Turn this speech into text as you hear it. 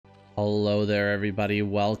Hello there, everybody.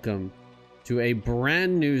 Welcome to a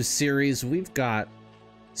brand new series. We've got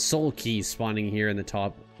Soulkey spawning here in the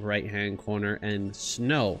top right-hand corner and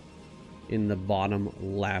SnOw in the bottom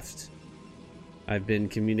left. I've been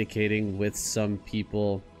communicating with some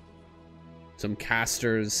people, some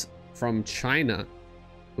casters from China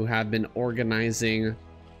who have been organizing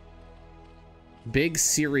big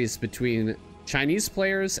series between Chinese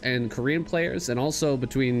players and Korean players, and also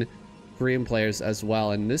between Korean players as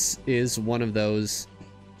well. And this is one of those.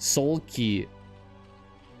 Soulkey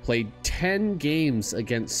played 10 games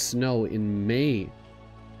against SnOw in May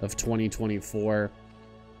of 2024.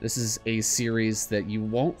 This is a series that you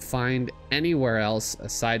won't find anywhere else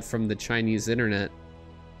aside from the Chinese internet.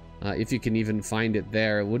 If you can even find it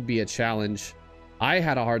there, it would be a challenge. I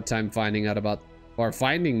had a hard time finding out about, or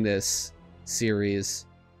finding this series.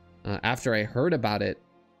 After I heard about it,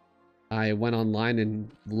 I went online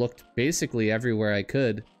and looked basically everywhere I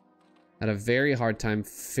could. Had a very hard time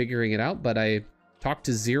figuring it out, but I talked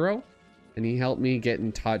to Zero and he helped me get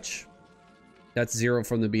in touch. That's Zero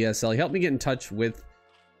from the BSL. He helped me get in touch with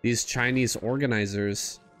these Chinese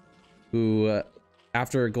organizers who,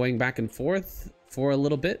 after going back and forth for a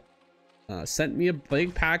little bit, sent me a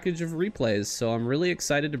big package of replays. So I'm really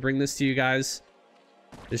excited to bring this to you guys.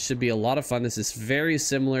 This should be a lot of fun. This is very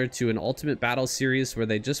similar to an Ultimate Battle series where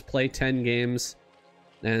they just play 10 games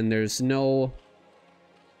and there's no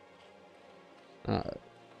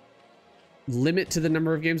limit to the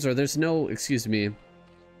number of games, or there's no, excuse me,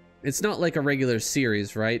 it's not like a regular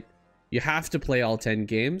series, right? You have to play all 10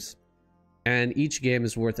 games and each game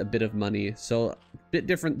is worth a bit of money. So a bit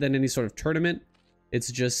different than any sort of tournament.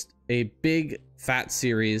 It's just a big fat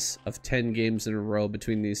series of 10 games in a row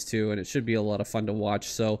between these two, and it should be a lot of fun to watch.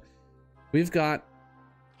 So we've got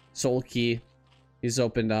Soulkey. He's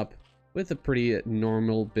opened up with a pretty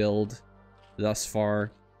normal build thus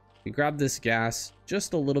far. He grabbed this gas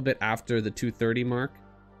just a little bit after the 230 mark.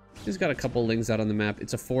 He's got a couple lings out on the map.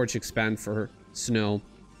 It's a forge expand for SnOw.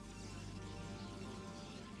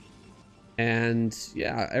 And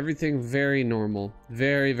yeah, everything very normal.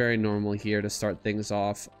 Very, very normal here to start things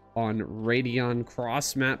off on Radion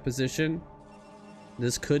cross map position.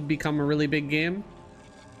 This could become a really big game,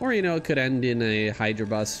 or you know, it could end in a Hydra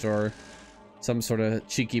bust or some sort of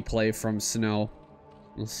cheeky play from SnOw.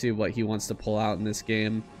 We'll see what he wants to pull out in this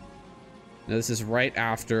game. Now, this is right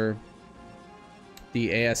after the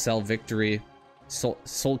ASL victory,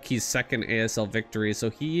 Soulkey's second ASL victory, so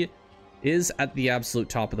he is at the absolute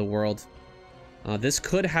top of the world. This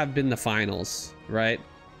could have been the finals, right?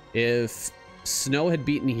 If SnOw had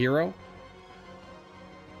beaten Hero,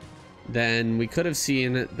 then we could have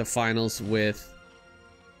seen the finals with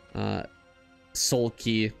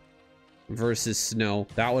Soulkey versus SnOw.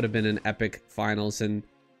 That would have been an epic finals, and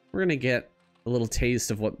we're gonna get a little taste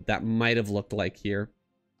of what that might have looked like here.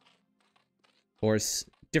 Of course,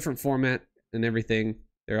 different format and everything.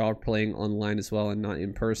 They're all playing online as well and not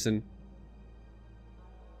in person.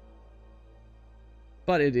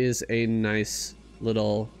 But it is a nice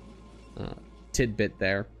little tidbit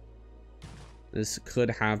there. This could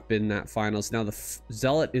have been that finals. Now the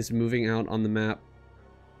Zealot is moving out on the map,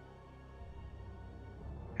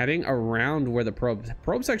 heading around where the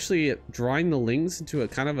Probe's actually drawing the Lings into a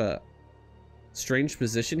kind of a strange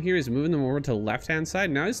position here. He's moving them over to the left-hand side.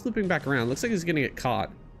 Now he's looping back around. Looks like he's gonna get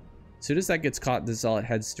caught. As soon as that gets caught, the Zealot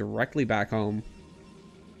heads directly back home.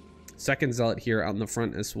 Second Zealot here out in the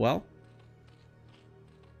front as well.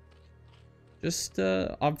 Just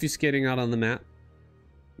obfuscating out on the map.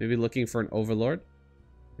 Maybe looking for an Overlord.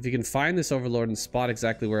 If he can find this Overlord and spot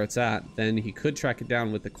exactly where it's at, then he could track it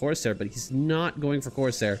down with the Corsair, but he's not going for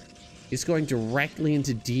Corsair. He's going directly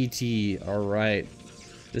into DT. All right.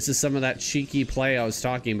 This is some of that cheeky play I was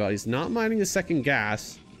talking about. He's not mining the second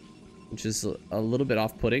gas, which is a little bit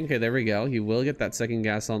off-putting. Okay, there we go. He will get that second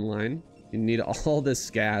gas online. You need all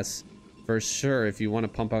this gas for sure if you want to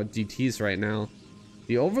pump out DTs right now.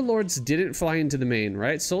 The Overlords didn't fly into the main,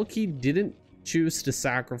 right? Soulkey didn't choose to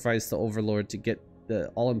sacrifice the Overlord to get the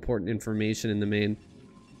all-important information in the main.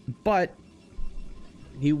 But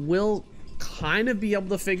he will kind of be able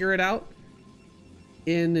to figure it out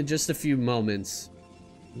in just a few moments.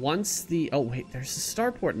 Once the... Oh, wait, there's a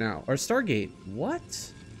starport now. Or Stargate.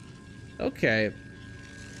 What? Okay.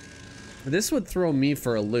 This would throw me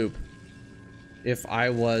for a loop if I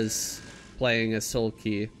was playing a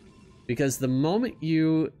Soulkey. Because the moment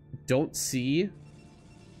you don't see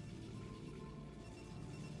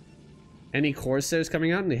any Corsairs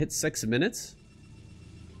coming out and they hit 6 minutes,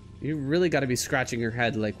 you really got to be scratching your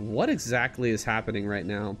head like, what exactly is happening right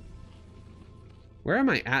now? Where am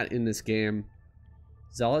I at in this game?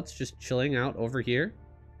 Zealot's just chilling out over here.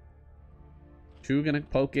 Two gonna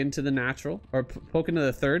poke into the natural, or poke into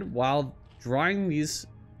the third while drawing these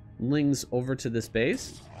lings over to this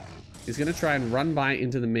base. He's gonna try and run by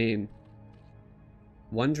into the main.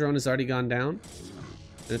 One drone has already gone down.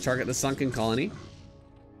 Gonna target the sunken colony.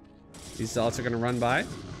 These zealots are gonna run by.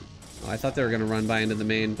 Oh, I thought they were gonna run by into the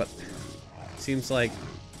main, but seems like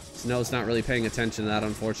SnOw's not really paying attention to that,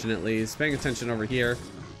 unfortunately. He's paying attention over here.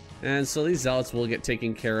 And so these zealots will get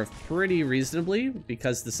taken care of pretty reasonably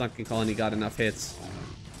because the sunken colony got enough hits.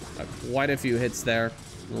 Quite a few hits there.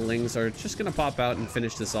 The lings are just gonna pop out and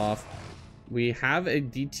finish this off. We have a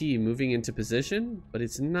DT moving into position, but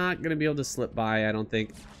it's not gonna be able to slip by, I don't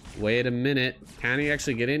think. Wait a minute. Can he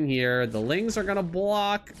actually get in here? The lings are gonna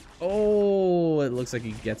block. Oh, it looks like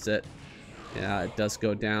he gets it. Yeah, it does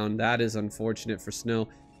go down. That is unfortunate for SnOw.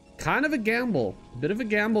 Kind of a gamble. A bit of a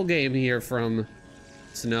gamble game here from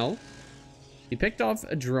SnOw. He picked off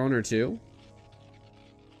a drone or two,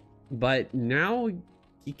 but now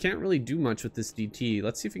he can't really do much with this DT.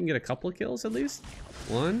 Let's see if we can get a couple of kills at least.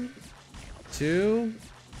 1, 2,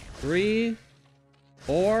 3,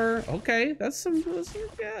 4. Okay, that's some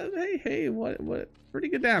yeah, hey, what pretty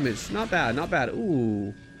good damage. Not bad, not bad.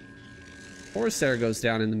 Ooh. Corsair goes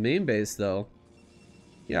down in the main base though.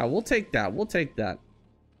 Yeah, we'll take that. We'll take that.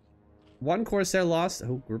 One Corsair lost.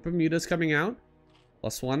 Oh, group of mutas coming out.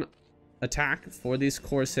 +1 attack for these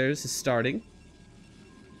Corsairs is starting.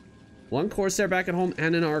 One Corsair back at home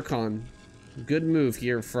and an Archon. Good move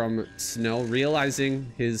here from SnOw,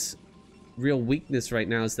 realizing his real weakness right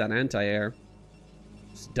now is that anti-air.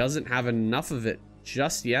 Just doesn't have enough of it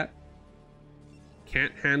just yet.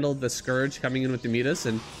 Can't handle the Scourge coming in with the mutas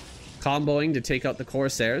and comboing to take out the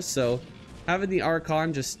Corsairs, so having the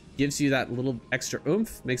Archon just gives you that little extra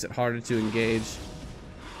oomph, makes it harder to engage.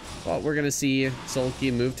 But we're gonna see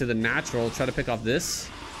Soulkey move to the natural, try to pick off this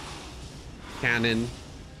cannon.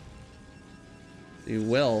 He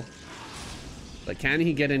will. But can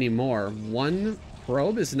he get any more? One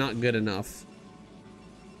probe is not good enough.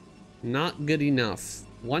 Not good enough.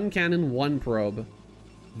 One cannon, one probe.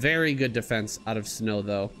 Very good defense out of SnOw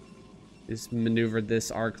though. He's maneuvered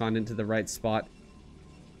this Archon into the right spot.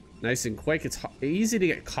 Nice and quick. It's easy to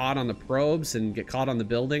get caught on the probes and get caught on the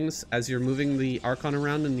buildings as you're moving the Archon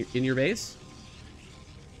around in your base.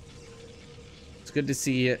 It's good to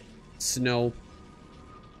see SnOw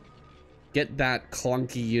get that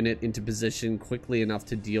clunky unit into position quickly enough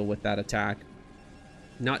to deal with that attack.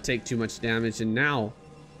 Not take too much damage. And now,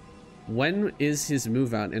 when is his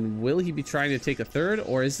move out? And will he be trying to take a third?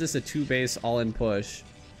 Or is this a 2-base all-in push?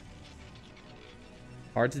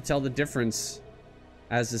 Hard to tell the difference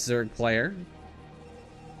as a Zerg player.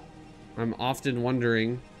 I'm often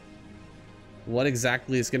wondering what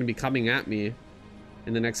exactly is going to be coming at me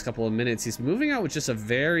in the next couple of minutes. He's moving out with just a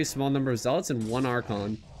very small number of zealots and one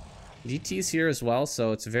Archon. DT's here as well,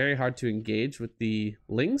 so it's very hard to engage with the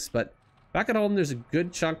lings, but back at home there's a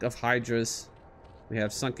good chunk of Hydras. We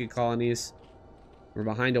have sunken colonies. We're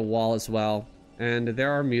behind a wall as well, and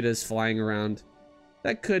there are mutas flying around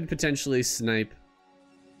that could potentially snipe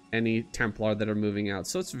any Templar that are moving out,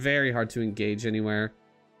 so it's very hard to engage anywhere.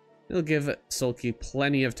 It'll give Soulkey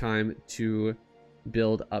plenty of time to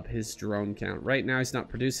build up his drone count. Right now he's not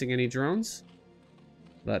producing any drones,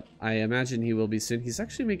 but I imagine he will be soon. He's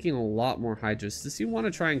actually making a lot more Hydras. Does he want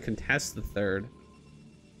to try and contest the third?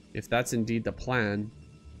 If that's indeed the plan.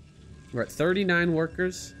 We're at 39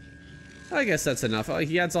 workers. I guess that's enough. Oh,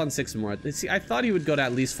 he adds on 6 more. See, I thought he would go to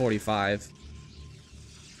at least 45.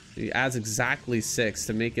 He adds exactly 6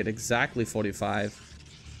 to make it exactly 45.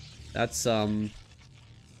 That's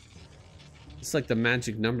it's like the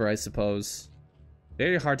magic number, I suppose.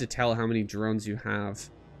 Very hard to tell how many drones you have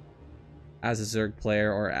as a Zerg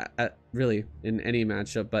player, or really in any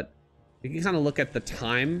matchup, but you can kind of look at the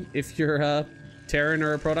time if you're a Terran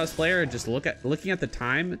or a Protoss player. Just looking at the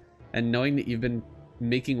time and knowing that you've been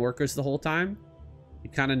making workers the whole time, you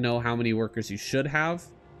kind of know how many workers you should have.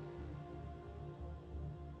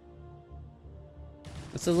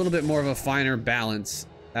 It's a little bit more of a finer balance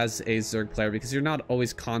as a Zerg player, because you're not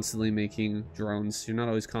always constantly making drones. You're not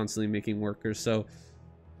always constantly making workers, so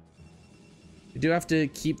you do have to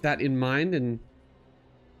keep that in mind and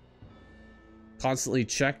constantly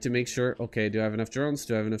check to make sure, okay, do I have enough drones?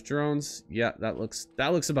 Do I have enough drones? Yeah, that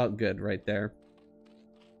looks about good right there.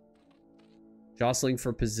 Jostling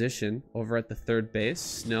for position over at the third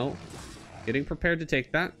base. SnOw getting prepared to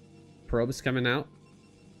take that. Probes coming out.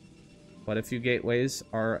 Quite a few gateways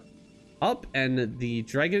are up, and the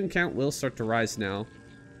dragon count will start to rise now.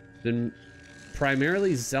 Been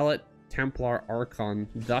primarily Zealot, Templar, Archon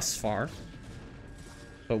thus far,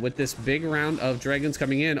 But with this big round of Dragoons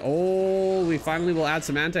coming in, oh, we finally will add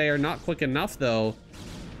some anti-air. Not quick enough, though.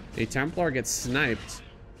 A Templar gets sniped.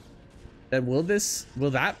 And will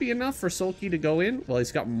that be enough for Soulkey to go in? Well,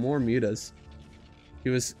 he's got more mutas. He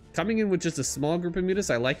was coming in with just a small group of mutas.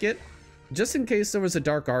 I like it. Just in case there was a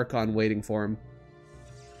Dark Archon waiting for him.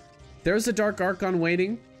 There's a Dark Archon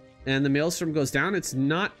waiting, and the Maelstrom goes down. It's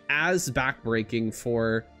not as backbreaking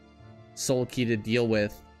for Soulkey to deal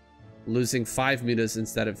with, losing 5 mutas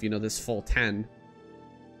instead of, you know, this full 10.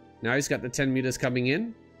 Now he's got the 10 mutas coming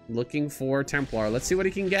in, looking for Templar. Let's see what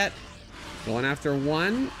he can get. Going after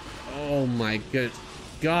one. Oh my good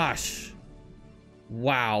gosh.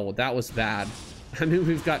 Wow, that was bad. I mean,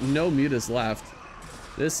 we've got no mutas left.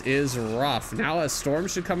 This is rough. Now a storm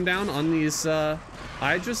should come down on these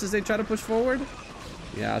Hydras as they try to push forward.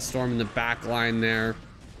 Yeah, storm in the back line there.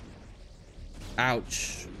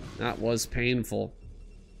 Ouch. That was painful.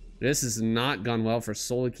 This has not gone well for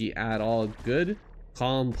Soulkey at all. Good,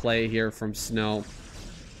 calm play here from SnOw.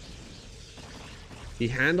 He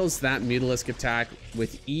handles that Mutalisk attack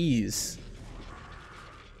with ease.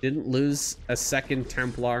 Didn't lose a second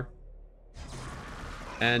Templar.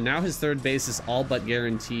 And now his third base is all but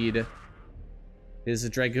guaranteed. His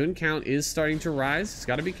Dragoon count is starting to rise. He's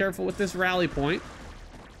got to be careful with this rally point.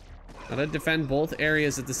 Got to defend both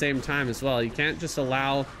areas at the same time as well. You can't just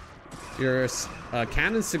allow your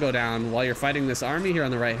cannons to go down while you're fighting this army here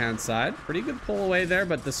on the right-hand side. Pretty good pull away there,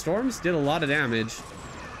 but the storms did a lot of damage.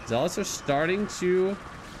 Zealots are starting to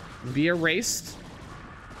be erased.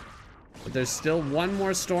 But there's still one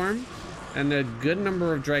more storm. And a good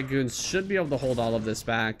number of Dragoons should be able to hold all of this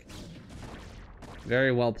back.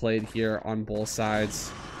 Very well played here on both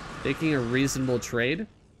sides. Taking a reasonable trade.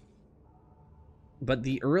 But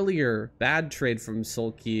the earlier bad trade from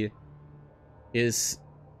Soulkey is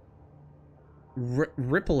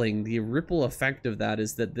rippling. The ripple effect of that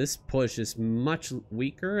is that this push is much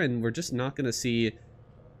weaker, and we're just not going to see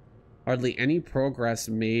hardly any progress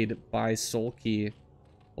made by Soulkey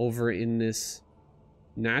over in this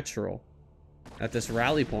natural. At this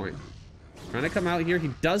rally point. Trying to come out here. He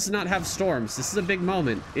does not have storms. This is a big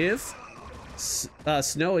moment. If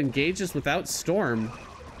SnOw engages without storm,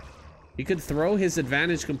 he could throw his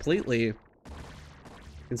advantage completely. You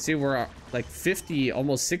can see we're like 50,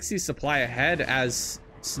 almost 60 supply ahead as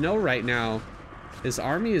SnOw right now. His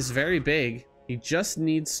army is very big. He just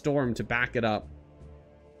needs storm to back it up.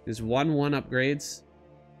 His 1-1 upgrades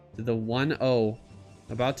to the 1-0.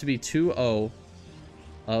 About to be 2-0.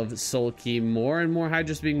 Of Soulkey. More and more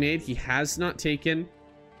Hydras being made. He has not taken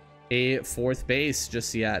a 4th base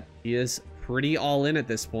just yet. He is pretty all in at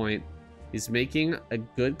this point. He's making a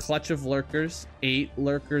good clutch of lurkers. 8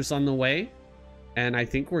 lurkers on the way. And I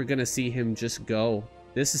think we're going to see him just go.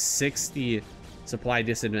 This is 60 supply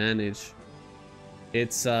disadvantage.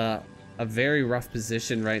 It's a very rough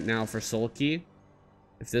position right now for Soulkey.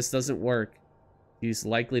 If this doesn't work, he's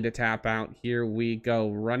likely to tap out. Here we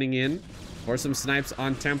go. Running in for some snipes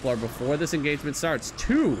on Templar before this engagement starts.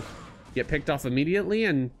 2 get picked off immediately,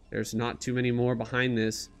 and there's not too many more behind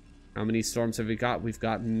this. How many storms have we got? We've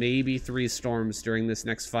got maybe 3 storms during this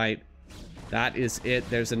next fight. That is it.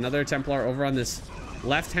 There's another Templar over on this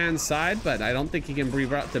left-hand side, but I don't think he can be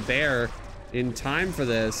brought to bear in time for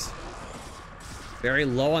this. Very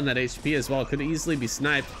low on that HP as well. Could easily be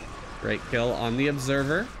sniped. Great kill on the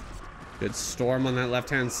Observer. Good storm on that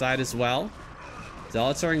left-hand side as well.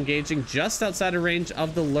 Zealots are engaging just outside of range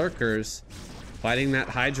of the Lurkers. Fighting that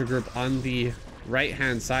Hydra group on the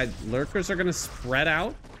right-hand side. Lurkers are going to spread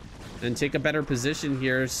out and take a better position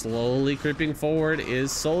here. Slowly creeping forward is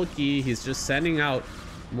Soulkey. He's just sending out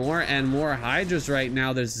more and more Hydras right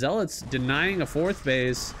now. There's Zealots denying a 4th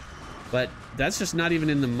base, but that's just not even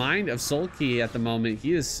in the mind of Soulkey at the moment.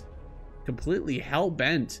 He is completely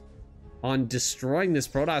hell-bent on destroying this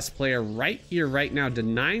Protoss player right here, right now,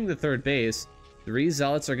 denying the 3rd base. 3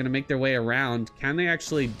 Zealots are going to make their way around. Can they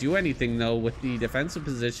actually do anything, though, with the defensive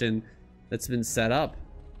position that's been set up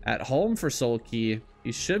at home for Soulkey?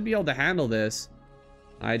 He should be able to handle this.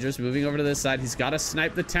 Hydra's moving over to this side. He's got to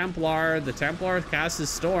snipe the Templar. The Templar casts his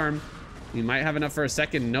storm. He might have enough for a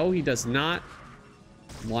second. No, he does not.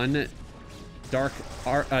 One Dark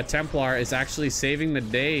Templar is actually saving the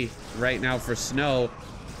day right now for SnOw.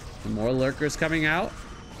 More Lurkers coming out.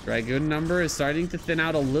 Dragoon number is starting to thin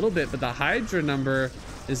out a little bit, but the Hydra number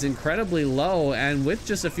is incredibly low, and with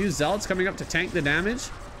just a few Zealots coming up to tank the damage,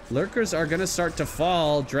 Lurkers are going to start to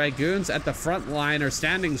fall. Dragoons at the front line are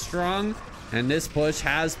standing strong, and this push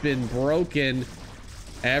has been broken.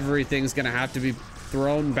 Everything's going to have to be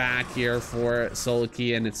thrown back here for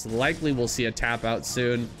Soulkey, and it's likely we'll see a tap out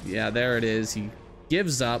soon. Yeah, there it is. He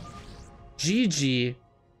gives up. GG.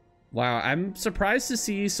 Wow, I'm surprised to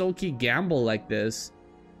see Soulkey gamble like this.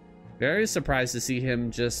 Very surprised to see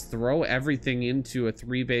him just throw everything into a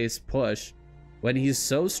 3-base push when he's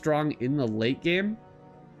so strong in the late game.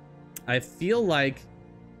 I feel like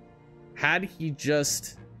had he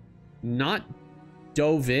just not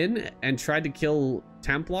dove in and tried to kill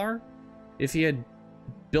Templar, if he had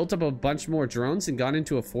built up a bunch more drones and gone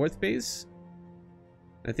into a 4th base,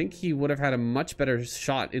 I think he would have had a much better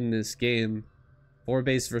shot in this game. 4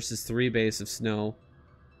 base versus 3 base of SnOw.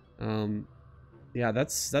 Yeah,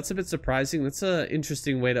 that's a bit surprising. That's an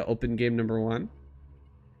interesting way to open game number 1.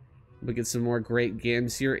 We get some more great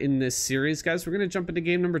games here in this series, guys. We're gonna jump into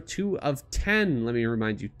game number 2 of 10. Let me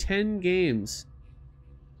remind you, 10 games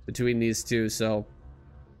between these two. So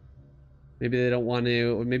maybe they don't want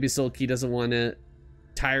to, or maybe Soulkey doesn't want to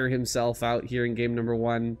tire himself out here in game number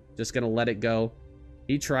 1. Just gonna let it go.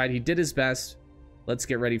 He tried. He did his best. Let's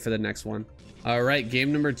get ready for the next one. All right,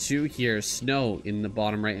 game number 2 here. SnOw in the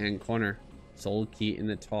bottom right-hand corner. Soulkey in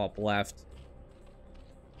the top left.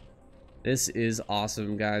 This is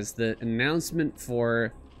awesome, guys. The announcement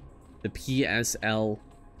for the PSL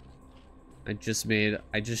I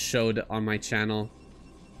just showed on my channel.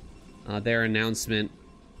 Their announcement.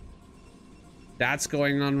 That's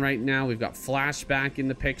going on right now. We've got Flashback in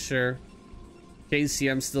the picture.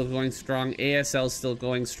 KCM still going strong. ASL still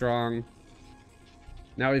going strong.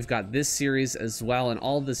 Now we've got this series as well, and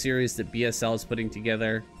all the series that BSL is putting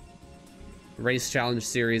together. Race Challenge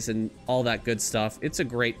series and all that good stuff. It's a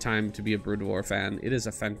great time to be a Broodwar fan. It is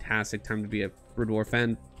a fantastic time to be a Broodwar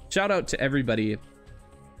fan. Shout out to everybody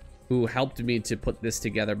who helped me to put this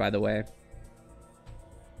together, by the way.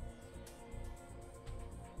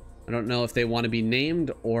 I don't know if they want to be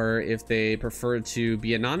named or if they prefer to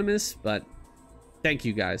be anonymous, but thank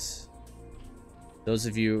you guys. Those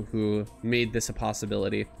of you who made this a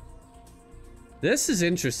possibility. This is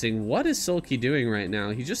interesting. What is Soulkey doing right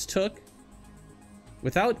now? He just took,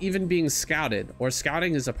 without even being scouted or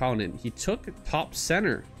scouting his opponent, he took top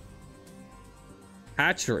center.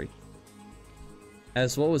 Hatchery.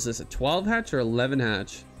 As what was this, a 12 hatch or 11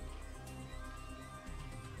 hatch?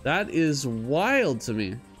 That is wild to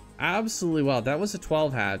me. Absolutely wild. That was a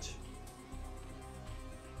 12 hatch.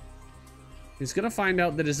 He's gonna find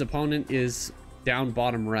out that his opponent is down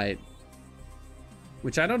bottom right,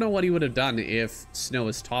 which I don't know what he would have done if SnOw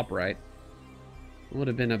is top right. It would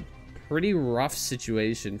have been a pretty rough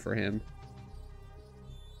situation for him.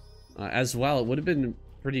 As well, it would have been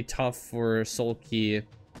pretty tough for Soulkey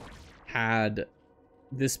had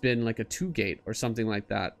this been like a 2-gate or something like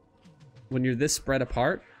that. When you're this spread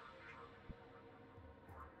apart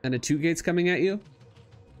and a 2-gate's coming at you,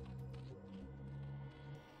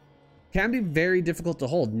 can be very difficult to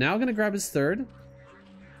hold. Now gonna grab his 3rd.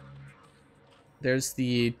 There's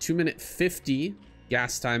the 2-minute 50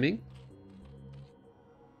 gas timing.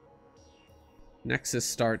 Nexus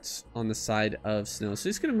starts on the side of SnOw. So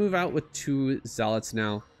he's gonna move out with 2 zealots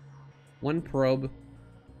now. 1 probe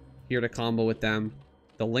here to combo with them.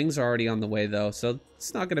 The lings are already on the way though, so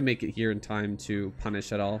it's not gonna make it here in time to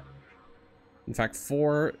punish at all. In fact,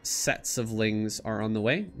 4 sets of lings are on the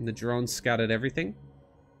way, and the drone scouted everything.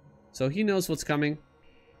 So he knows what's coming.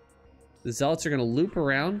 The zealots are going to loop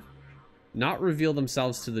around, not reveal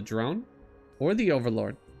themselves to the drone or the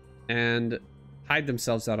overlord, and hide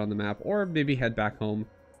themselves out on the map, or maybe head back home.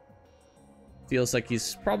 Feels like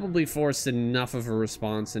he's probably forced enough of a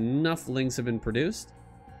response. Enough lings have been produced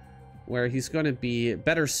where he's going to be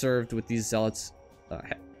better served with these zealots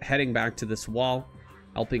heading back to this wall,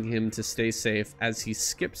 helping him to stay safe as he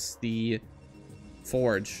skips the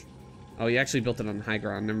forge. Oh, he actually built it on high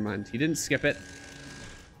ground. Never mind. He didn't skip it.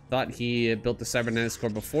 Thought he built the cybernetics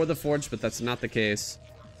core before the forge, but that's not the case.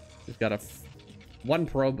 We've got 1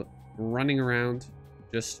 probe running around,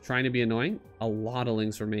 just trying to be annoying. A lot of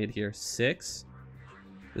lings were made here. 6.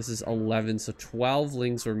 This is 11, so 12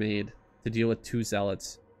 lings were made to deal with 2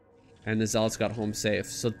 zealots. And the zealots got home safe.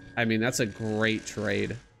 So, I mean, that's a great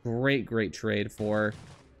trade. Great trade for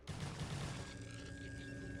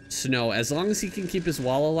SnOw. As long as he can keep his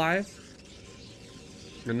wall alive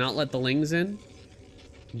and not let the lings in,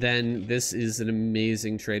 then this is an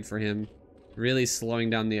amazing trade for him. Really slowing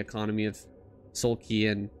down the economy of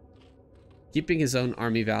Soulkey and keeping his own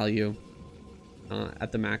army value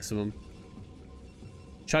at the maximum.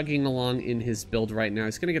 Chugging along in his build right now.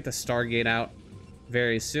 He's going to get the Stargate out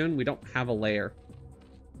very soon. We don't have a layer.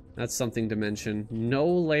 That's something to mention. No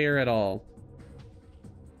layer at all.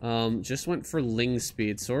 Just went for ling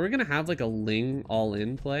speed. So we're going to have like a ling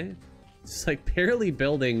all-in play. It's like barely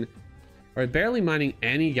building or barely mining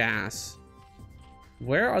any gas.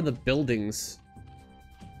 Where are the buildings?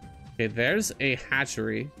 Okay, there's a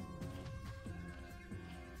hatchery.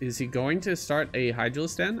 Is he going to start a Hydra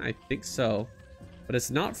den? I think so. But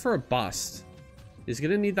it's not for a bust. He's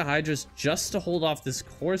going to need the Hydras just to hold off this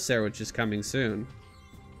Corsair, which is coming soon.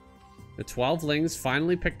 The 12 Lings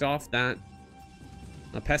finally picked off that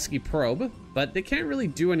pesky probe, but they can't really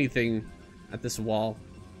do anything at this wall.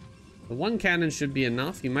 The one cannon should be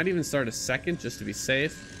enough. He might even start a second just to be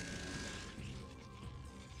safe.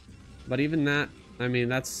 But even that, I mean,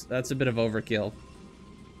 that's a bit of overkill.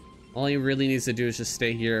 All he really needs to do is just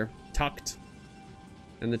stay here tucked.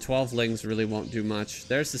 And the 12 Lings really won't do much.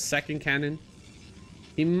 There's the second cannon.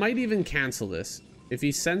 He might even cancel this. If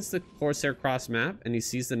he sends the Corsair cross map and he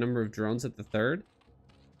sees the number of drones at the third,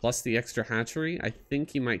 plus the extra hatchery, I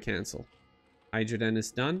think he might cancel. Hydra den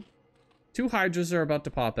is done. 2 Hydras are about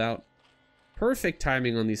to pop out. Perfect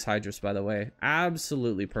timing on these Hydras, by the way.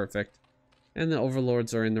 Absolutely perfect. And the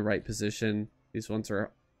Overlords are in the right position. These ones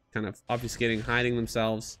are kind of obfuscating, hiding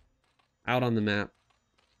themselves out on the map.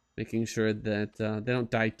 Making sure that they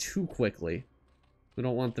don't die too quickly. We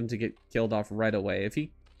don't want them to get killed off right away. If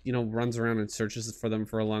he, you know, runs around and searches for them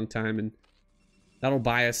for a long time, and that'll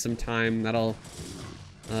buy us some time. That'll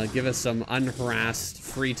give us some unharassed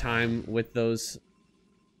free time with those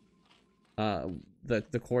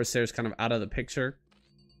the Corsairs kind of out of the picture.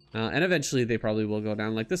 And eventually they probably will go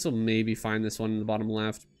down. Like, this will maybe find this one in the bottom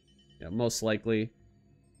left. Yeah, most likely.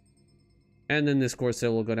 And then this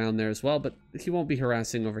Corsair will go down there as well, but he won't be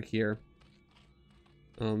harassing over here.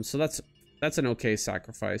 So that's an okay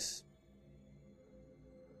sacrifice.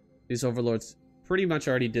 These Overlords pretty much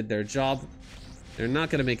already did their job. They're not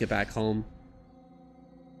going to make it back home.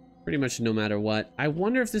 Pretty much no matter what. I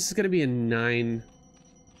wonder if this is going to be a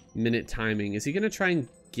 9-minute timing. Is he going to try and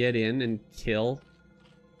get in and kill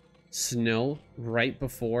SnOw right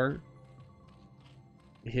before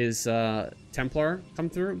his Templar come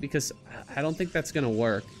through? Because I don't think that's going to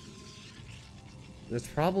work. There's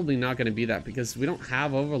probably not going to be that because we don't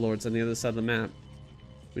have Overlords on the other side of the map.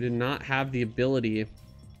 We did not have the ability.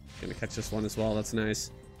 Gonna catch this one as well. That's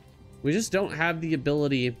nice. We just don't have the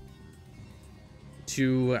ability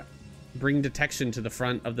to bring detection to the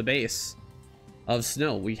front of the base of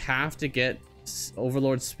SnOw. We have to get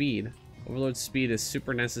Overlord speed. Overlord speed is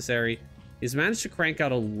super necessary. He's managed to crank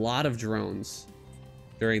out a lot of drones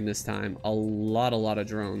during this time. A lot of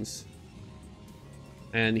drones.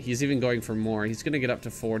 And he's even going for more. He's going to get up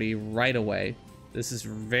to 40 right away. This is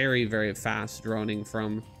very, very fast droning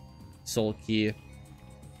from Soulkey.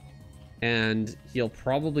 And he'll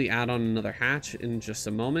probably add on another hatch in just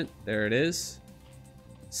a moment. There it is.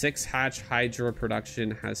 6 hatch Hydra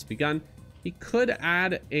production has begun. He could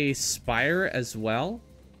add a Spire as well,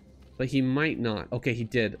 but he might not. Okay, he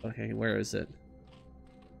did. Okay, where is it?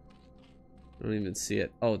 I don't even see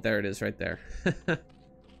it. Oh, there it is right there.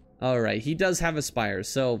 All right, he does have a Spire,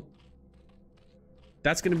 so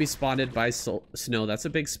that's going to be spotted by SnOw. That's a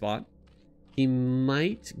big spot. He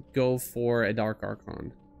might go for a Dark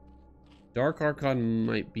Archon. Dark Archon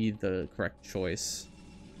might be the correct choice.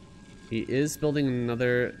 He is building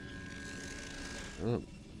another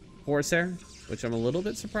Corsair, which I'm a little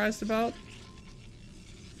bit surprised about,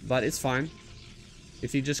 but it's fine.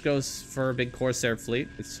 If he just goes for a big Corsair fleet,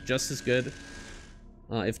 it's just as good,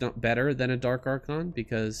 if not better, than a Dark Archon,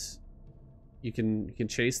 because you can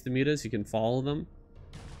chase the mutas, you can follow them.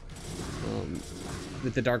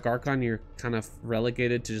 With the Dark Archon, you're kind of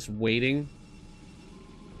relegated to just waiting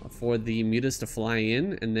for the mutas to fly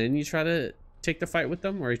in, and then you try to take the fight with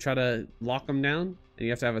them, or you try to lock them down, and you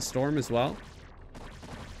have to have a storm as well.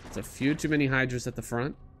 It's a few too many Hydras at the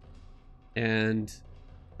front, and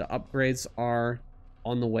the upgrades are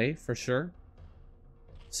on the way for sure.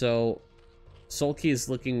 So Soulkey is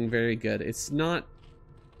looking very good. It's not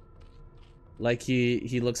like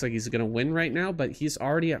he looks like he's gonna win right now, but he's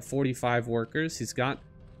already at 45 workers. He's got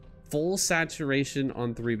full saturation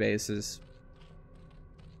on 3 bases,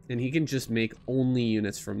 and he can just make only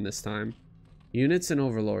units from this time. Units and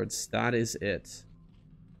Overlords, that is it.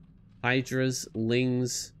 Hydras,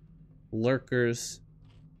 Lings, Lurkers.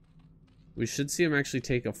 We should see him actually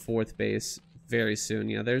take a 4th base very soon.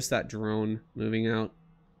 Yeah, there's that drone moving out.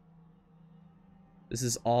 This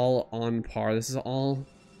is all on par. This is all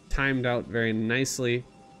timed out very nicely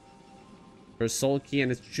for Soulkey,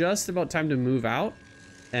 and it's just about time to move out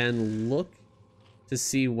and look to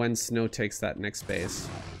see when SnOw takes that next base.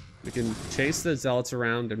 We can chase the Zealots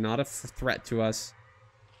around. They're not a threat to us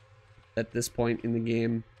at this point in the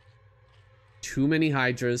game. Too many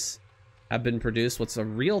Hydras have been produced. What's a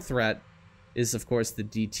real threat is, of course, the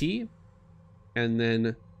DT, and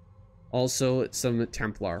then also some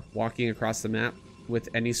Templar walking across the map with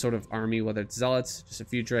any sort of army, whether it's Zealots, just a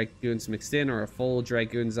few Dragoons mixed in, or a full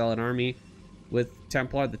Dragoon Zealot army. with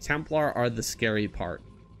Templar. The Templar are the scary part.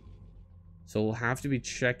 So we'll have to be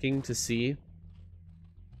checking to see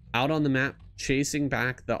out on the map, chasing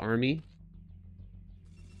back the army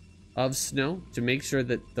of SnOw to make sure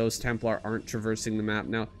that those Templar aren't traversing the map.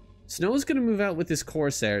 Now, SnOw is going to move out with his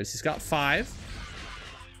Corsairs. He's got 5.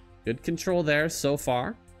 Good control there so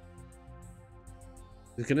far.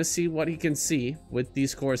 He's going to see what he can see with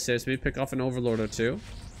these Corsairs. Maybe pick off an Overlord or 2.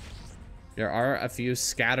 There are a few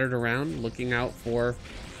scattered around looking out for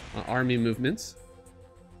army movements.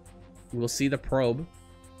 We'll see the probe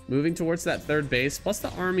moving towards that 3rd base, plus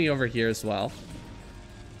the army over here as well.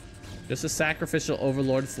 Just a sacrificial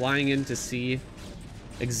Overlord flying in to see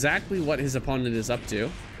exactly what his opponent is up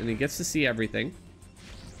to, and he gets to see everything.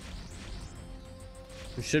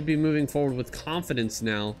 We should be moving forward with confidence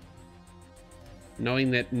now,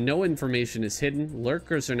 knowing that no information is hidden.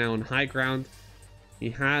 Lurkers are now on high ground. He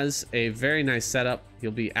has a very nice setup.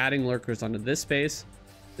 He'll be adding lurkers onto this base.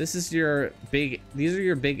 This is your big, these are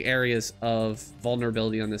your big areas of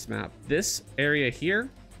vulnerability on this map. This area here,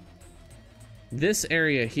 this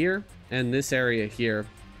area here, and this area here.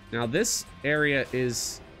 Now this area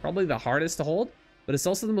is probably the hardest to hold, but it's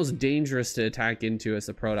also the most dangerous to attack into as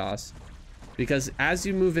a Protoss. Because as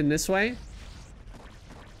you move in this way,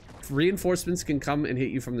 reinforcements can come and hit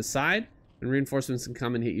you from the side, and reinforcements can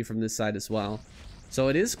come and hit you from this side as well. So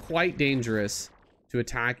it is quite dangerous to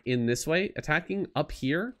attack in this way. Attacking up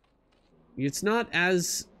here, it's not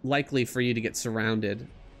as likely for you to get surrounded.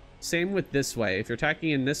 Same with this way. If you're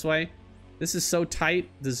attacking in this way, this is so tight,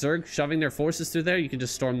 the Zerg shoving their forces through there, you can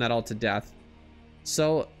just storm that all to death.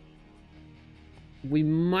 So we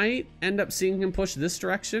might end up seeing him push this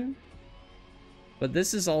direction, but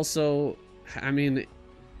this is also, I mean,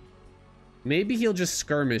 maybe he'll just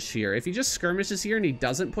skirmish here. If he just skirmishes here and he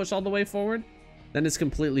doesn't push all the way forward, then it's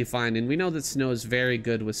completely fine. And we know that SnOw is very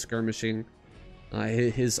good with skirmishing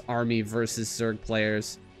his army versus Zerg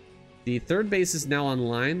players. The 3rd base is now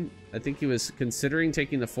online. I think he was considering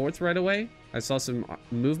taking the 4th right away. I saw some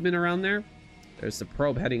movement around there. There's the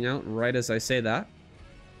probe heading out right as I say that.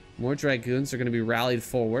 More Dragoons are going to be rallied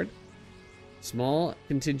forward. Small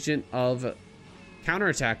contingent of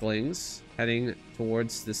counterattacklings heading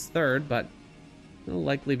towards this 3rd, but they'll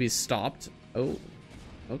likely be stopped. Oh,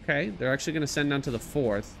 okay. They're actually going to send down to the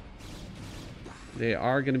 4th. They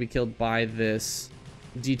are going to be killed by this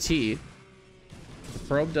DT. The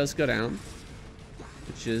probe does go down,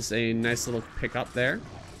 which is a nice little pickup there.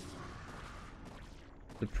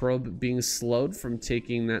 The probe being slowed from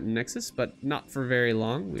taking that Nexus, but not for very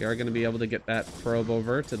long. We are going to be able to get that probe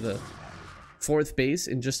over to the 4th base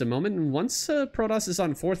in just a moment. And once Protoss is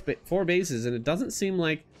on 4 bases, and it doesn't seem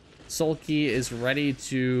like Soulkey is ready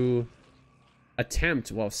to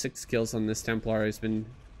attempt, well, 6 kills on this Templar. He's been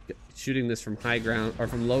shooting this from high ground, or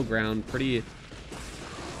from low ground. Pretty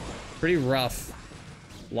rough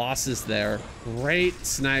losses there. Great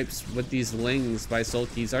snipes with these lings by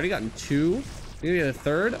Soulkey. He's already gotten 2. Maybe a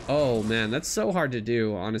 3rd. Oh man, that's so hard to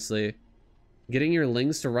do, honestly. Getting your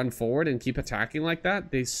lings to run forward and keep attacking like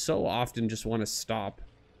that, they so often just want to stop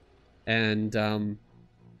and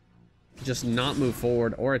just not move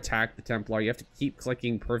forward or attack the Templar. You have to keep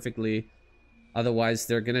clicking perfectly, otherwise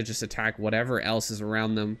they're gonna just attack whatever else is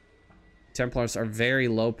around them. Templars are very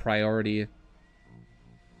low priority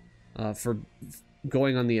for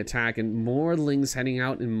going on the attack, and more lings heading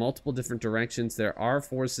out in multiple different directions. There are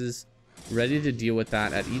forces ready to deal with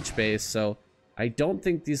that at each base, so I don't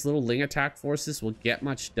think these little ling attack forces will get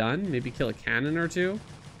much done. Maybe kill a cannon or 2.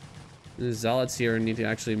 The Zealots here need to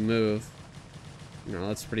actually move. No,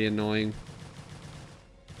 that's pretty annoying.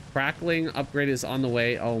 Crackling upgrade is on the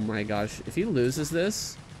way. Oh my gosh, if he loses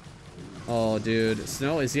this, oh dude,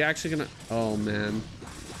 SnOw, is he actually gonna, oh man,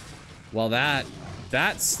 well that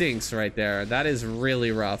stinks right there. That is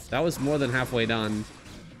really rough. That was more than halfway done,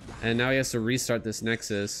 and now he has to restart this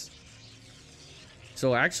Nexus.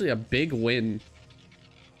 So actually a big win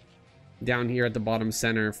down here at the bottom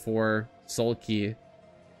center for Soulkey.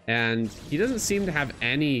 And he doesn't seem to have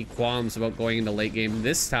any qualms about going into late game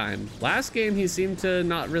this time. Last game, he seemed to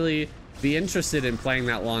not really be interested in playing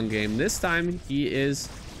that long game. This time, he is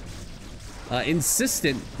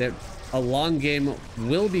insistent that a long game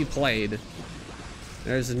will be played.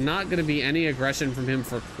 There's not going to be any aggression from him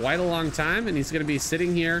for quite a long time, and he's going to be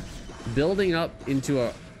sitting here building up into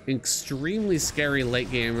a extremely scary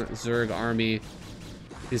late game Zerg army.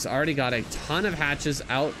 He's already got a ton of hatches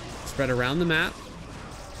out spread around the map.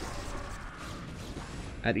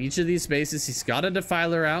 At each of these bases, he's got a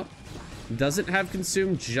Defiler out. Doesn't have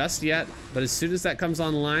Consume just yet, but as soon as that comes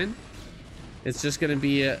online, it's just going to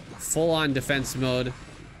be a full-on defense mode.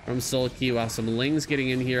 from Soulkey, while some Lings getting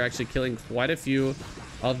in here, actually killing quite a few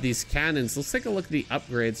of these cannons. Let's take a look at the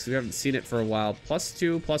upgrades. We haven't seen it for a while.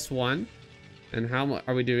 +2, +1. And how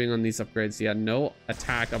are we doing on these upgrades? Yeah, no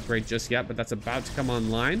attack upgrade just yet, but that's about to come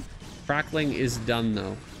online. Crackling is done,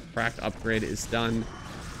 though. Cracked upgrade is done.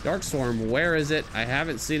 Darkstorm, where is it? I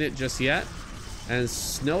haven't seen it just yet. And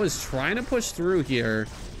SnOw is trying to push through here.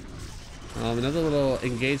 Another little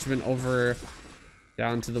engagement over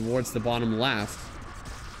down towards the bottom left.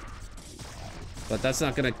 But that's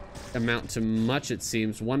not going to amount to much, it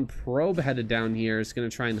seems. One probe headed down here is going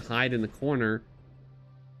to try and hide in the corner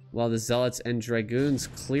while the Zealots and Dragoons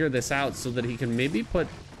clear this out so that he can maybe put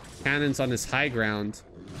cannons on his high ground.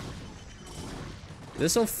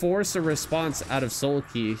 This will force a response out of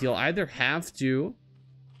Soulkey. He'll either have to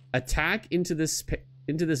attack into this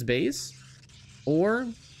base or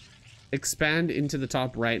expand into the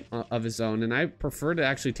top right of his own, and I prefer to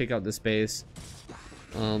actually take out this base.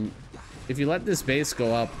 If you let this base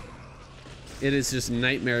go up, it is just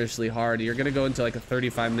nightmarishly hard. You're gonna go into like a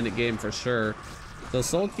 35-minute game for sure. So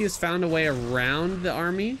Soulkey has found a way around the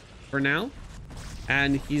army for now,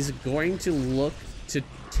 and he's going to look to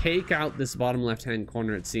take out this bottom left-hand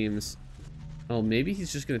corner, it seems. Oh, maybe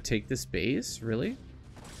he's just gonna take this base? Really?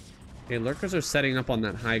 Okay, lurkers are setting up on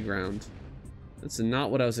that high ground. That's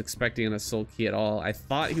not what I was expecting in a Soulkey at all. I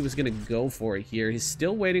thought he was gonna go for it here. He's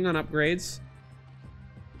still waiting on upgrades.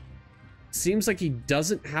 Seems like he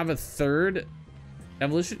doesn't have a third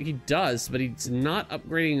evolution. He does, but he's not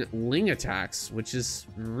upgrading Ling attacks, which is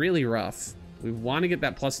really rough. We want to get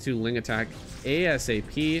that +2 Ling attack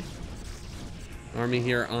ASAP. Army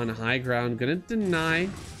here on high ground. Gonna deny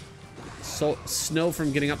SnOw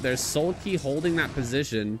from getting up there. Soulkey holding that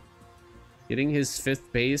position. Getting his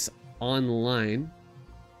 5th base online.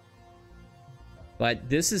 But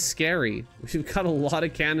this is scary. We've got a lot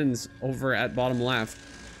of cannons over at bottom left.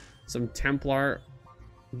 Some Templar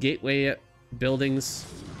gateway buildings.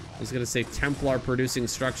 I was gonna say Templar producing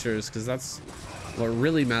structures, because that's what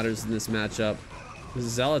really matters in this matchup. The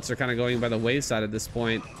Zealots are kind of going by the wayside at this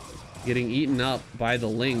point, getting eaten up by the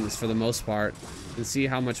Lings for the most part. You can see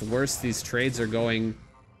how much worse these trades are going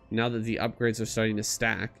now that the upgrades are starting to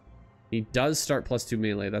stack. He does start +2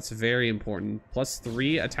 melee. That's very important.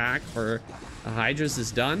 +3 attack for the Hydras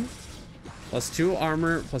is done. +2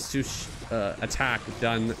 armor, +2 attack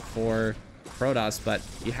done for Protoss, but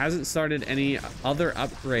he hasn't started any other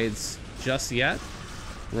upgrades just yet.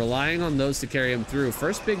 Relying on those to carry him through.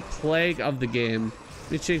 First big plague of the game.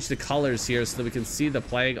 Let me change the colors here so that we can see the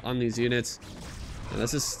plague on these units. And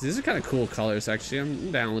these are kind of cool colors, actually.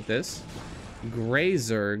 I'm down with this. Gray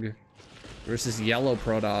Zerg versus yellow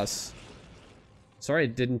Protoss. Sorry I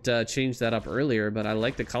didn't change that up earlier, but I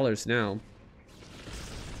like the colors now.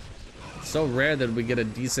 So rare that we get a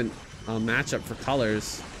decent matchup for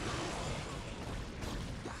colors.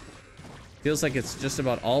 Feels like it's just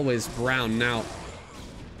about always brown now.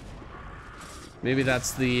 Maybe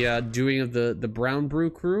that's the doing of the Brown Brew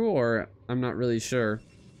crew, or I'm not really sure.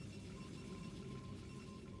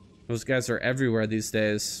 Those guys are everywhere these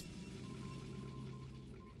days.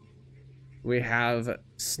 We have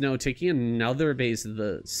SnOw taking another base to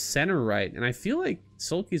the center right, and I feel like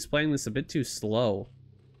Soulkey's playing this a bit too slow.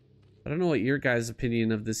 I don't know what your guys'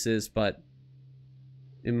 opinion of this is, but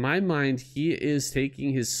in my mind, he is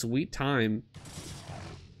taking his sweet time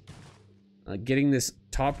getting this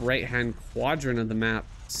top right-hand quadrant of the map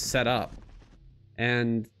set up.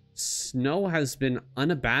 And SnOw has been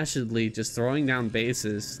unabashedly just throwing down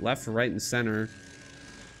bases left, right, and center.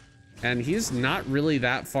 And he's not really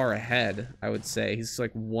that far ahead, I would say. He's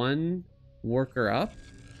like one worker up.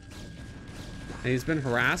 And he's been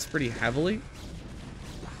harassed pretty heavily.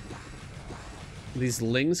 These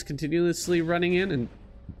Lings continuously running in and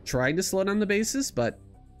trying to slow down the bases, but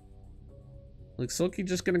like Soulkey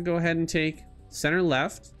just gonna go ahead and take center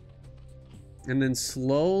left and then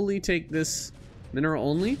slowly take this mineral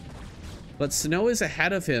only. But SnOw is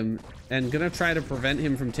ahead of him and gonna try to prevent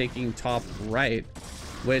him from taking top right,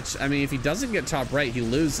 which, I mean, if he doesn't get top right, he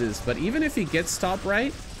loses. But even if he gets top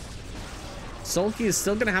right, Soulkey is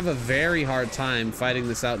still gonna have a very hard time fighting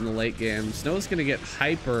this out in the late game. SnOw's gonna get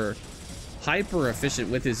hyper efficient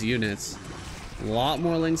with his units. A lot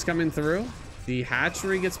more Lings coming through. The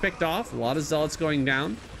hatchery gets picked off. A lot of Zealots going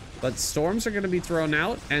down. But storms are going to be thrown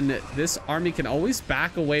out. And this army can always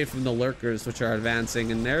back away from the lurkers, which are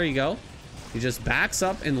advancing. And there you go. He just backs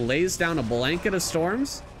up and lays down a blanket of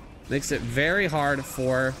storms. Makes it very hard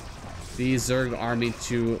for the Zerg army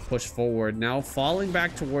to push forward. Now falling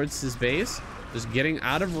back towards his base. Just getting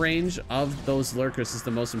out of range of those lurkers is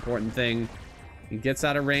the most important thing. He gets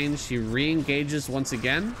out of range. He re-engages once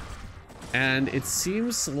again. And it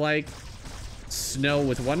seems like SnOw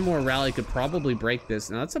with one more rally could probably break this.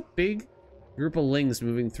 Now that's a big group of Lings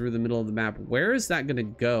moving through the middle of the map. Where is that gonna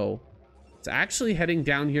go? It's actually heading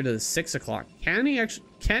down here to the 6 o'clock. Can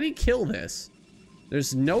he kill this?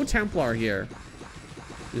 There's no Templar here.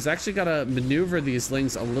 He's actually gotta maneuver these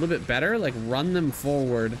Lings a little bit better, like run them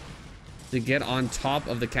forward to get on top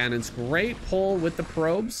of the cannons. Great pull with the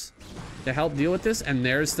probes to help deal with this. And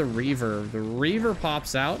there's the Reaver. The Reaver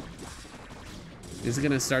pops out. He's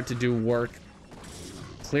gonna start to do work,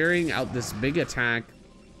 clearing out this big attack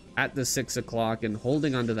at the 6 o'clock and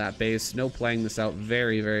holding onto that base. SnOw playing this out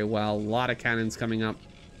very, very well. A lot of cannons coming up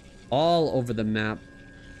all over the map.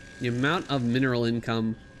 The amount of mineral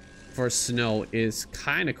income for SnOw is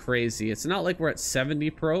kind of crazy. It's not like we're at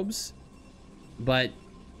 70 probes, but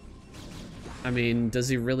I mean, does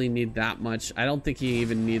he really need that much? I don't think he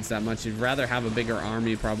even needs that much. He'd rather have a bigger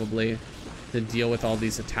army probably to deal with all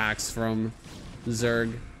these attacks from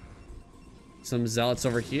Zerg. Some zealots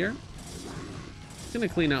over here. Gonna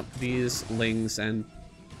clean up these Lings, and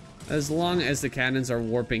as long as the cannons are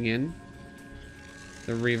warping in,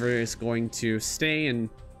 the Reaver is going to stay and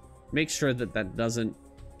make sure that that doesn't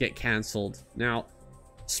get canceled. Now,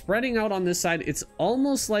 spreading out on this side, it's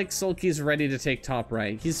almost like Soulkey's ready to take top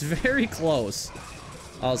right. He's very close,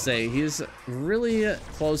 I'll say. He's really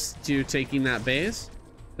close to taking that base,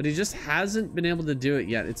 but he just hasn't been able to do it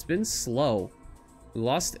yet. It's been slow. We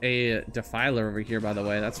lost a Defiler over here, by the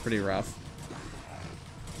way. That's pretty rough.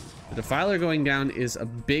 The Defiler going down is a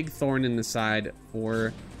big thorn in the side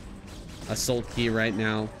for a Soulkey right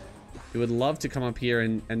now. He would love to come up here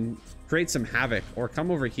and create some havoc, or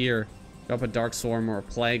come over here, go up a Dark Swarm or a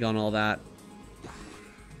Plague on all that.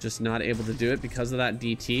 Just not able to do it because of that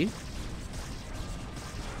DT.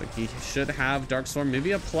 But he should have Dark Swarm,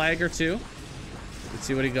 maybe a Plague or two. Let's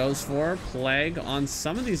see what he goes for. Plague on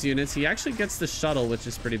some of these units. He actually gets the shuttle, which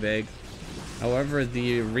is pretty big. However,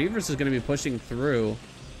 the Reavers is going to be pushing through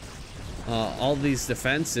all these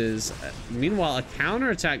defenses. Meanwhile, a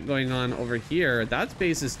counterattack going on over here. That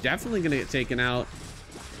base is definitely going to get taken out.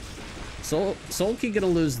 Soulkey going to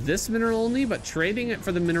lose this mineral only, but trading it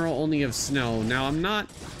for the mineral only of SnOw. Now, I'm not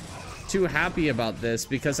too happy about this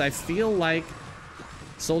because I feel like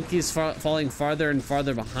Soulkey's falling farther and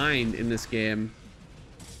farther behind in this game.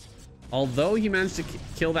 Although he managed to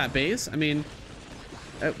kill that base, I mean,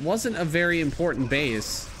 it wasn't a very important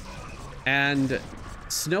base. And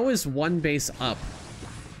SnOw is one base up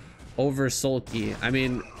over Soulkey. I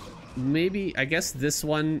mean, maybe, I guess this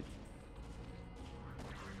one,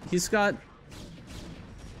 he's got,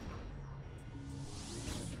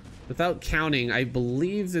 without counting, I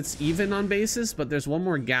believe it's even on bases, but there's one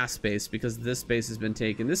more gas base because this base has been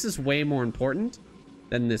taken. This is way more important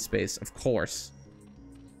than this base, of course.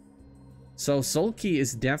 So Soulkey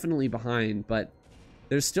is definitely behind, but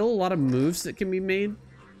there's still a lot of moves that can be made.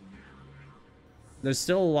 There's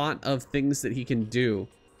still a lot of things that he can do.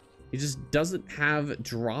 He just doesn't have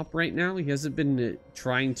drop right now. He hasn't been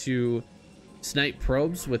trying to snipe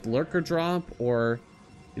probes with lurker drop, or,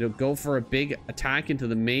 you know, go for a big attack into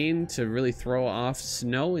the main to really throw off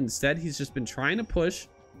SnOw. Instead, he's just been trying to push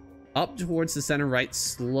up towards the center right,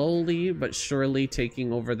 slowly but surely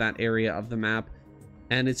taking over that area of the map.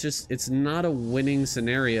 And it's not a winning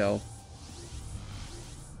scenario.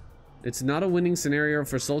 It's not a winning scenario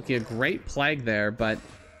for Soulkey. A great Plague there, but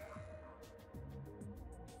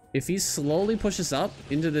if he slowly pushes up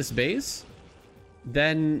into this base,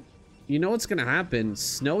 then you know what's gonna happen.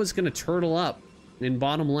 SnOw is gonna turtle up in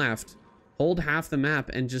bottom left, hold half the map,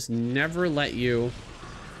 and just never let you,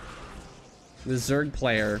 the Zerg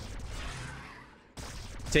player,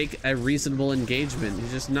 take a reasonable engagement.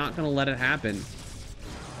 He's just not gonna let it happen.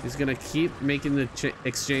 He's gonna keep making the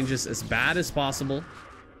exchanges as bad as possible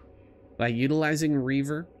by utilizing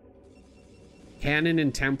Reaver, Cannon,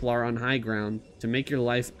 and Templar on high ground to make your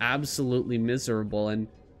life absolutely miserable. And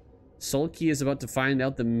Soulkey is about to find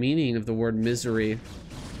out the meaning of the word misery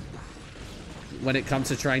when it comes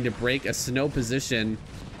to trying to break a SnOw position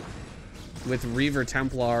with Reaver,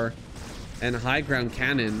 Templar, and high ground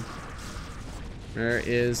cannon. There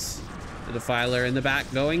is the Defiler in the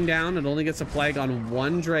back going down. It only gets a Plague on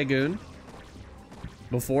one Dragoon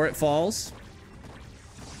before it falls.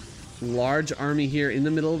 Large army here in the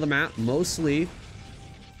middle of the map, mostly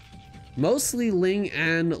Ling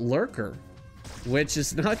and Lurker, which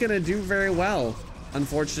is not going to do very well,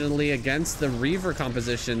 unfortunately, against the Reaver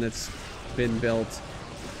composition that's been built.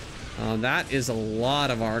 That is a lot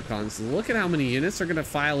of Archons. Look at how many units are going to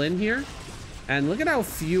file in here, and look at how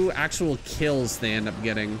few actual kills they end up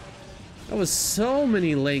getting. That was so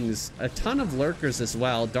many Lings, a ton of Lurkers as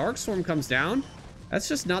well. Darkstorm comes down, That's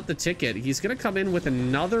just not the ticket. He's going to come in with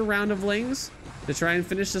another round of Lings to try and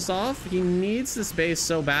finish this off. He needs this base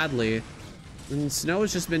so badly. And SnOw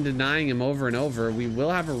has just been denying him over and over. We will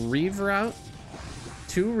have a Reaver out.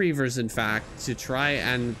 2 Reavers, in fact, to try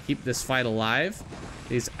and keep this fight alive.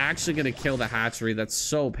 He's actually going to kill the hatchery. That's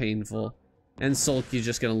so painful. And Soulkey's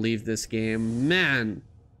just going to leave this game. Man,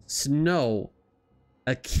 SnOw,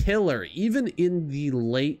 a killer, even in the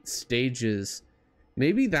late stages.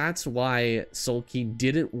 Maybe that's why Soulkey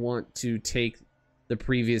didn't want to take the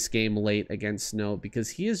previous game late against SnOw, because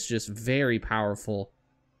he is just very powerful.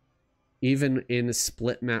 Even in a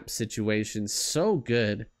split map situation, so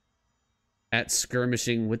good at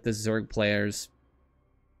skirmishing with the Zerg players.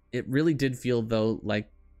 It really did feel, though,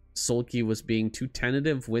 like Soulkey was being too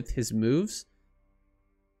tentative with his moves.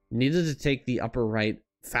 Needed to take the upper right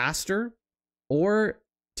faster, or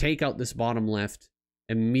take out this bottom left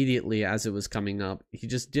immediately as it was coming up. He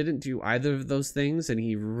just didn't do either of those things, and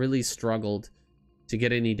he really struggled to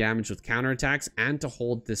get any damage with counterattacks and to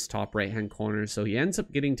hold this top right hand corner. So he ends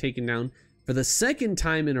up getting taken down for the 2nd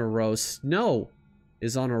time in a row. SnOw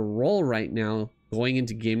is on a roll right now going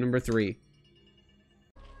into game number 3.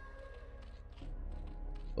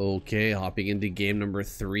 Okay, hopping into game number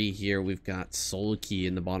 3 here. We've got Soulkey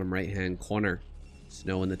in the bottom right hand corner,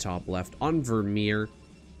 SnOw in the top left on Vermeer.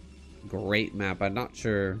 Great map. I'm not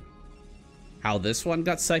sure how this one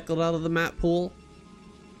got cycled out of the map pool.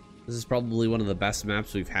 This is probably one of the best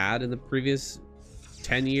maps we've had in the previous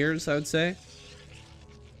 10 years, I would say.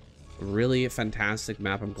 Really a fantastic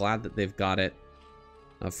map. I'm glad that they've got it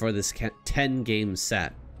for this 10 game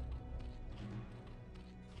set.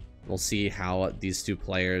 We'll see how these two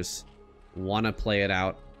players want to play it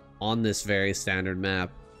out on this very standard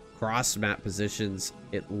map. Cross map positions,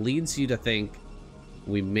 it leads you to think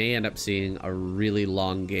we may end up seeing a really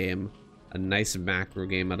long game, a nice macro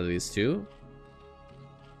game out of these two.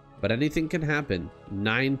 But anything can happen.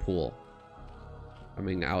 9 pool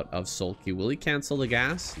coming out of Soulkey. Will he cancel the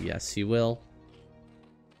gas? Yes, he will.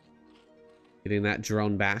 Getting that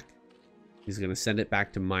drone back. He's going to send it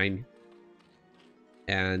back to mine.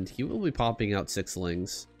 And he will be popping out 6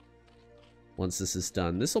 Lings once this is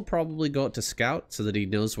done. This will probably go out to Scout so that he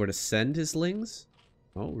knows where to send his Lings.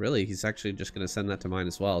 Oh, really? He's actually just going to send that to mine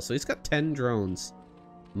as well. So he's got 10 drones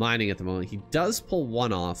mining at the moment. He does pull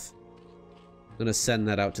 1 off. I'm going to send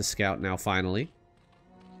that out to Scout now, finally.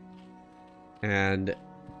 And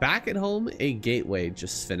back at home, a gateway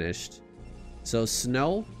just finished. So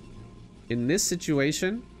SnOw, in this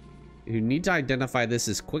situation, you need to identify this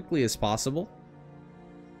as quickly as possible.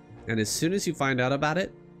 And as soon as you find out about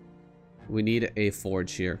it, we need a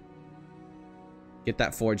forge here. Get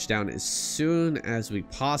that forge down as soon as we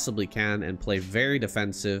possibly can and play very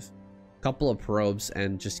defensive. Couple of probes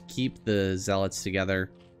and just keep the zealots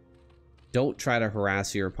together. Don't try to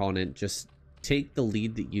harass your opponent. Just take the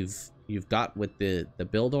lead that you've got with the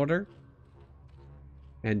build order.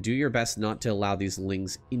 And do your best not to allow these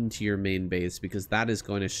Lings into your main base, because that is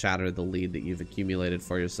going to shatter the lead that you've accumulated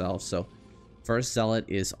for yourself. So first zealot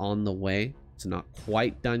is on the way. It's not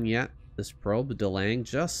quite done yet. This probe delaying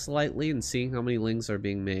just slightly and seeing how many Lings are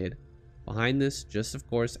being made. Behind this, just of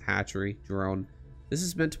course, hatchery, drone. This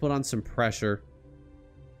is meant to put on some pressure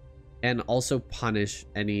and also punish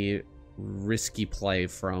any risky play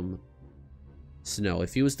from SnOw.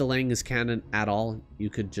 If he was delaying his cannon at all,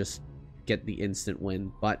 you could just get the instant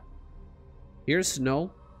win. But here's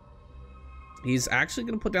SnOw. He's actually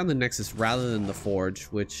going to put down the Nexus rather than the Forge,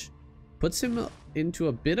 which puts him into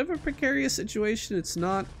a bit of a precarious situation. It's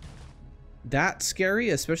not that scary,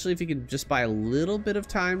 especially if he can just buy a little bit of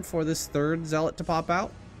time for this 3rd zealot to pop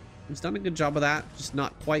out. He's done a good job of that, just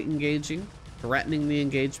not quite engaging, threatening the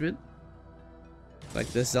engagement. Like,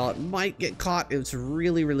 this zealot might get caught. It's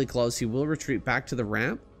really, really close. He will retreat back to the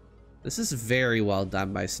ramp. This is very well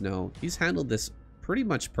done by SnOw. He's handled this pretty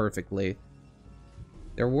much perfectly.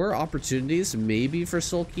 There were opportunities maybe for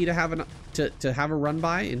Soulkey to have a run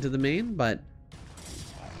by into the main, but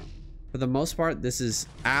for the most part, this is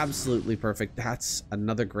absolutely perfect. That's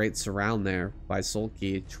another great surround there by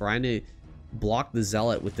Soulkey, trying to block the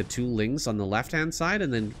zealot with the 2 Lings on the left-hand side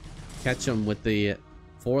and then catch him with the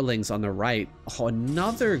 4 Lings on the right. Oh,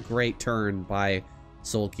 another great turn by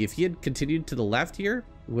Soulkey. If he had continued to the left here,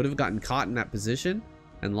 he would have gotten caught in that position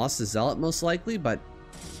and lost the zealot most likely, but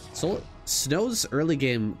SnOw's early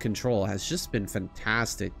game control has just been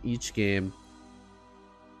fantastic each game.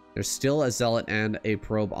 There's still a zealot and a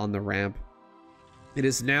probe on the ramp. It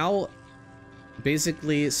is now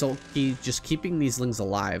basically Soulkey just keeping these Lings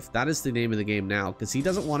alive. That is the name of the game now, because he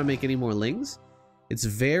doesn't want to make any more Lings. It's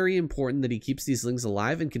very important that he keeps these Lings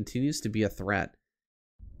alive and continues to be a threat.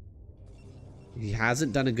 He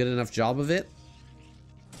hasn't done a good enough job of it.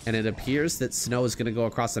 And it appears that SnOw is going to go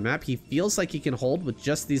across the map. He feels like he can hold with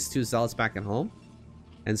just these 2 zealots back at home.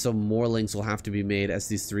 And so more lings will have to be made as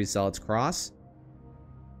these 3 zealots cross.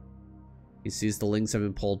 He sees the lings have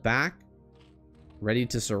been pulled back, ready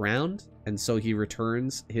to surround. And so he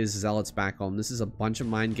returns his zealots back home. This is a bunch of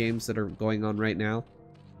mind games that are going on right now.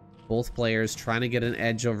 Both players trying to get an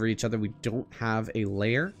edge over each other. We don't have a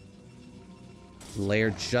lair. The lair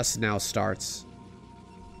just now starts.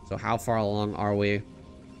 So how far along are we?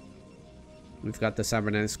 We've got the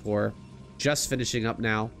cybernetics core just finishing up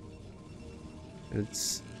now.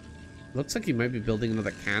 It's looks like he might be building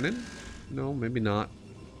another cannon. No, maybe not.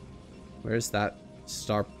 Where's that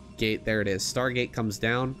Stargate? There it is. Stargate comes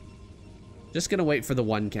down. Just gonna wait for the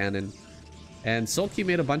 1 cannon. And Soulkey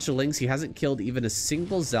made a bunch of lings. He hasn't killed even a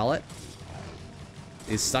single zealot.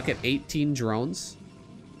 He's stuck at 18 drones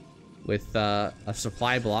with a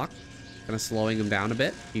supply block, kind of slowing him down a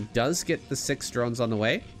bit. He does get the 6 drones on the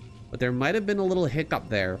way. But there might have been a little hiccup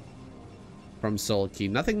there from Soulkey.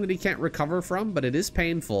 Nothing that he can't recover from, but it is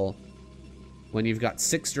painful. When you've got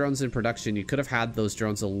 6 drones in production, you could have had those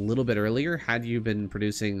drones a little bit earlier had you been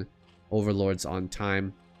producing overlords on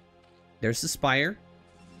time. There's the Spire.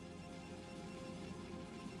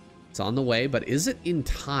 It's on the way, but is it in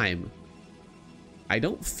time? I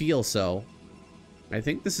don't feel so. I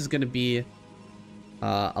think this is going to be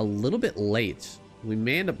a little bit late. We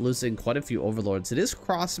may end up losing quite a few overlords. It is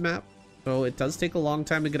cross map, so it does take a long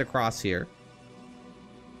time to get across here.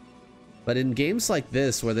 But in games like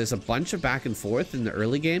this, where there's a bunch of back and forth in the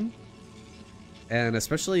early game, and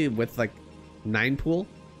especially with like 9 pool,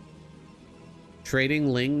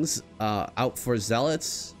 trading lings out for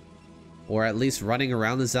zealots, or at least running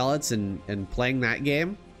around the zealots and playing that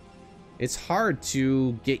game, it's hard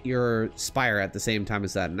to get your Spire at the same time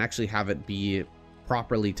as that and actually have it be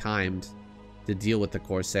properly timed to deal with the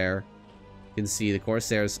Corsair. You can see the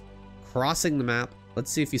Corsair's crossing the map.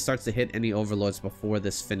 Let's see if he starts to hit any overlords before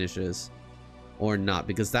this finishes or not,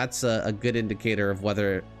 because that's a good indicator of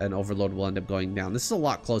whether an overlord will end up going down. This is a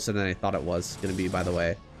lot closer than I thought it was going to be, by the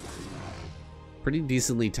way. Pretty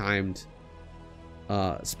decently timed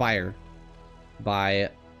Spire by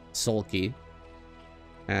Soulkey.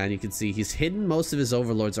 And you can see he's hidden most of his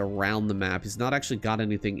overlords around the map. He's not actually got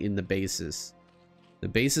anything in the bases. The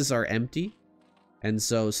bases are empty. And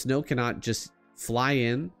so SnOw cannot just fly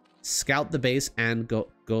in, scout the base, and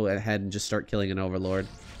go ahead and just start killing an overlord.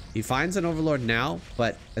 He finds an overlord now,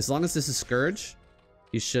 but as long as this is Scourge,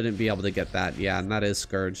 he shouldn't be able to get that. Yeah, and that is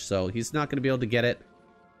Scourge, so he's not going to be able to get it.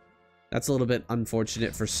 That's a little bit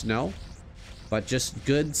unfortunate for SnOw, but just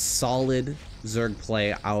good, solid Zerg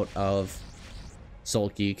play out of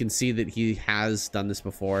Soulkey. You can see that he has done this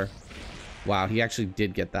before. Wow, he actually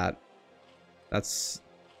did get that. That's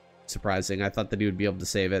surprising. I thought that he would be able to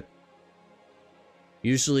save it.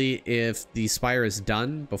 Usually if the Spire is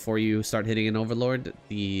done before you start hitting an overlord,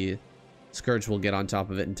 the Scourge will get on top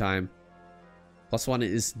of it in time. +1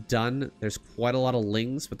 is done. There's quite a lot of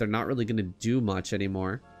lings, but they're not really going to do much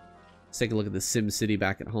anymore. Let's take a look at the Sim City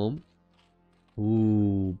back at home.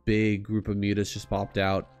 Ooh, big group of mutas just popped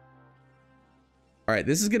out. Alright,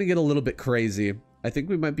 this is going to get a little bit crazy. I think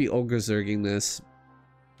we might be Ogre Zerging this.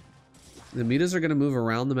 The mutas are going to move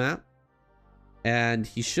around the map. And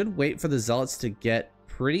he should wait for the zealots to get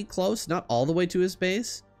pretty close. Not all the way to his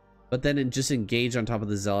base. But then just engage on top of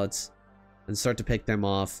the zealots. And start to pick them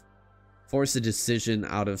off. Force a decision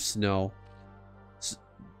out of SnOw.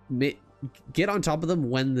 Get on top of them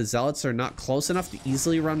when the zealots are not close enough to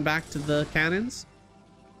easily run back to the cannons.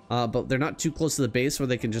 But they're not too close to the base where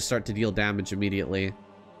they can just start to deal damage immediately.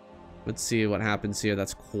 Let's see what happens here.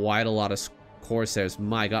 That's quite a lot of Corsairs.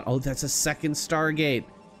 My god. Oh, that's a second Stargate.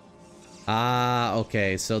 Ah,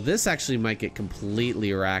 okay. So this actually might get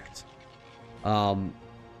completely wrecked.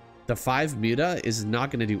 The 5 muta is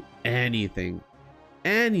not going to do anything.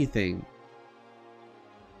 Anything.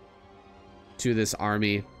 To this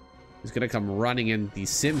army. He's going to come running in. The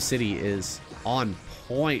Sim City is on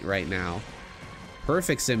point right now.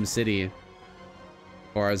 Perfect Sim City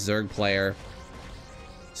for a Zerg player.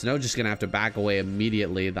 SnOw just going to have to back away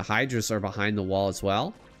immediately. The Hydras are behind the wall as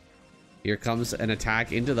well. Here comes an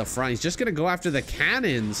attack into the front. He's just going to go after the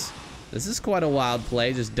cannons. This is quite a wild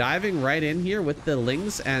play. Just diving right in here with the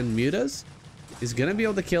lings and mutas. He's going to be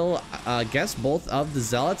able to kill, I guess, both of the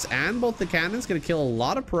zealots and both the cannons. Going to kill a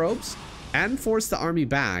lot of probes and force the army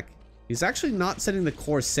back. He's actually not sending the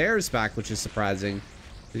Corsairs back, which is surprising.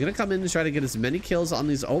 He's going to come in and try to get as many kills on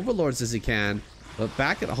these overlords as he can. But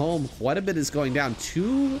back at home, quite a bit is going down.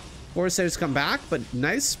 2 Corsairs come back, but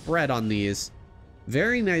nice spread on these.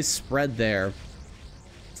 Very nice spread there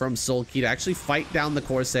from Soulkey to actually fight down the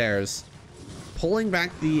Corsairs. Pulling back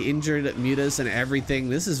the injured mutas and everything.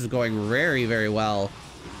 This is going very, very well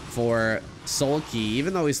for Soulkey.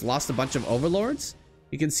 Even though he's lost a bunch of overlords,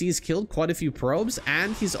 you can see he's killed quite a few probes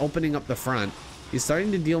and he's opening up the front. He's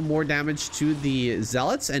starting to deal more damage to the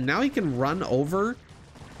zealots, and now he can run over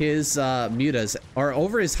his mutas, or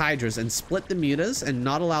over his hydras, and split the mutas and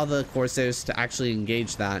not allow the Corsairs to actually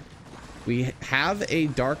engage that. We have a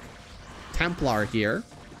Dark Templar here,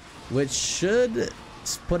 which should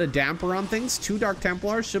put a damper on things. 2 Dark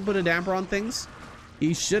Templars should put a damper on things.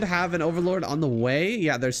 He should have an Overlord on the way.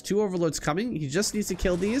 Yeah, there's 2 Overlords coming. He just needs to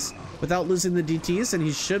kill these without losing the DTs, and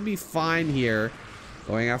he should be fine here.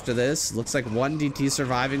 Going after this. Looks like 1 DT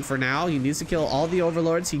surviving for now. He needs to kill all the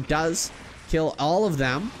Overlords. He does kill all of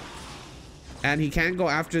them. And he can go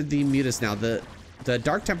after the mutas now. The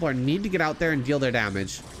Dark Templar need to get out there and deal their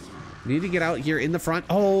damage. Need to get out here in the front.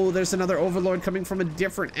 Oh, there's another Overlord coming from a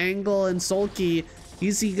different angle, and Soulkey,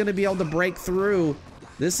 is he going to be able to break through?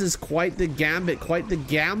 This is quite the gambit, quite the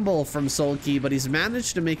gamble from Soulkey, but he's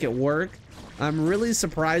managed to make it work. I'm really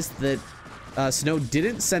surprised that SnOw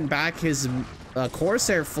didn't send back his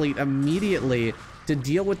Corsair fleet immediately to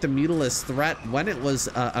deal with the Mutalisk threat when it was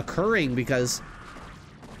occurring, because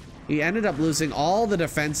he ended up losing all the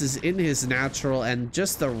defenses in his natural, and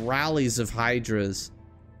just the rallies of Hydras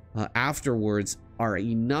afterwards are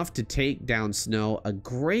enough to take down SnOw. A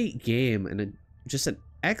great game and just an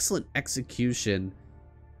excellent execution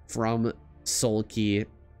from Soulkey.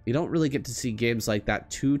 You don't really get to see games like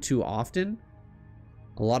that too often.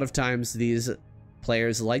 A lot of times these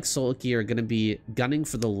players like Soulkey are going to be gunning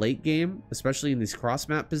for the late game, especially in these cross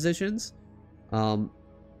map positions.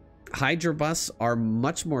 Hydra busts are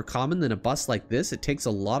much more common than a bust like this. It takes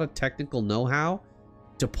a lot of technical know-how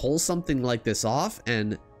to pull something like this off,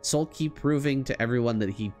 and Soulkey proving to everyone that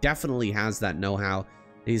he definitely has that know-how.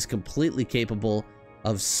 He's completely capable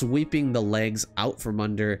of sweeping the legs out from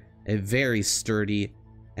under a very sturdy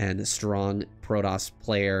and strong Protoss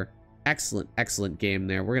player. Excellent game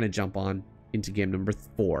there. We're going to jump on into game number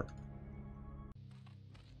 4.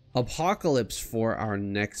 Apocalypse for our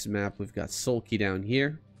next map. We've got Soulkey down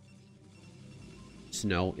here.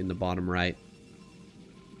 SnOw in the bottom right.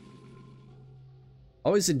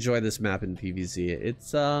 Always enjoy this map in PvZ.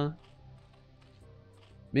 It's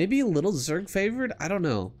maybe a little Zerg favored. I don't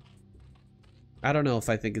know. I don't know if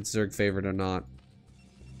I think it's Zerg favored or not.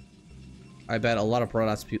 I bet a lot of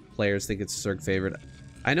Protoss players think it's Zerg favored.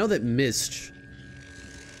 I know that Mist,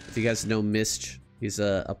 if you guys know Mist, he's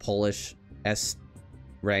a Polish S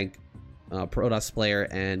rank Protoss player,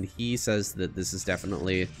 and he says that this is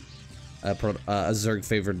definitely a Zerg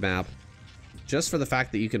favored map, just for the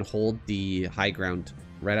fact that you can hold the high ground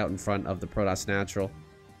right out in front of the Protoss natural.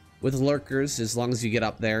 With lurkers, as long as you get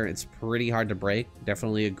up there, it's pretty hard to break.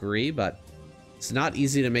 Definitely agree, but it's not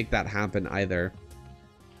easy to make that happen either.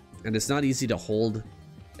 And it's not easy to hold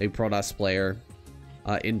a Protoss player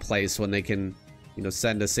in place when they can, you know,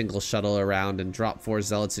 send a single shuttle around and drop 4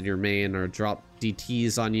 zealots in your main, or drop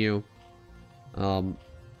DTs on you.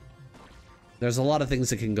 There's a lot of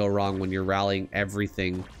things that can go wrong when you're rallying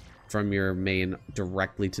everything from your main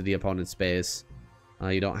directly to the opponent's base.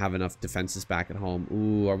 You don't have enough defenses back at home.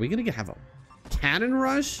 Ooh, are we gonna have a cannon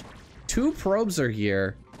rush? 2 probes are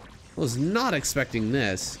here. I was not expecting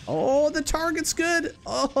this. Oh, the target's good.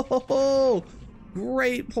 Oh,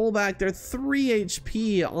 great pullback there. 3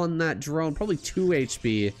 HP on that drone, probably 2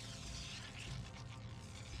 HP.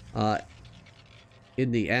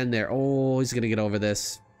 In the end there. Oh, he's gonna get over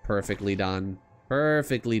this. Perfectly done.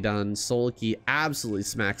 Perfectly done. Soulkey absolutely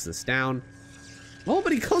smacks this down. Oh,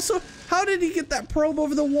 but he goes so... How did he get that probe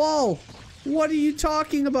over the wall? What are you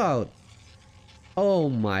talking about? Oh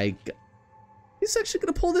my god. He's actually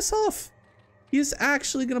going to pull this off. He is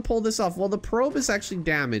actually going to pull this off. Well, the probe is actually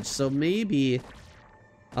damaged, so maybe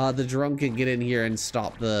the drone can get in here and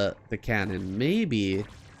stop the cannon. Maybe.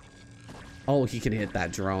 Oh, he can hit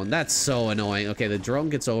that drone. That's so annoying. Okay, the drone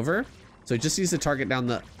gets over. So he just needs to target down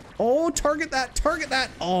the... Oh, target that, target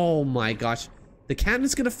that. Oh my gosh. The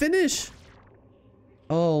cannon's going to finish.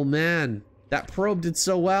 Oh man, that probe did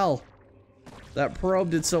so well. That probe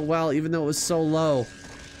did so well, even though it was so low.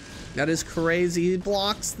 That is crazy. He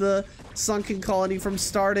blocks the sunken colony from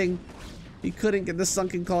starting. He couldn't get the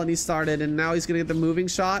sunken colony started, and now he's gonna get the moving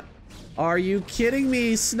shot. Are you kidding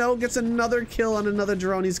me? SnOw gets another kill on another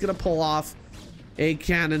drone. He's gonna pull off a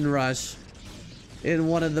cannon rush in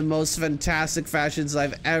one of the most fantastic fashions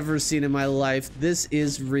I've ever seen in my life. This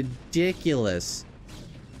is ridiculous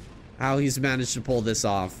how he's managed to pull this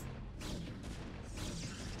off.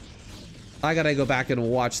 I gotta go back and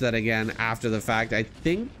watch that again after the fact. I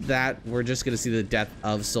think that we're just gonna see the death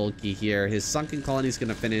of Soulkey here. His sunken colony is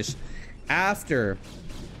gonna finish after,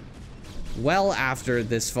 well after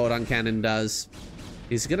this photon cannon does.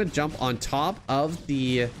 He's gonna jump on top of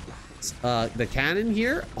the cannon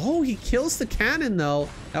here. Oh, he kills the cannon though.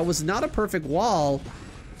 That was not a perfect wall.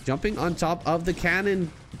 Jumping on top of the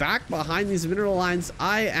cannon back behind these mineral lines.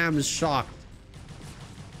 I am shocked.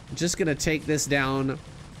 Just gonna take this down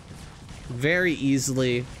very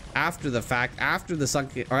easily after the fact, after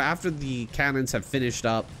the cannons have finished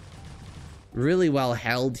up. Really well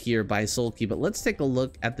held here by Soulkey, but let's take a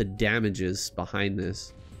look at the damages behind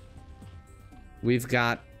this. We've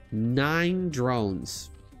got 9 drones,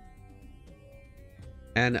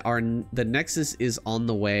 and the Nexus is on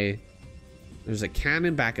the way. There's a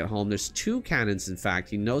cannon back at home. There's 2 cannons, in fact.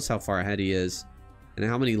 He knows how far ahead he is and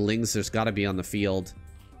how many lings there's got to be on the field.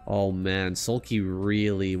 Oh man, Soulkey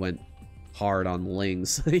really went hard on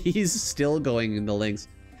lings. He's still going into lings.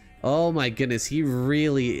 Oh my goodness, he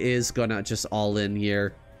really is gonna just all in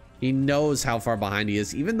here. He knows how far behind he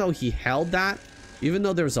is. Even though he held that, even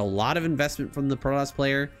though there was a lot of investment from the Protoss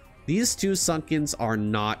player, these 2 sunkens are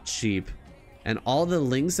not cheap. And all the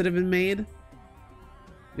lings that have been made,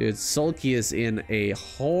 dude, Soulkey is in a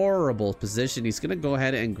horrible position. He's gonna go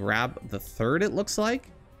ahead and grab the 3rd, it looks like.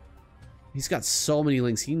 He's got so many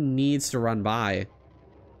lings. He needs to run by.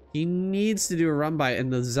 He needs to do a run by,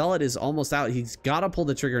 and the Zealot is almost out. He's got to pull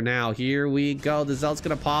the trigger now. Here we go. The Zealot's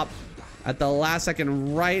going to pop at the last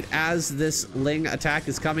second, right as this Ling attack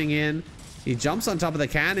is coming in. He jumps on top of the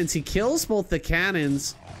cannons. He kills both the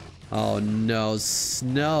cannons. Oh no,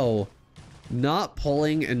 SnOw not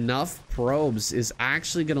pulling enough probes is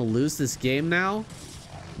actually going to lose this game now.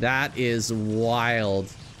 That is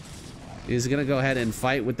wild. He's gonna go ahead and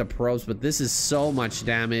fight with the probes, but this is so much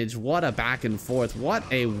damage. What a back and forth. What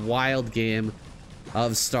a wild game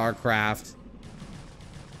of Starcraft.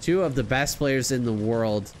 2 of the best players in the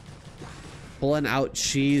world pulling out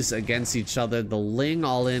cheese against each other. The Ling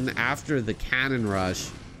all in after the cannon rush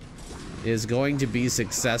is going to be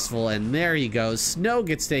successful, and there he goes. SnOw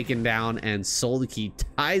gets taken down, and Soulkey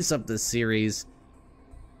ties up the series.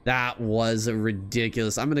 That was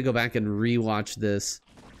ridiculous. I'm gonna go back and rewatch this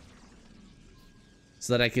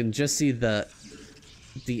so that I can just see the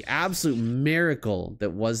absolute miracle that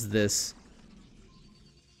was this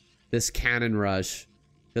cannon rush,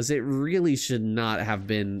 because it really should not have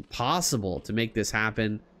been possible to make this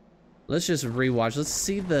happen. Let's just rewatch. Let's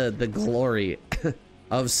see the glory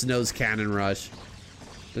of SnOw's cannon rush.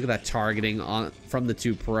 Look at that targeting from the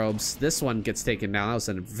 2 probes. This one gets taken down. That was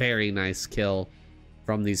a very nice kill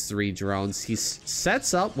from these 3 drones. He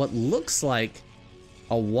sets up what looks like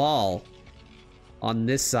a wall on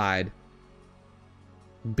this side,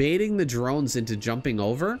 baiting the drones into jumping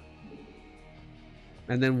over.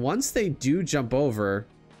 And then once they do jump over,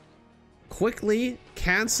 quickly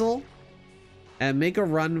cancel and make a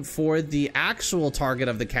run for the actual target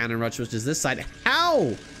of the cannon rush, which is this side.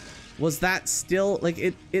 How was that still, like,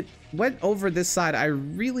 it went over this side? I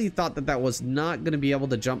really thought that that was not going to be able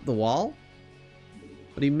to jump the wall,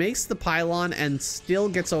 but he makes the pylon and still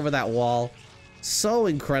gets over that wall. So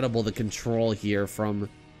incredible, the control here from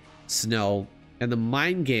SnOw, and the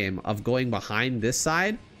mind game of going behind this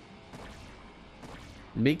side,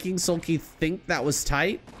 making Soulkey think that was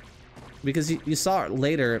tight, because you saw it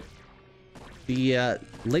later, the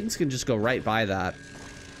lings can just go right by that.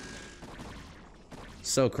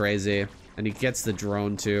 So crazy. And he gets the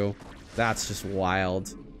drone too. That's just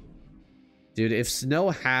wild. Dude, if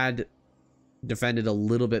SnOw had defended a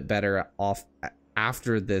little bit better off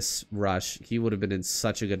after this rush, he would have been in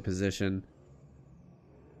such a good position.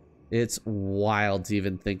 It's wild to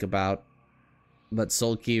even think about, but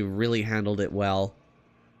Soulkey really handled it well,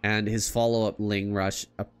 and his follow-up Ling rush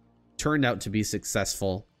turned out to be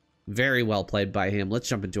successful. Very well played by him. Let's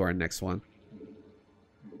jump into our next one.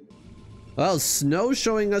 Well, SnOw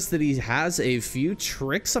showing us that he has a few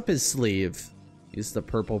tricks up his sleeve. He's the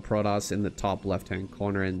purple Protoss in the top left-hand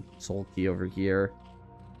corner, and Soulkey over here,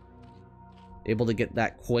 able to get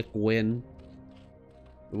that quick win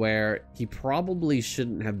where he probably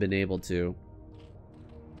shouldn't have been able to.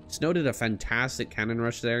 SnOw did a fantastic cannon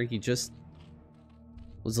rush there. He just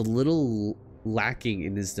was a little lacking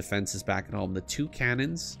in his defenses back at home. The 2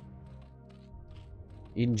 cannons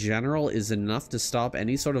in general is enough to stop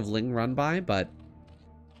any sort of Ling run by, but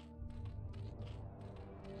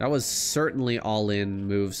that was certainly all-in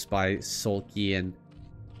moves by Soulkey, and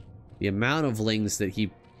the amount of Lings that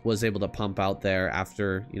he was able to pump out there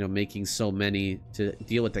after, you know, making so many to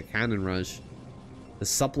deal with the cannon rush. The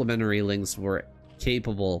supplementary Lings were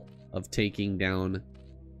capable of taking down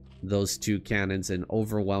those two cannons and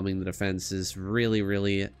overwhelming the defense is really,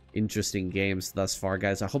 really interesting games thus far,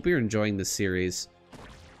 guys. I hope you're enjoying this series.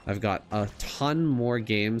 I've got a ton more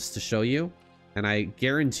games to show you, and I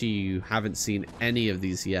guarantee you haven't seen any of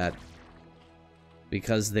these yet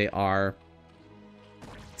because they are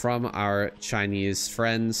from our Chinese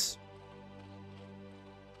friends.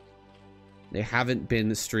 They haven't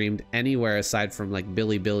been streamed anywhere aside from like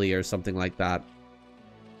Bilibili or something like that.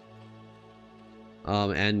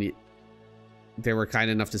 And they were kind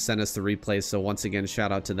enough to send us the replay, so once again,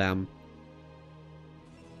 shout out to them.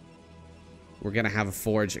 We're gonna have a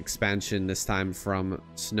Forge expansion this time from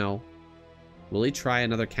SnOw. Will he try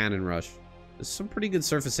another cannon rush? There's some pretty good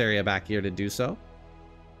surface area back here to do so.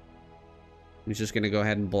 He's just gonna go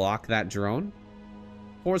ahead and block that drone.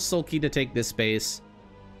 Force Soulkey to take this base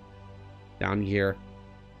down here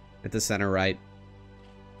at the center right.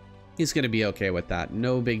 He's gonna be okay with that.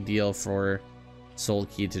 No big deal for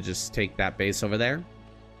Soulkey to just take that base over there.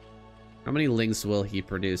 How many links will he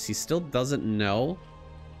produce? He still doesn't know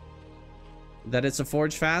that it's a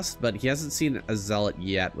Forge fast, but he hasn't seen a Zealot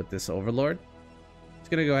yet with this Overlord. He's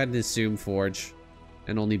gonna go ahead and assume Forge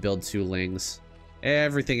and only build 2 lings.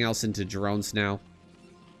 Everything else into drones now.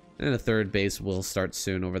 And a third base will start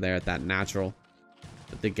soon over there at that natural.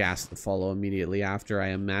 But the gas to follow immediately after, I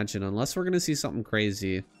imagine. Unless we're gonna see something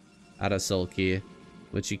crazy out of Soulkey,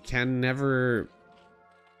 which you can never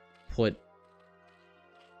put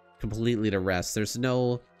completely to rest. There's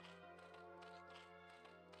no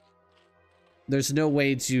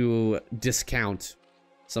way to discount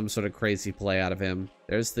some sort of crazy play out of him.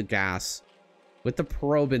 There's the gas. With the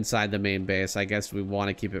probe inside the main base, I guess we want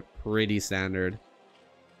to keep it pretty standard.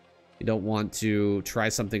 You don't want to try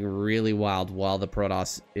something really wild while the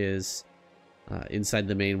Protoss is inside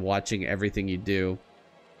the main watching everything you do.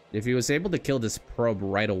 If he was able to kill this probe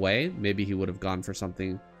right away, maybe he would have gone for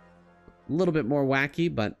something a little bit more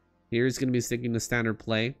wacky, but here he's going to be sticking to standard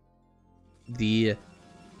play. The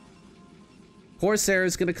Corsair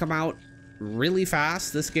is going to come out really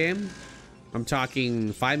fast this game. I'm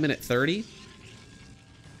talking 5-minute 30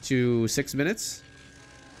 to 6 minutes.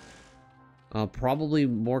 Probably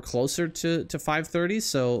more closer to 5:30,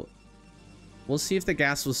 so we'll see if the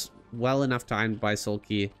gas was well enough timed by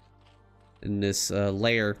Soulkey and this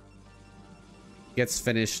layer gets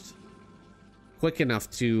finished quick enough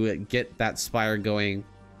to get that Spire going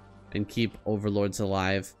and keep Overlords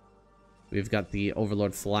alive. We've got the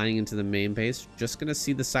Overlord flying into the main base. Just gonna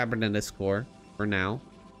see the Cybernetics core for now.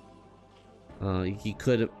 He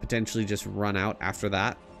could potentially just run out after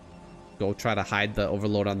that. Go try to hide the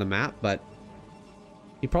Overlord on the map, but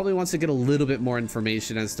he probably wants to get a little bit more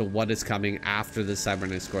information as to what is coming after the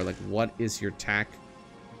Cybernetics core. Like, what is your tech?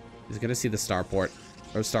 He's gonna see the Starport,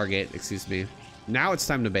 or Stargate, excuse me. Now it's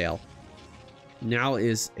time to bail. Now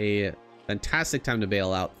is a fantastic time to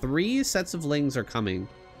bail out. 3 sets of lings are coming.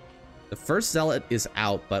 The first Zealot is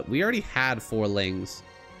out, but we already had 4 lings.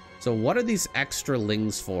 So what are these extra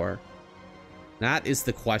lings for? That is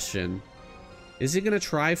the question. Is he gonna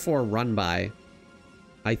try for a run by?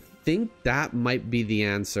 I think that might be the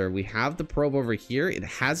answer. We have the probe over here. It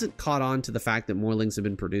hasn't caught on to the fact that more lings have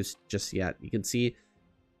been produced just yet. You can see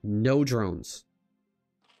no drones.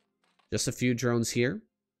 Just a few drones here.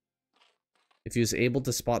 If he was able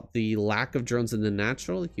to spot the lack of drones in the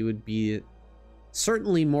natural, he would be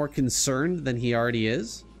certainly more concerned than he already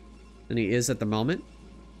is. Than he is at the moment.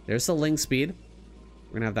 There's the ling speed.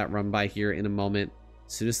 We're gonna have that run by here in a moment.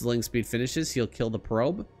 As soon as the ling speed finishes, he'll kill the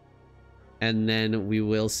probe. And then we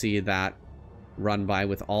will see that run by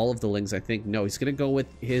with all of the lings, I think. No, he's gonna go with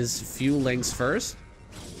his few lings first.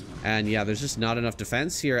 And yeah, there's just not enough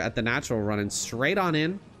defense here at the natural, running straight on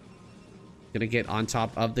in. Gonna get on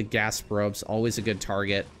top of the gas probes. Always a good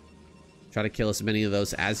target. Try to kill as many of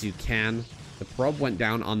those as you can. The probe went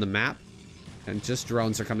down on the map. And just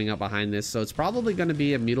drones are coming up behind this. So it's probably going to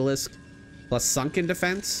be a Mutalisk plus Sunken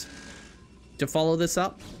Defense to follow this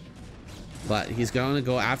up. But he's going to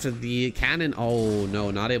go after the cannon. Oh,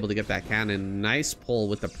 no, not able to get that cannon. Nice pull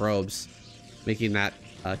with the probes, making that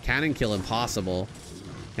cannon kill impossible.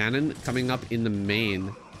 Cannon coming up in the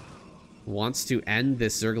main. Wants to end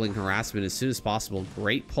this Zergling harassment as soon as possible.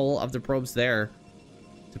 Great pull of the probes there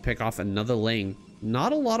to pick off another ling.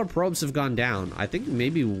 Not a lot of probes have gone down. I think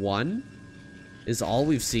maybe 1 is all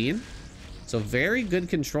we've seen. So very good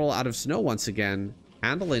control out of SnOw once again,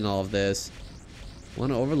 handling all of this.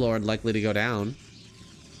 1 Overlord likely to go down.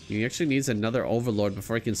 He actually needs another Overlord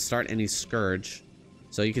before he can start any Scourge.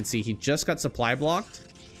 So you can see he just got supply blocked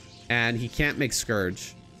and he can't make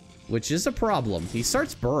Scourge, which is a problem. He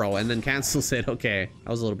starts Burrow and then cancels it. Okay, that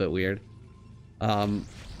was a little bit weird.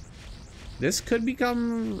 this could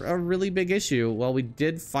become a really big issue. Well, we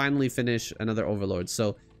did finally finish another Overlord.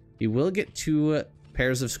 So he will get 2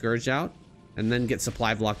 pairs of Scourge out and then get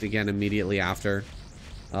supply blocked again immediately after.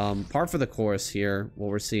 Par for the course here, what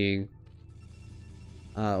we're seeing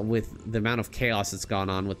with the amount of chaos that's gone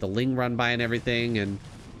on with the Ling run by and everything, and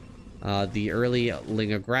the early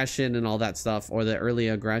Ling aggression and all that stuff, or the early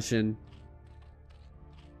aggression.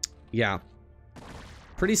 Yeah.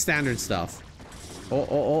 Pretty standard stuff.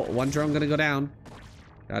 Oh, one drone gonna go down.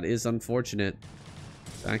 That is unfortunate.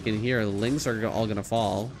 Back in here, the Lings are all gonna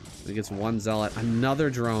fall. It gets 1 Zealot. Another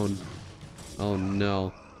drone. Oh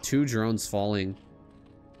no. 2 drones falling.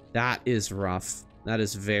 That is rough. That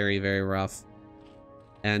is very, very rough.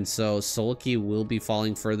 And so Soulkey will be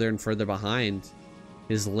falling further and further behind.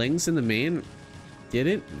 His Lings in the main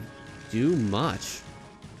didn't do much.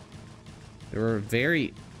 They were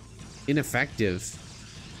very ineffective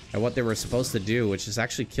at what they were supposed to do, which is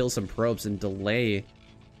actually kill some probes and delay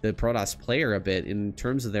the Protoss player a bit in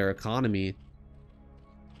terms of their economy.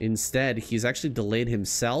 Instead, he's actually delayed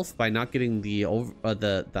himself by not getting the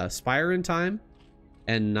Spire in time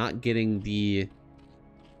and not getting the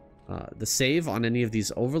save on any of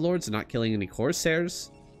these Overlords, and not killing any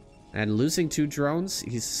Corsairs, and losing 2 drones.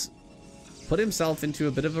 He's put himself into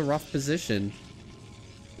a bit of a rough position.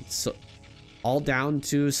 It's all down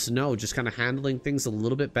to SnOw just kind of handling things a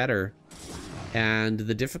little bit better, and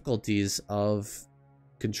the difficulties of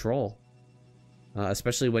control,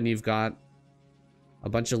 especially when you've got a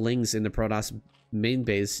bunch of Lings in the Protoss main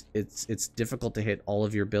base. It's difficult to hit all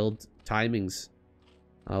of your build timings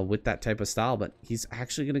with that type of style. But he's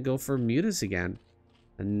actually going to go for mutas again.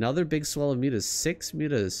 Another big swell of mutas. 6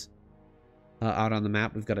 mutas out on the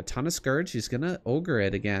map. We've got a ton of Scourge. He's going to ogre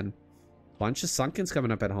it again. Bunch of Sunkens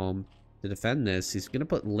coming up at home to defend this. He's going to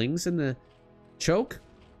put Lings in the choke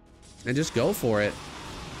and just go for it.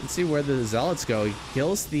 Let's see where the Zealots go. He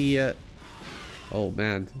kills the... oh,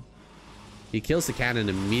 man. He kills the cannon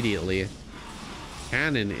immediately.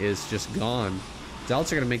 Cannon is just gone.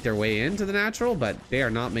 Zealots are going to make their way into the natural, but they are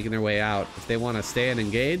not making their way out. If they want to stay and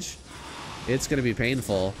engage, it's going to be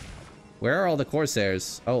painful. Where are all the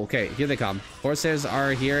Corsairs? Oh, okay. Here they come. Corsairs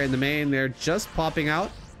are here in the main. They're just popping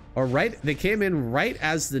out. Or they came in right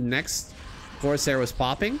as the next Corsair was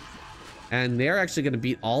popping. And they're actually going to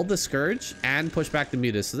beat all the Scourge and push back the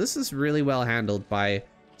Mutas. So this is really well handled by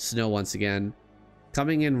SnOw once again.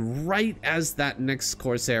 Coming in right as that next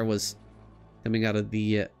Corsair was coming out of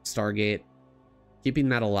the Stargate. Keeping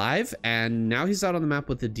that alive. And now he's out on the map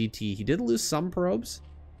with the DT. He did lose some probes.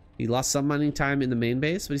 He lost some mining time in the main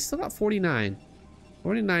base, but he's still got 49.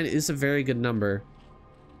 49 is a very good number.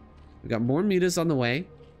 We've got more Mutas on the way,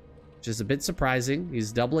 which is a bit surprising.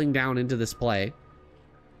 He's doubling down into this play.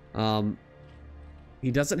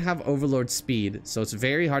 He doesn't have Overlord speed, so it's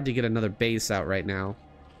very hard to get another base out right now.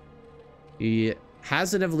 He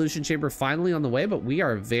has an Evolution Chamber finally on the way, but we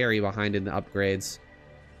are very behind in the upgrades.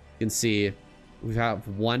 You can see we have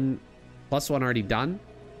 +1 already done,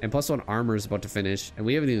 and +1 armor is about to finish, and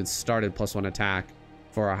we haven't even started +1 attack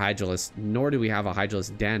for our Hydralisk, nor do we have a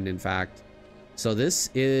Hydralisk Den, in fact. So this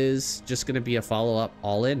is just going to be a follow-up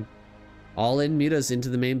all-in mutas into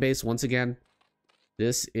the main base once again.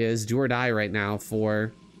 This is do or die right now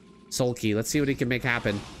for Soulkey. Let's see what he can make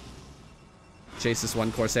happen. Chase this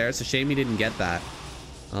 1 Corsair. It's a shame he didn't get that.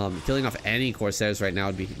 Killing off any Corsairs right now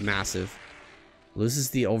would be massive. Loses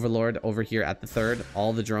the Overlord over here at the 3rd.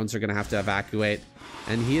 All the drones are going to have to evacuate.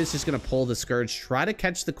 And he is just going to pull the Scourge. Try to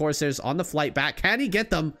catch the Corsairs on the flight back. Can he get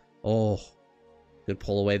them? Oh, good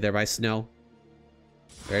pull away there by SnOw.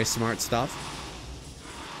 Very smart stuff.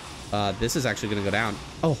 This is actually going to go down.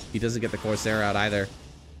 Oh, he doesn't get the Corsair out either.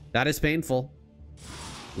 That is painful.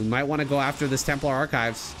 We might want to go after this Templar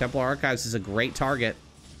Archives. Templar Archives is a great target.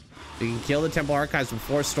 We can kill the Templar Archives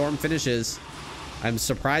before Storm finishes. I'm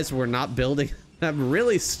surprised we're not building... I'm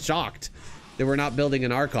really shocked that we're not building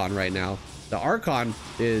an Archon right now. The Archon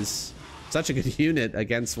is such a good unit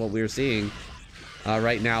against what we're seeing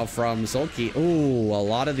right now from Soulkey. Ooh, a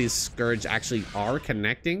lot of these Scourge actually are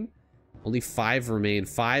connecting. Only 5 remain.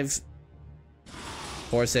 5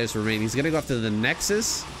 Corsairs remain. He's going to go after the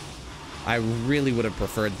Nexus. I really would have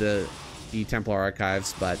preferred the Templar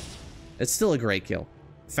Archives, but it's still a great kill.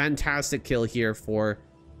 Fantastic kill here for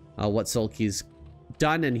what Soulkey's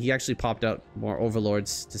done, and he actually popped out more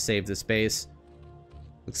Overlords to save the space.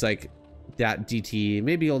 Looks like that DT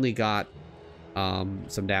maybe only got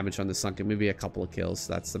some damage on the Sunken, maybe a couple of kills.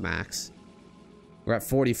 That's the max. We're at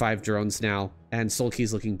 45 drones now, and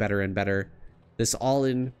Soulkey's looking better and better. This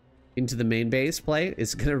all-in into the main base play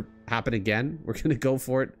is going to happen again. We're going to go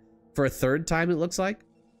for it for a 3rd time, it looks like.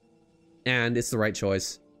 And it's the right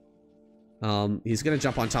choice. He's gonna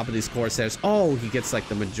jump on top of these Corsairs. Oh, he gets like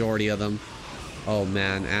the majority of them. Oh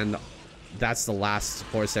man, and that's the last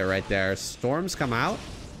Corsair right there. Storms come out,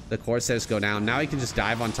 the Corsairs go down. Now he can just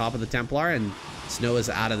dive on top of the Templar, and SnOw is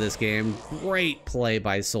out of this game. Great play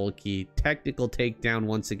by Soulkey. Technical takedown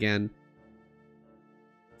once again.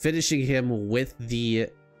 Finishing him with the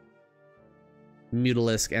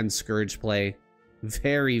Mutalisk and Scourge play.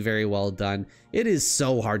 Very, very well done. It is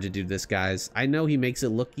so hard to do this, guys. I know he makes it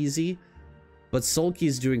look easy, but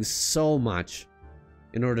Soulkey's doing so much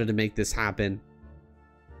in order to make this happen.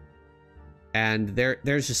 And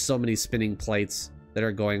there's just so many spinning plates that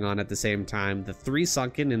are going on at the same time. The 3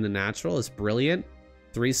 sunken in the natural is brilliant.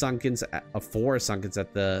 4 sunkens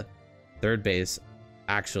at the third base.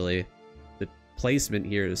 Actually, the placement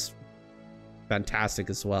here is fantastic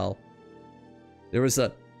as well. There was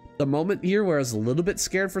a moment here where I was a little bit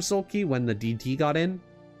scared for Soulkey when the DT got in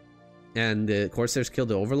and the Corsairs killed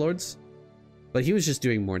the Overlords, but he was just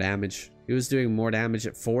doing more damage. He was doing more damage.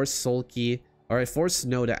 It forced Soulkey, or it forced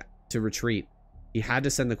SnOw to retreat. He had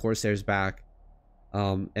to send the Corsairs back,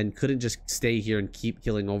 and couldn't just stay here and keep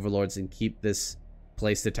killing Overlords and keep this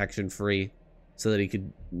place detection free so that he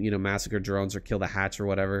could, you know, massacre drones or kill the hatch or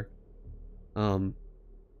whatever. And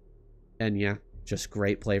yeah, just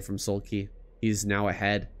great play from Soulkey. He's now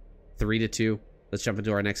ahead 3-2. Let's jump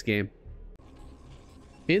into our next game.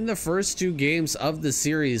 In the first 2 games of the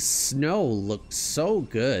series, SnOw looked so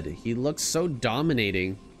good. He looked so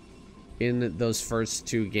dominating in those first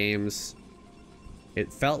 2 games.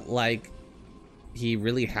 It felt like he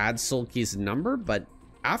really had Soulkey's number, but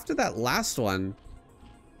after that last one,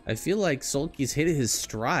 I feel like Soulkey's hit his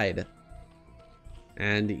stride.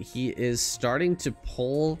 And he is starting to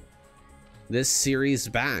pull this series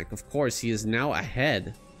back. Of course, he is now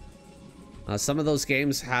ahead. Some of those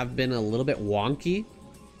games have been a little bit wonky,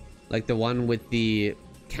 like the one with the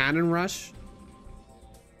cannon rush.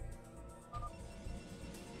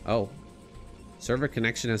 Oh, server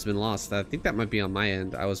connection has been lost. I think that might be on my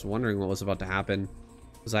end. I was wondering what was about to happen.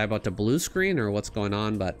 Was I about to blue screen or what's going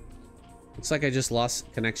on? But looks like I just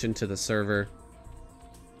lost connection to the server.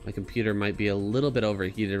 My computer might be a little bit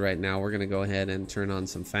overheated right now. We're gonna go ahead and turn on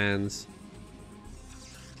some fans.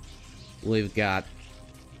 We've got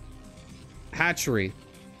Hatchery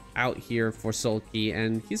out here for Soulkey,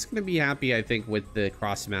 and he's gonna be happy, I think, with the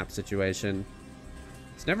cross map situation.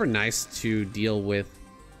 It's never nice to deal with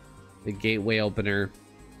the gateway opener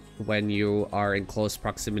when you are in close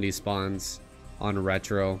proximity spawns on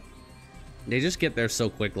retro. They just get there so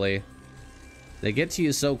quickly. They get to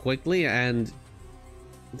you so quickly, and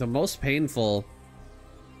the most painful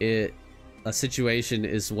a situation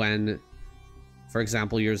is when, for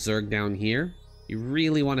example, you're Zerg down here. You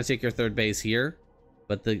really want to take your third base here,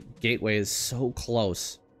 but the gateway is so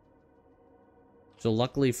close. So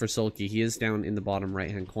luckily for Soulkey, he is down in the bottom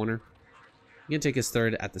right-hand corner. He can take his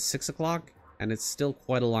third at the 6 o'clock, and it's still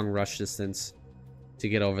quite a long rush distance to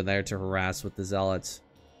get over there to harass with the Zealots.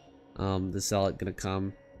 The Zealot gonna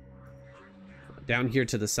come down here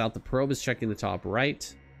to the south. The probe is checking the top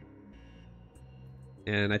right,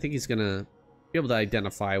 and I think he's gonna be able to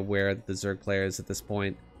identify where the Zerg player is at this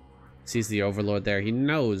point. Sees the Overlord there. He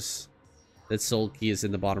knows that Soulkey is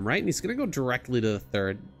in the bottom right, and he's gonna go directly to the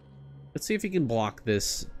third. Let's see if he can block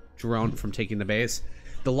this drone from taking the base.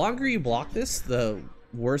 The longer you block this, the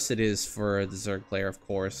worse it is for the Zerg player, of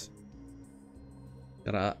course.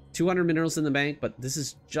 Got 200 minerals in the bank, but this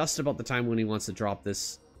is just about the time when he wants to drop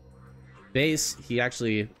this base. He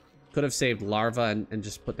actually could have saved larva and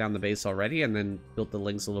just put down the base already and then built the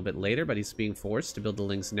lings a little bit later, but he's being forced to build the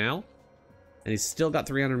lings now. And he's still got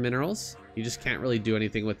 300 minerals. You just can't really do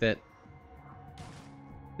anything with it.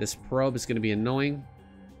 This probe is going to be annoying.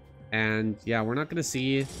 And yeah, we're not going to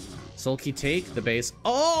see Soulkey take the base.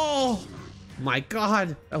 Oh my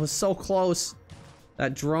god, that was so close.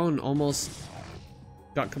 That drone almost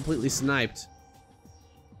got completely sniped.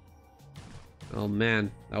 Oh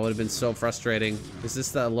man, that would have been so frustrating. Is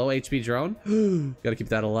this the low HP drone? Gotta keep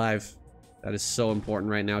that alive. That is so important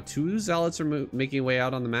right now. 2 Zealots are making way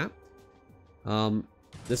out on the map.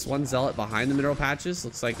 This one Zealot behind the mineral patches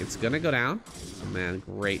looks like it's gonna go down. Oh man,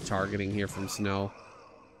 great targeting here from SnOw.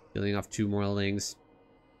 Killing off 2 more lings.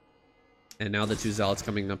 And now the 2 Zealots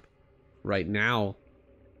coming up right now.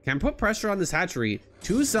 Can put pressure on this hatchery.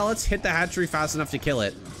 2 Zealots hit the hatchery fast enough to kill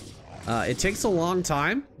it. It takes a long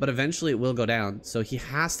time, but eventually it will go down. So he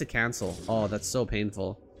has to cancel. Oh, that's so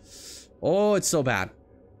painful. Oh, it's so bad.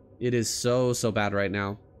 It is so bad right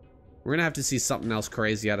now. We're gonna have to see something else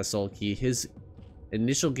crazy out of Soulkey. His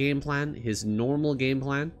initial game plan, his normal game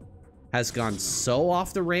plan, has gone so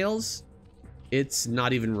off the rails, it's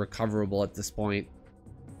not even recoverable at this point.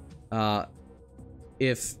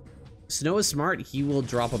 If SnOw is smart, he will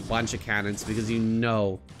drop a bunch of cannons because you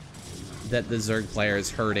know that the Zerg player is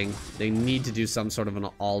hurting. They need to do some sort of an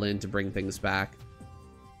all-in to bring things back.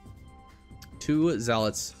 2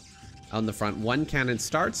 Zealots on the front. 1 cannon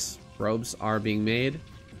starts. Probes are being made.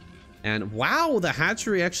 And wow, the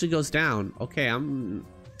hatchery actually goes down. Okay, I'm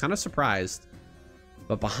kind of surprised.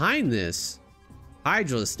 But behind this,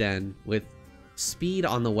 Hydralisk Den with speed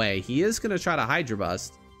on the way. He is going to try to Hydra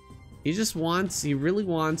Bust. He really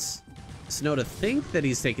wants SnOw to think that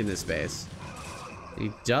he's taking this base.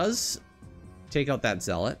 He does take out that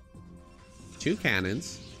Zealot. 2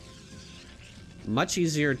 cannons. Much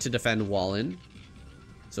easier to defend Wallin.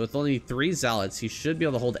 So with only 3 Zealots, he should be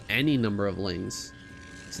able to hold any number of Lings.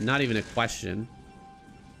 It's not even a question.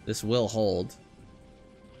 This will hold.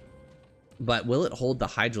 But will it hold the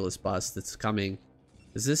Hydralisk bust that's coming?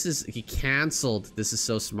 Because he canceled. This is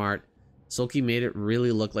so smart. Soulkey made it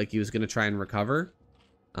really look like he was going to try and recover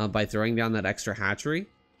by throwing down that extra hatchery.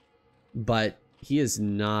 But he is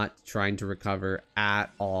not trying to recover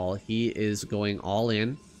at all. He is going all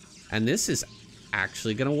in. And this is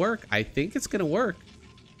actually going to work. I think it's going to work.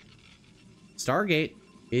 Stargate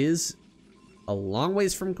is a long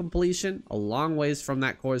ways from completion. A long ways from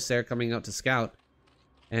that Corsair coming out to scout.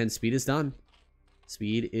 And speed is done.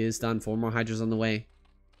 Speed is done. 4 more Hydras on the way.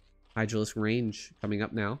 Hydralisk range coming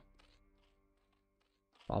up now.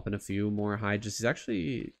 Popping a few more Hydras. He's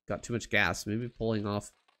actually got too much gas. Maybe pulling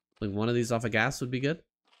one of these off of gas would be good.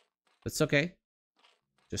 It's okay.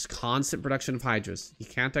 Just constant production of Hydras. He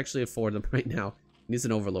can't actually afford them right now. He needs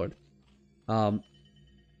an Overlord.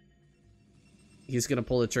 He's going to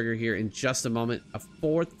pull the trigger here in just a moment. A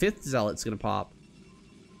 5th Zealot's going to pop.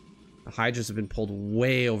 The Hydras have been pulled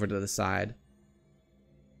way over to the side.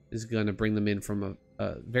 Is going to bring them in from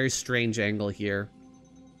a very strange angle here.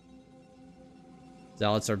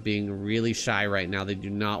 Zealots are being really shy right now. They do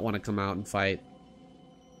not want to come out and fight.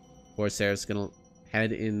 Corsair is going to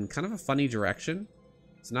head in kind of a funny direction.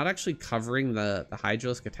 It's not actually covering the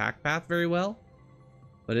Hydralisk attack path very well.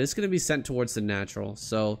 But it is going to be sent towards the natural.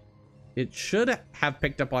 So it should have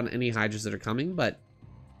picked up on any Hydras that are coming. But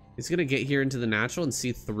he's going to get here into the natural and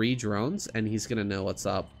see 3 drones. And he's going to know what's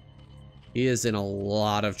up. He is in a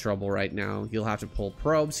lot of trouble right now. He'll have to pull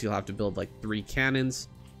probes. He'll have to build like 3 cannons.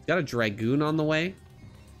 He's got a Dragoon on the way.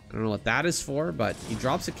 I don't know what that is for, but he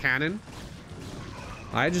drops a cannon.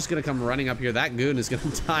 I'm just going to come running up here. That goon is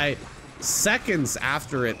going to die seconds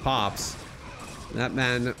after it pops. That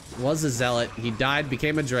man was a Zealot. He died,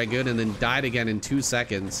 became a Dragoon, and then died again in 2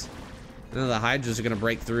 seconds. Now the Hydras are going to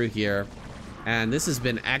break through here. And this has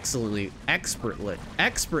been expertly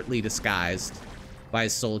disguised by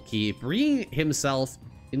Soulkey, bringing himself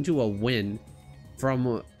into a win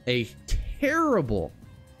from a terrible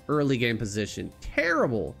early game position.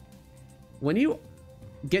 Terrible. When you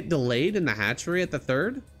get delayed in the hatchery at the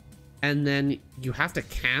 3rd, and then you have to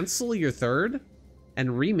cancel your 3rd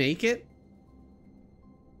and remake it,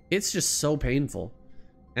 it's just so painful.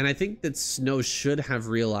 And I think that SnOw should have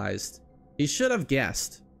realized, he should have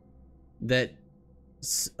guessed that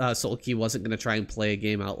Soulkey wasn't going to try and play a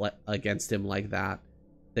game out against him like that.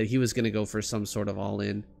 That he was going to go for some sort of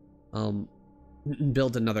all-in.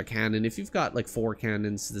 Build another cannon. If you've got like 4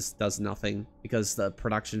 cannons, this does nothing because the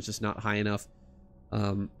production's just not high enough.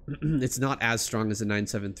 It's not as strong as a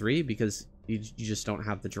 973 because you just don't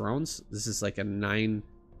have the drones. This is like a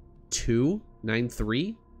 9.2,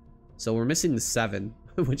 9.3. So we're missing the 7,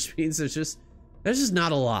 which means there's just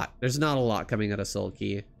not a lot. There's not a lot coming out of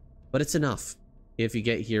Soulkey, but it's enough. If you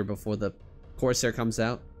get here before the Corsair comes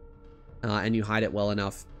out and you hide it well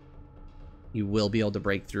enough, you will be able to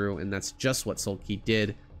break through, and that's just what Soulkey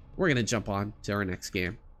did. We're going to jump on to our next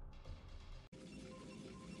game.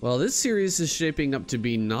 Well, this series is shaping up to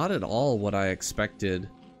be not at all what I expected.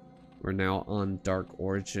 We're now on Dark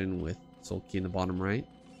Origin with Soulkey in the bottom right,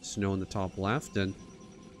 SnOw in the top left, and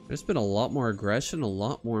there's been a lot more aggression, a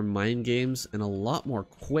lot more mind games, and a lot more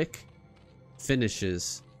quick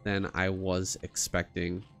finishes than I was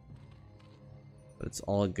expecting. But it's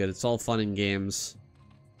all good. It's all fun and games.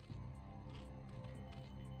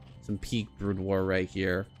 Some peak Broodwar right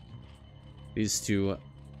here. These 2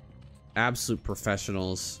 absolute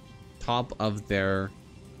professionals, top of their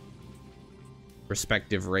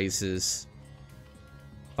respective races,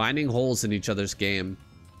 finding holes in each other's game.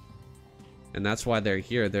 And that's why they're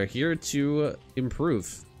here. They're here to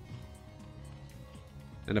improve.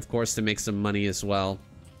 And of course to make some money as well.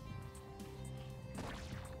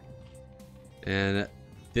 And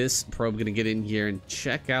this probe gonna get in here and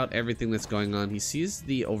check out everything that's going on. He sees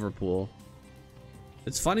the overpool.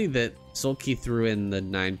 It's funny that Soulkey threw in the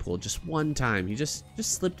 9 pool just one time. He just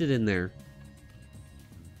slipped it in there.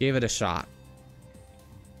 Gave it a shot.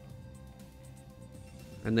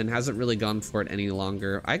 And then hasn't really gone for it any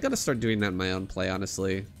longer. I gotta start doing that in my own play,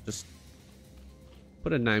 honestly. Just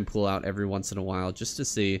put a 9 pool out every once in a while just to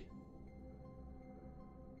see.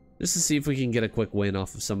 Just to see if we can get a quick win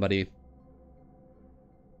off of somebody.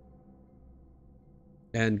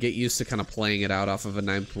 And get used to kind of playing it out off of a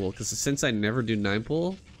 9 pool. Because since I never do 9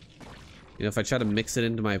 pool, you know, if I try to mix it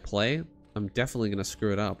into my play, I'm definitely going to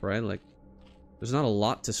screw it up, right? Like, there's not a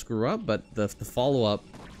lot to screw up, but the follow-up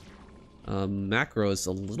macro is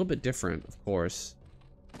a little bit different, of course.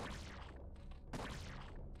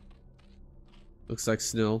 Looks like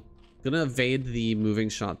SnOw gonna evade the moving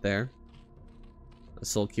shot there.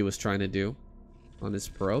 Soulkey was trying to do on his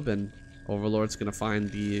probe, and Overlord's gonna find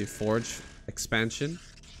the Forge expansion.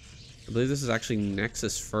 I believe this is actually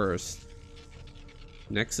Nexus first.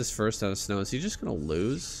 Nexus first out of SnOw. Is he just gonna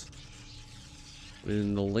lose? I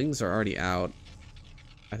mean, the Lings are already out.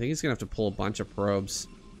 I think he's gonna have to pull a bunch of probes.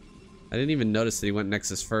 I didn't even notice that he went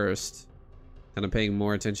Nexus first. Kind of paying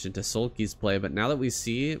more attention to Soulkey's play, but now that we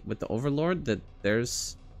see with the Overlord that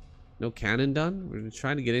there's no cannon done, we're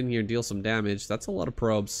trying to get in here and deal some damage. That's a lot of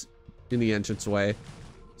probes in the entranceway.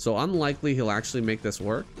 So unlikely he'll actually make this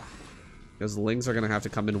work, because the Lings are going to have to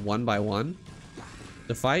come in one by one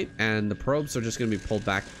to fight, and the probes are just going to be pulled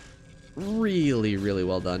back. Really, really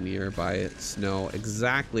well done here by SnOw.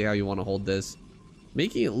 Exactly how you want to hold this.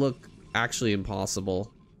 Making it look actually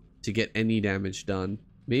impossible to get any damage done.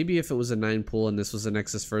 Maybe if it was a 9 pool and this was a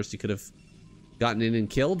Nexus first, you could have gotten in and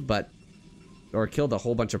killed, or killed a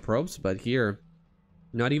whole bunch of probes. But here,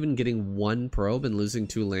 not even getting 1 probe and losing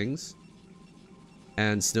 2 Lings.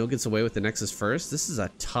 And SnOw gets away with the Nexus first. This is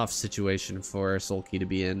a tough situation for Soulkey to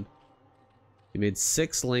be in. He made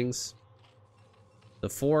 6 Lings. The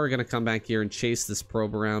 4 are going to come back here and chase this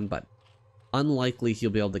probe around, but unlikely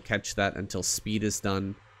he'll be able to catch that until speed is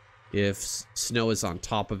done. If SnOw is on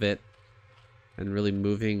top of it and really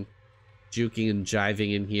moving, juking and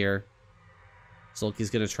jiving in here. Soulkey's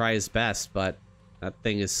going to try his best, but that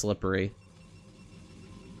thing is slippery.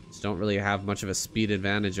 Just don't really have much of a speed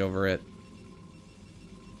advantage over it.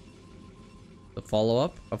 The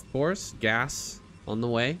follow-up, of course, gas on the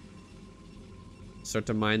way. Start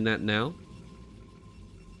to mine that now.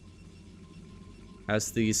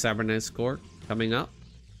 Has the Cybernetics Core coming up.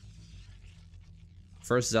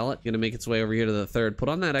 First Zealot gonna make its way over here to the 3rd. Put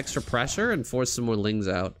on that extra pressure and force some more Lings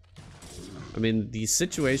out. I mean, the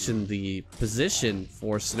situation, the position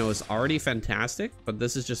for SnOw is already fantastic, but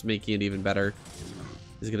this is just making it even better.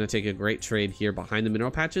 He's gonna take a great trade here behind the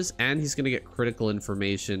mineral patches, and he's gonna get critical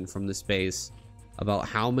information from this base about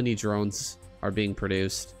how many drones are being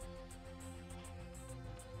produced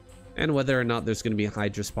and whether or not there's gonna be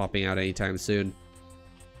Hydras popping out anytime soon.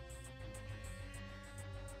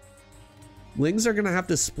 Lings are going to have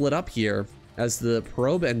to split up here as the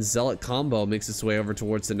probe and zealot combo makes its way over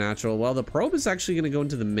towards the natural. Well, the probe is actually going to go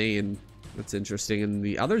into the main. That's interesting. And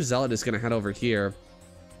the other zealot is going to head over here.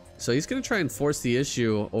 So he's going to try and force the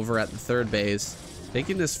issue over at the 3rd base.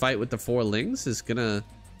 Taking this fight with the 4 Lings is going to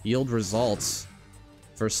yield results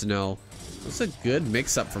for SnOw. That's a good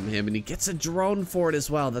mix-up from him, and he gets a drone for it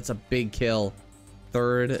as well. That's a big kill.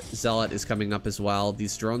 3rd zealot is coming up as well.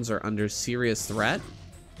 These drones are under serious threat.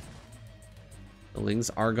 The Lings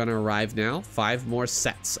are going to arrive now. 5 more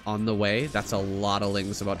sets on the way. That's a lot of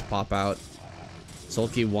Lings about to pop out.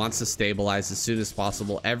 Soulkey wants to stabilize as soon as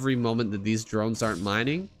possible. Every moment that these drones aren't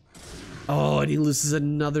mining. Oh, and he loses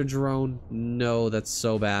another drone. No, that's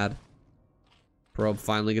so bad. Probe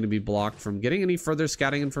finally going to be blocked from getting any further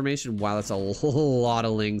scouting information. Wow, that's a lot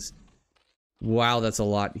of Lings. Wow, that's a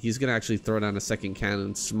lot. He's going to actually throw down a 2nd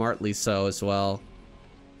cannon. Smartly so as well.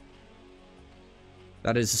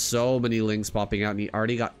 That is so many Lings popping out, and he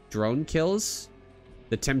already got drone kills.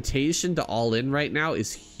 The temptation to all in right now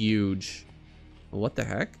is huge. What the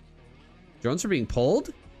heck? Drones are being pulled?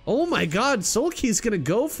 Oh my god, Soulkey's gonna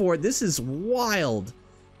go for it. This is wild.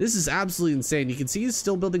 This is absolutely insane. You can see he's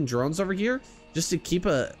still building drones over here just to keep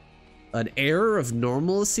an air of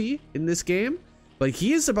normalcy in this game. But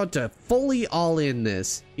he is about to fully all in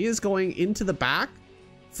this. He is going into the back.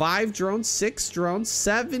 5 drones, 6 drones,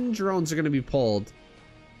 7 drones are gonna be pulled.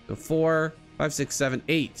 4, 5, 6, 7,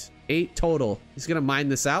 8. 8 total. He's gonna mine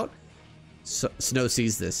this out. So, SnOw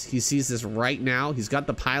sees this. He sees this right now. He's got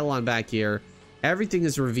the pylon back here. Everything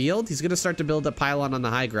is revealed. He's gonna start to build a pylon on the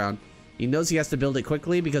high ground. He knows he has to build it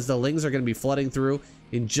quickly because the Lings are gonna be flooding through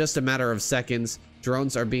in just a matter of seconds.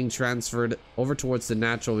 Drones are being transferred over towards the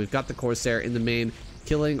natural. We've got the Corsair in the main,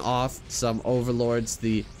 killing off some Overlords.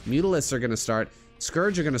 The Mutalisks are gonna start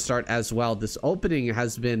Scourge are going to start as well. This opening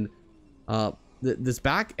has been, this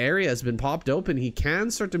back area has been popped open. He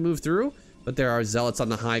can start to move through, but there are zealots on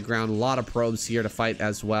the high ground. A lot of probes here to fight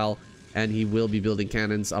as well, and he will be building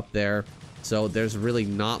cannons up there. So there's really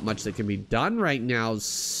not much that can be done right now.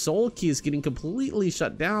 Soulkey is getting completely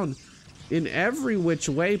shut down in every which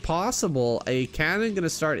way possible. A cannon going to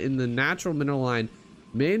start in the natural mineral line.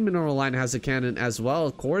 Main mineral line has a cannon as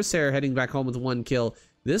well. Corsair heading back home with 1 kill.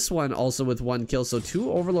 This one also with 1 kill. So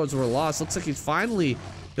 2 overlords were lost. Looks like he's finally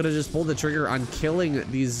going to just pull the trigger on killing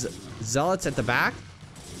these zealots at the back.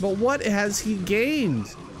 But what has he gained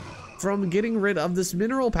from getting rid of this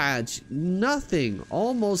mineral patch? Nothing.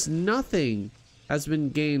 Almost nothing has been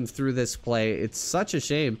gained through this play. It's such a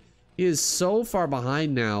shame. He is so far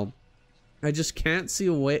behind now. I just can't see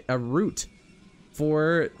a route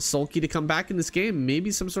for Soulkey to come back in this game.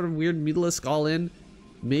 Maybe some sort of weird Mutalisk all-in.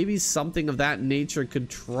 Maybe something of that nature could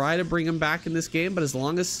try to bring him back in this game. But as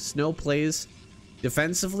long as SnOw plays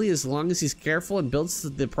defensively, as long as he's careful and builds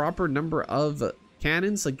the proper number of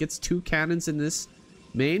cannons, like gets 2 cannons in this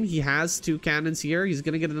main. He has 2 cannons here. He's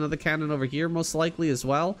going to get another cannon over here most likely as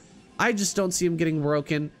well. I just don't see him getting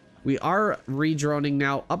broken. We are redroning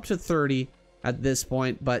now up to 30 at this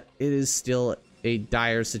point, but it is still a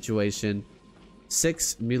dire situation.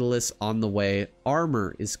 6 Mutalisks on the way.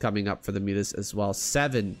 Armor is coming up for the Mutas as well.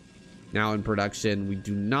 7 now in production. We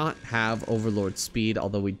do not have Overlord speed,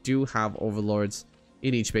 although we do have Overlords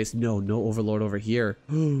in each base. No Overlord over here.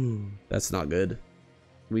 That's not good.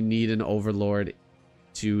 We need an Overlord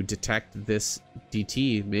to detect this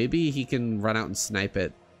DT. Maybe he can run out and snipe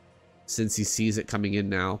it since he sees it coming in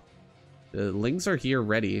now. The Lings are here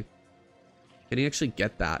ready. Can he actually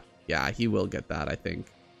get that? Yeah, he will get that, I think.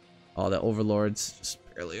 Oh, the Overlord's just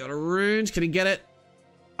barely out of range. Can he get it?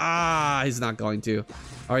 Ah, he's not going to.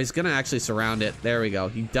 Or he's going to actually surround it. There we go.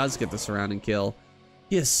 He does get the surround and kill.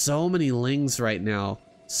 He has so many Lings right now.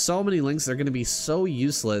 So many Lings. They're going to be so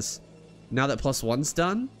useless now that +1's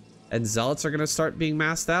done. And Zealots are going to start being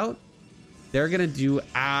massed out. They're going to do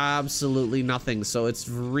absolutely nothing. So it's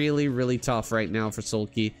really, really tough right now for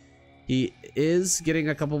Soulkey. He is getting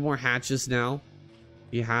a couple more hatches now.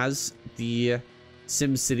 He has the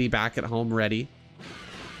Sim City back at home ready.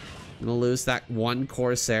 Gonna lose that 1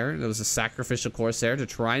 Corsair. That was a sacrificial Corsair to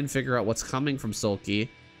try and figure out what's coming from Soulkey.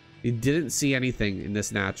 He didn't see anything in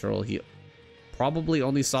this natural. He probably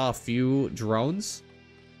only saw a few drones.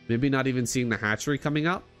 Maybe not even seeing the hatchery coming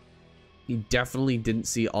up. He definitely didn't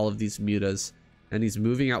see all of these mutas. And he's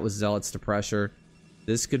moving out with Zealots to pressure.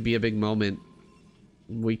 This could be a big moment.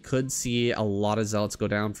 We could see a lot of Zealots go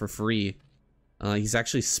down for free. He's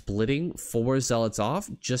actually splitting 4 Zealots off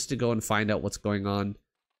just to go and find out what's going on.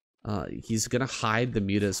 He's gonna hide the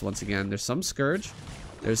mutas once again. There's some Scourge.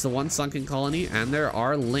 There's the 1 sunken colony, and there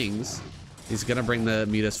are Lings. He's gonna bring the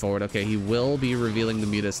mutas forward. Okay, he will be revealing the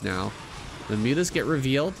mutas now. The mutas get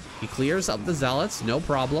revealed. He clears up the Zealots, no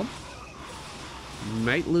problem.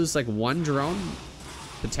 Might lose like 1 drone,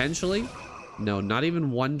 potentially. No, not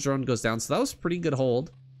even 1 drone goes down, so that was a pretty good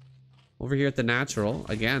hold. Over here at the natural,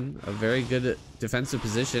 again, a very good defensive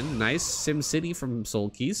position. Nice Sim City from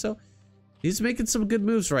Soulkey, so he's making some good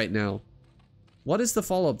moves right now. What is the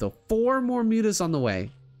follow-up, though? 4 more mutas on the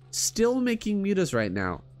way. Still making mutas right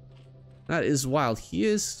now. That is wild. He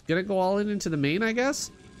is gonna go all in into the main, I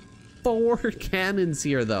guess? 4 cannons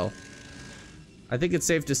here, though. I think it's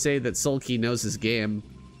safe to say that Soulkey knows his game.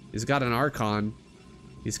 He's got an Archon.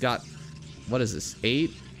 He's got, what is this,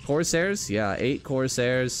 8 Corsairs? Yeah, 8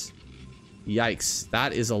 Corsairs. Yikes,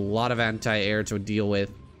 that is a lot of anti-air to deal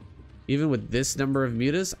with. Even with this number of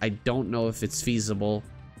mutas, I don't know if it's feasible.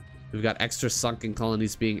 We've got extra sunken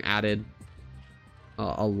colonies being added.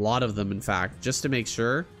 A lot of them, in fact, just to make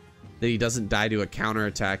sure that he doesn't die to a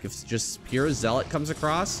counterattack. If just pure Zealot comes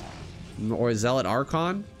across, or Zealot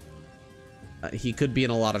Archon, he could be in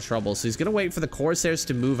a lot of trouble. So he's going to wait for the Corsairs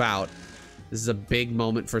to move out. This is a big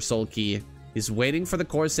moment for Soulkey. He's waiting for the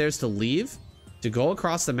Corsairs to leave, to go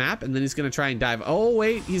across the map, and then he's going to try and dive. Oh,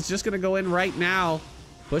 wait, he's just going to go in right now.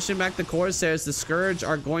 Pushing back the Corsairs. The Scourge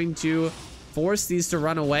are going to force these to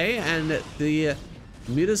run away, and the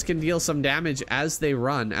mutas can deal some damage as they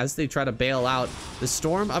run, as they try to bail out. The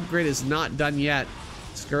Storm upgrade is not done yet.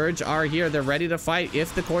 Scourge are here. They're ready to fight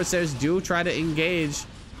if the Corsairs do try to engage.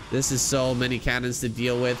 This is so many cannons to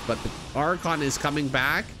deal with, but the Archon is coming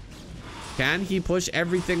back. Can he push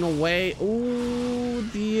everything away? Ooh,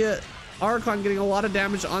 the Archon getting a lot of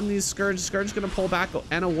damage on these Scourge. Scourge gonna pull back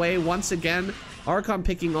and away once again. Archon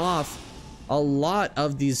picking off a lot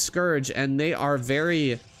of these Scourge, and they are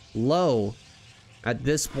very low at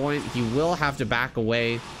this point. He will have to back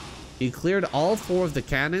away. He cleared all 4 of the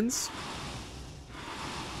cannons.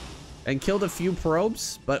 and killed a few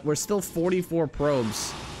probes, but we're still 44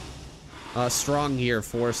 probes strong here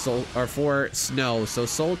for SnOw. So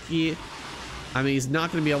Soulkey, I mean, he's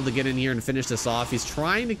not going to be able to get in here and finish this off. He's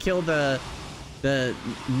trying to kill the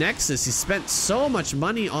Nexus. He spent so much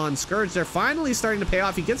money on Scourge. They're finally starting to pay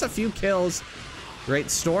off. He gets a few kills. Great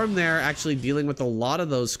Storm there, actually dealing with a lot of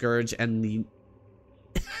those Scourge, and the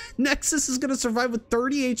Nexus is going to survive with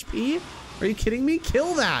 30 HP? Are you kidding me?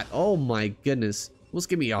 Kill that. Oh my goodness. Almost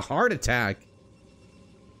give me a heart attack.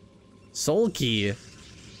 Soulkey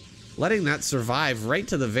letting that survive right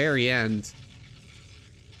to the very end.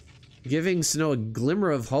 Giving SnOw a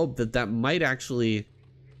glimmer of hope that that might actually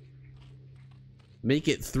make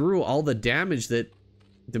it through all the damage that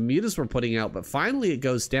the mutas were putting out. But finally it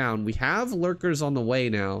goes down. We have lurkers on the way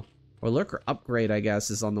now. Or lurker upgrade, I guess,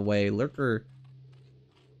 is on the way. Lurker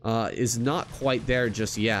is not quite there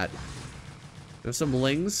just yet. There's some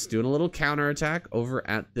Lings doing a little counterattack over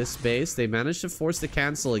at this base. They managed to force the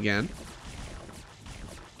cancel again.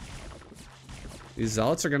 These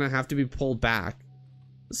Zealots are going to have to be pulled back.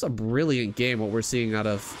 This is a brilliant game, what we're seeing out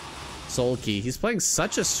of Soulkey. He's playing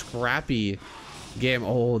such a scrappy game.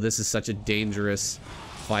 Oh, this is such a dangerous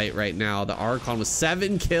fight right now. The Archon with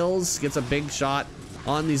 7 kills gets a big shot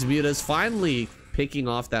on these mutas. Finally picking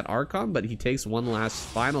off that Archon, but he takes one last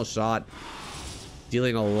final shot,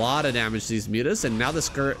 dealing a lot of damage to these mutas. And now the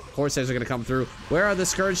Corsairs are going to come through. Where are the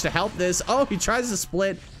Scourge to help this? Oh, he tries to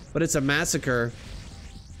split, but it's a massacre.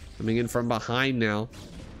 Coming in from behind now.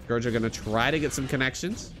 Scourge are going to try to get some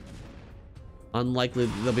connections. Unlikely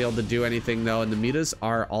they'll be able to do anything though, and the mutas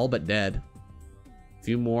are all but dead. A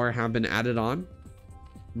few more have been added on.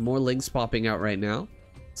 More links popping out right now.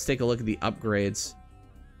 Let's take a look at the upgrades.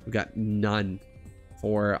 We've got none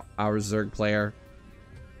for our Zerg player.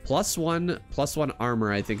 +1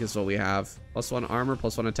 armor, I think is what we have. +1 armor,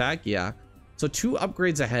 +1 attack, yeah. So 2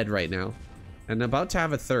 upgrades ahead right now, and about to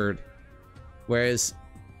have a third. Whereas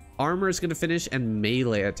armor is going to finish and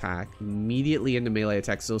melee attack immediately into melee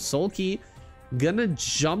attack. So Soulkey gonna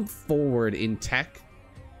jump forward in tech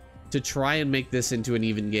to try and make this into an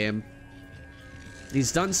even game.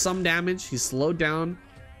 He's done some damage. He's slowed down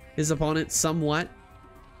his opponent somewhat.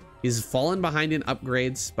 He's fallen behind in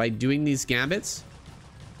upgrades by doing these gambits.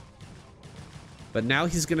 But now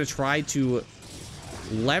he's going to try to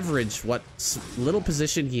leverage what little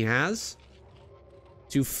position he has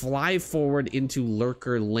to fly forward into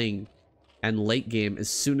Lurker Ling and late game as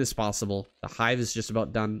soon as possible. The Hive is just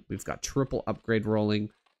about done. We've got triple upgrade rolling.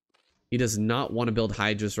 He does not want to build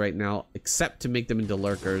Hydras right now, except to make them into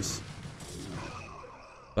Lurkers.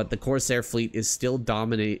 But the Corsair fleet is still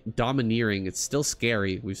domineering. It's still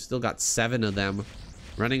scary. We've still got 7 of them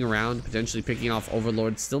running around, potentially picking off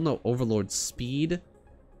Overlord. Still no Overlord speed.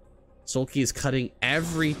 Soulkey is cutting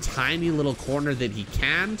every tiny little corner that he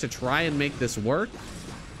can to try and make this work.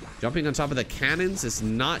 Jumping on top of the cannons is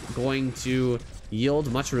not going to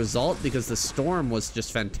yield much result because the storm was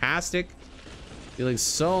just fantastic. Dealing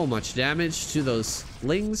so much damage to those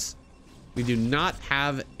Lings. We do not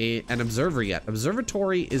have an observer yet.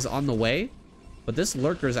 Observatory is on the way, but this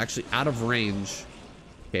lurker is actually out of range.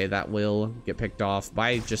 Okay, that will get picked off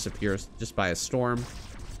by just by a storm.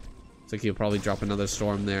 Looks like he'll probably drop another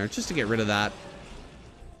storm there just to get rid of that.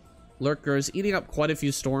 Lurkers eating up quite a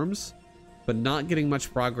few storms, but not getting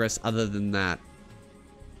much progress other than that.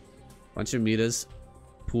 Bunch of mutas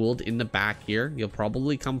pooled in the back here. You'll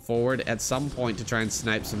probably come forward at some point to try and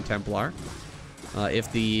snipe some Templar.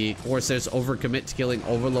 If the Corsairs overcommit to killing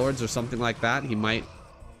Overlords or something like that, he might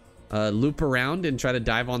loop around and try to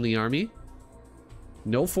dive on the army.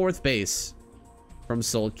 No 4th base from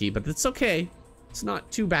Soulkey, but that's okay. It's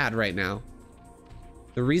not too bad right now.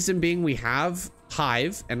 The reason being we have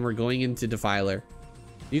Hive and we're going into Defiler.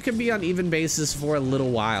 You can be on even basis for a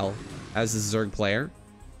little while as a Zerg player.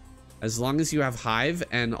 As long as you have Hive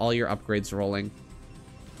and all your upgrades rolling.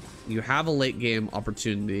 You have a late game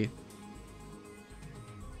opportunity.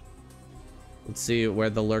 Let's see where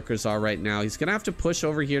the lurkers are right now. He's gonna have to push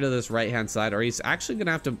over here to this right hand side, or he's actually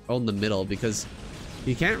gonna have to own the middle because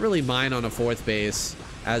you can't really mine on a 4th base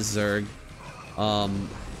as Zerg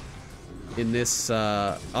in this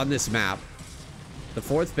on this map. The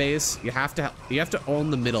 4th base, you have to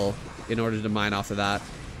own the middle in order to mine off of that.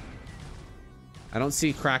 I don't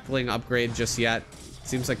see Crackling upgrade just yet.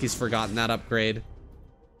 Seems like he's forgotten that upgrade.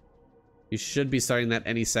 He should be starting that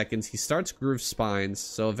any seconds. He starts Groove Spines,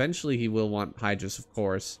 so eventually he will want Hydras, of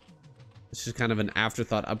course. It's just kind of an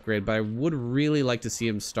afterthought upgrade, but I would really like to see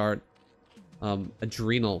him start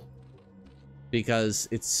Adrenal, because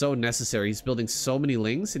it's so necessary. He's building so many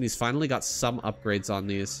Lings, and he's finally got some upgrades on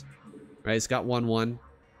these. Right, he's got 1-1.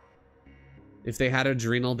 If they had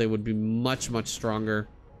Adrenal, they would be much, much stronger.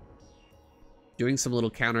 Doing some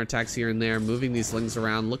little counterattacks here and there, moving these Lings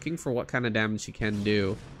around, looking for what kind of damage he can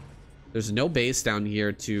do. There's no base down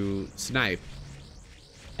here to snipe.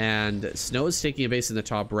 And SnOw is taking a base in the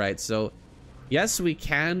top right. So, yes, we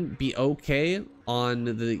can be okay on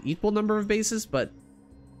the equal number of bases, but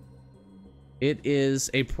it is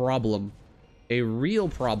a problem. A real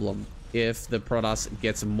problem if the Protoss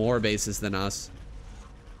gets more bases than us.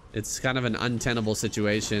 It's kind of an untenable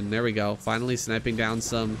situation. There we go. Finally sniping down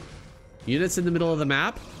some units in the middle of the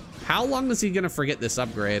map. How long is he gonna forget this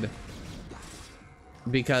upgrade?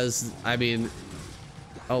 Because, I mean...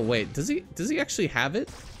 Oh, wait. Does he actually have it?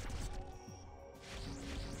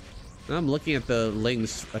 I'm looking at the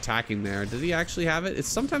Lings attacking there. Did he actually have it?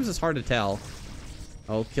 Sometimes it's hard to tell.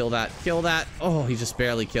 Oh, kill that. Kill that. Oh, he just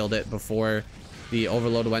barely killed it before the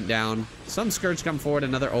Overload went down. Some Scourge come forward.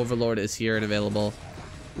 Another Overlord is here and available.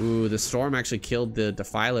 Ooh, the Storm actually killed the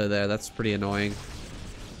Defiler there. That's pretty annoying.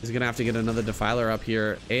 He's gonna have to get another Defiler up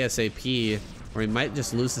here ASAP, or he might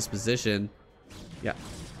just lose this position. Yeah.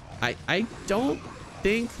 I don't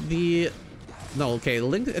think the... No, okay,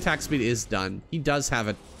 Link attack speed is done. He does have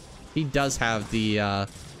it. He does have the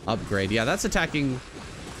upgrade. Yeah, that's attacking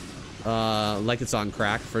like it's on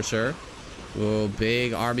crack for sure. Oh,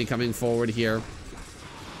 big army coming forward here.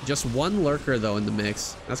 Just one lurker though in the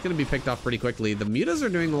mix. That's gonna be picked off pretty quickly. The mutas are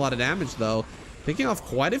doing a lot of damage though. Picking off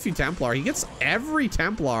quite a few Templar. He gets every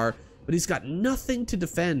Templar, but he's got nothing to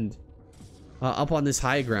defend up on this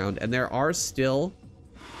high ground. And there are still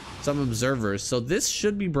some observers. So this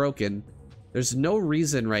should be broken. There's no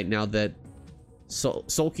reason right now that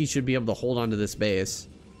Soulkey should be able to hold on to this base.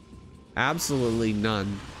 Absolutely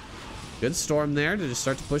none. Good storm there to just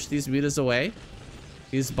start to push these mutas away.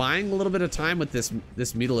 He's buying a little bit of time with this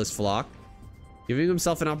mutalist flock. Giving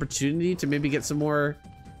himself an opportunity to maybe get some more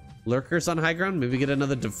lurkers on high ground. Maybe get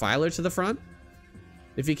another Defiler to the front.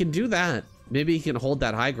 If he can do that, maybe he can hold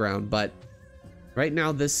that high ground. But right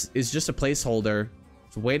now, this is just a placeholder.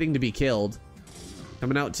 It's waiting to be killed.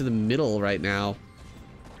 Coming out to the middle right now.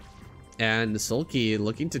 And Soulkey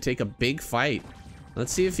looking to take a big fight.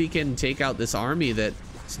 Let's see if he can take out this army that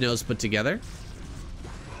SnOw's put together.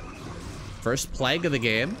 First plague of the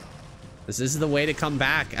game. This is the way to come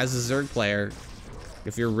back as a Zerg player.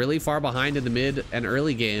 If you're really far behind in the mid and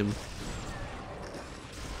early game,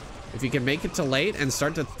 if you can make it to late and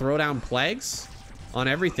start to throw down plagues on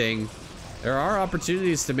everything, there are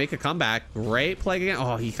opportunities to make a comeback. Great plague again.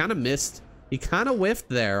 Oh, he kind of missed. He kind of whiffed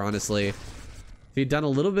there, honestly. If he'd done a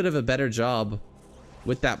little bit of a better job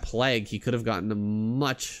with that plague, he could have gotten a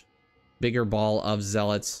much bigger ball of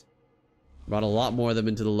zealots. Brought a lot more of them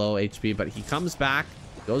into the low HP, but he comes back,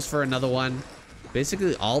 goes for another one.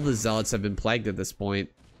 Basically, all the zealots have been plagued at this point,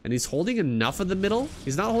 and he's holding enough of the middle.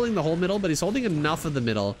 He's not holding the whole middle, but he's holding enough of the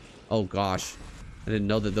middle. Oh, gosh. I didn't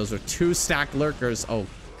know that those were 2 stacked lurkers. Oh,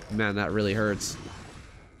 man, that really hurts.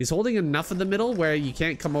 He's holding enough of the middle where you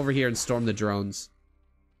can't come over here and storm the drones.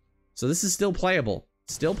 So this is still playable.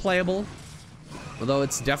 Still playable. Although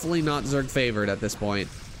it's definitely not Zerg favored at this point.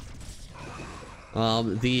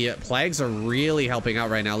 The plagues are really helping out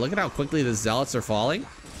right now. Look at how quickly the zealots are falling.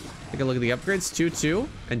 Take a look at the upgrades. 2-2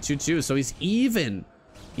 and 2-2. So he's even.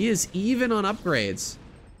 He is even on upgrades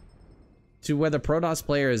to where the Protoss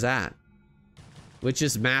player is at, which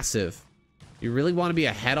is massive. You really want to be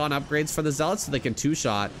ahead on upgrades for the zealots so they can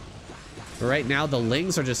 2-shot. But right now, the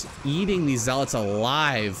Lings are just eating these zealots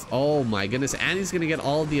alive. Oh my goodness. And he's going to get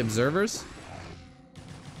all of the observers.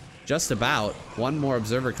 Just about. One more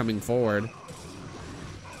observer coming forward.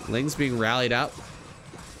 Lings being rallied up.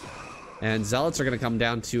 And zealots are going to come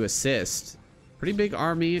down to assist. Pretty big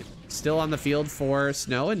army still on the field for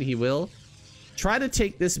SnOw, and he will try to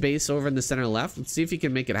take this base over in the center left. Let's see if he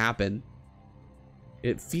can make it happen.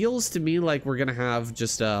 It feels to me like we're going to have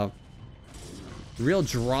just a real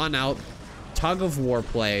drawn out tug of war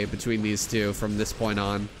play between these two from this point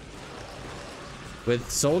on. With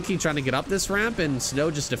Soulkey trying to get up this ramp and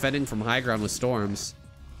SnOw just defending from high ground with storms.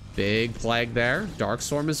 Big plague there. Dark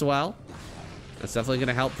Storm as well. That's definitely going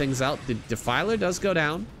to help things out. The Defiler does go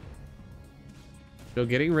down. So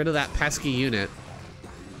getting rid of that pesky unit.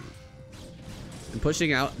 And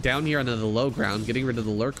pushing out down here onto the low ground. Getting rid of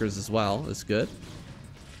the lurkers as well is good.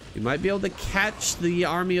 You might be able to catch the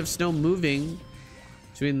army of SnOw moving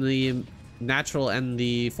between the natural and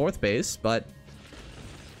the 4th base, but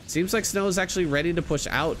it seems like SnOw is actually ready to push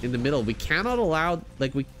out in the middle. We cannot allow,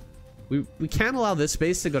 like, we can't allow this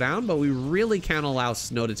base to go down, but we really can't allow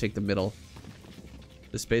SnOw to take the middle.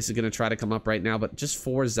 This base is going to try to come up right now, but just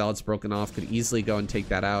 4 zealots broken off could easily go and take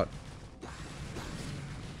that out.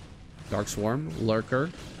 Dark Swarm, Lurker.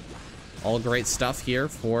 All great stuff here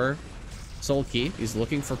for Soulkey. He's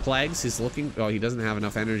looking for plagues. He's looking... Oh, he doesn't have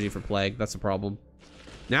enough energy for plague. That's a problem.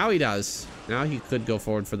 Now he does. Now he could go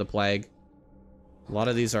forward for the plague. A lot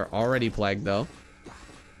of these are already plagued, though.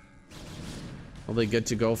 Probably good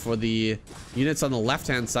to go for the units on the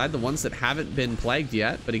left-hand side, the ones that haven't been plagued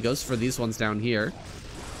yet, but he goes for these ones down here.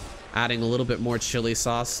 Adding a little bit more chili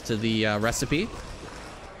sauce to the recipe.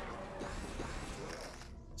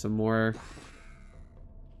 Some more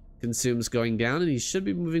consumes going down, and he should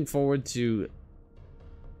be moving forward to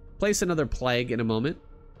place another plague in a moment.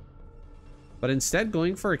 But instead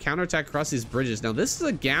going for a counterattack across these bridges. Now this is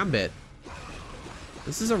a gambit.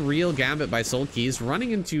 This is a real gambit by Soulkey. He's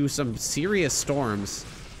running into some serious storms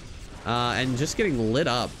and just getting lit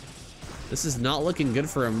up. This is not looking good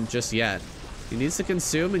for him just yet. He needs to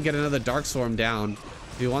consume and get another Dark Storm down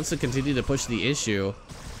if he wants to continue to push the issue.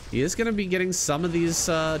 He is going to be getting some of these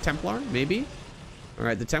Templar, maybe. All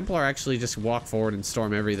right, the Templar actually just walk forward and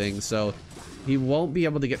storm everything, so he won't be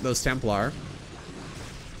able to get those Templar.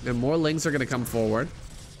 And more Lings are going to come forward.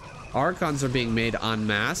 Archons are being made en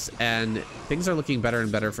masse, and things are looking better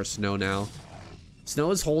and better for SnOw now.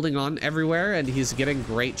 SnOw is holding on everywhere, and he's getting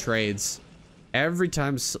great trades. Every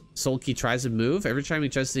time Soulkey tries to move, every time he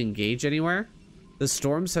tries to engage anywhere, the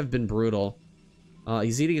storms have been brutal.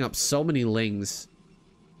 He's eating up so many Lings,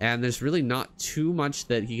 and there's really not too much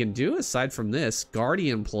that he can do aside from this.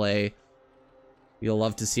 Guardian play. You'll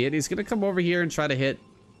love to see it. He's going to come over here and try to hit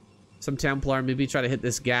some Templar, maybe try to hit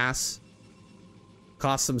this gas,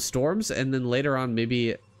 cause some storms, and then later on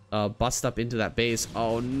maybe bust up into that base.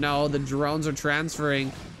 Oh no, the drones are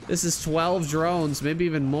transferring. This is 12 drones, maybe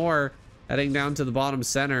even more, heading down to the bottom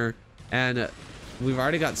center, and we've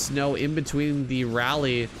already got SnOw in between the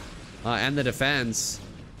rally and the defense.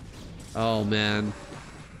 Oh man,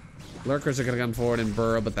 lurkers are gonna come forward and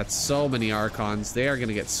burrow, but that's so many Archons. They are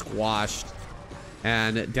gonna get squashed.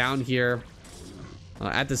 And down here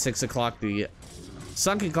at the 6 o'clock, the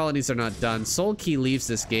sunken colonies are not done. Soulkey leaves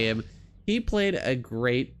this game. He played a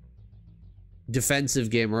great defensive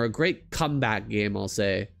game, or a great comeback game, I'll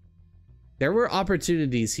say. There were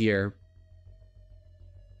opportunities here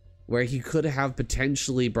where he could have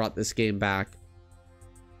potentially brought this game back.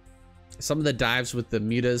 Some of the dives with the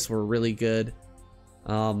mutas were really good.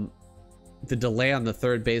 The delay on the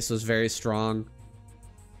third base was very strong.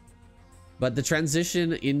 But the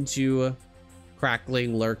transition into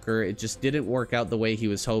Crackling Lurker, it just didn't work out the way he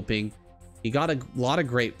was hoping. He got a lot of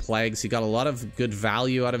great plagues. He got a lot of good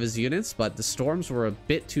value out of his units, but the storms were a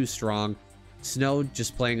bit too strong. SnOw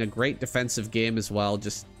just playing a great defensive game as well,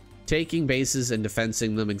 just taking bases and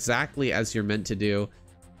defensing them exactly as you're meant to do.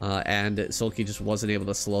 And Soulkey just wasn't able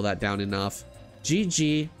to slow that down enough.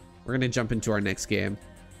 GG. We're going to jump into our next game.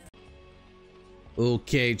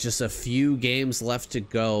 Okay, just a few games left to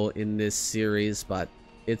go in this series, but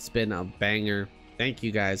it's been a banger. Thank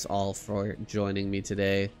you guys all for joining me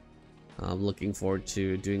today. I'm looking forward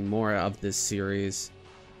to doing more of this series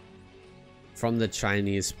from the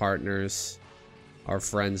Chinese partners, our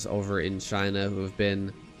friends over in China, who have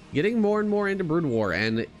been getting more and more into Broodwar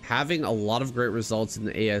and having a lot of great results in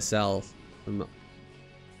the ASL from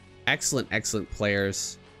excellent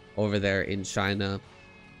players over there in China.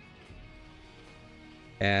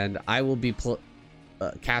 And I will be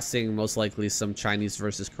casting most likely some Chinese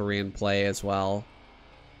versus Korean play as well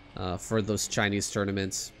for those Chinese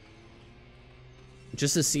tournaments,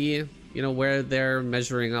 just to see, you know, where they're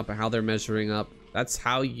measuring up and how they're measuring up. That's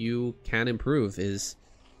how you can improve, is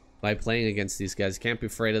by playing against these guys. Can't be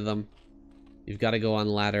afraid of them. You've got to go on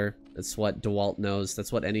ladder. That's what DeWalt knows.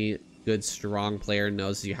 That's what any good strong player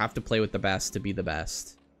knows. You have to play with the best to be the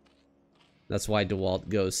best. That's why DeWalt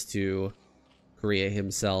goes to Korea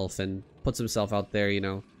himself and puts himself out there, you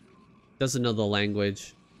know. Doesn't know the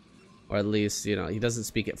language, or at least, you know, he doesn't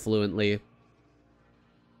speak it fluently.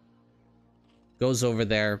 Goes over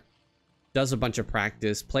there, does a bunch of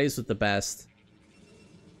practice, plays with the best.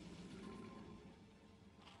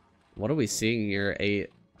 What are we seeing here?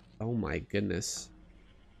 Oh my goodness.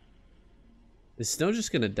 Is SnOw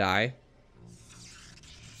just gonna die?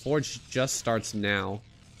 Forge just starts now.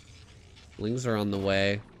 Lings are on the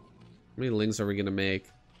way. How many Lings are we gonna make?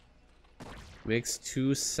 Makes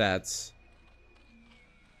 2 sets.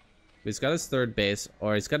 He's got his third base,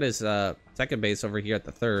 or he's got his second base over here at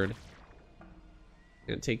the third.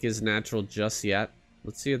 Gonna take his natural just yet.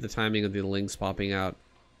 Let's see the timing of the Lings popping out.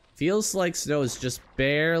 Feels like SnOw has just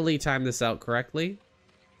barely timed this out correctly,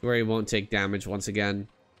 where he won't take damage once again.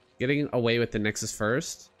 Getting away with the Nexus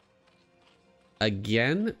first.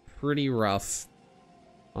 Again, pretty rough,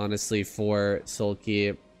 honestly, for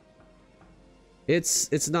Soulkey.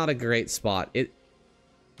 It's not a great spot.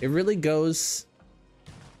 it really goes,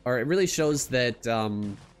 or it really shows that,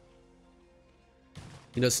 you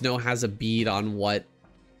know, SnOw has a bead on what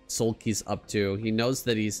Soulkey's up to. He knows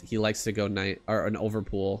that he likes to go night or an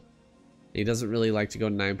overpool. He doesn't really like to go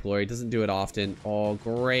 9 pool. He doesn't do it often. Oh,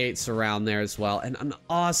 great surround there as well. And an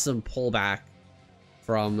awesome pullback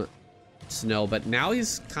from SnOw. But now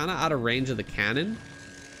he's kind of out of range of the cannon.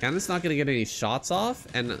 Cannon's not going to get any shots off.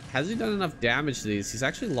 And has he done enough damage to these? He's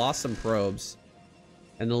actually lost some probes.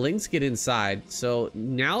 And the Lings get inside. So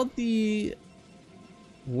now the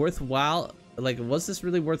worthwhile... Like, was this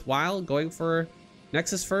really worthwhile going for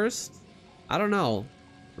Nexus first? I don't know.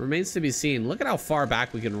 Remains to be seen. Look at how far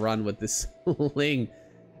back we can run with this Ling.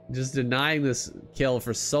 Just denying this kill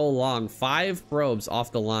for so long. 5 probes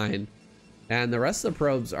off the line. And the rest of the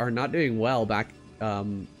probes are not doing well back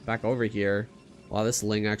over here. Wow, this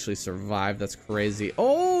Ling actually survived. That's crazy.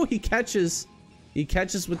 Oh, he catches. He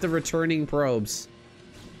catches with the returning probes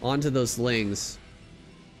onto those Lings.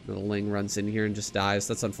 The Ling runs in here and just dies.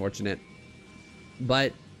 That's unfortunate.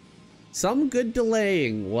 But some good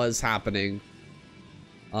delaying was happening.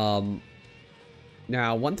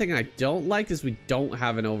 Now, one thing I don't like is we don't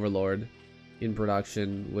have an Overlord in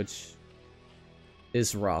production, which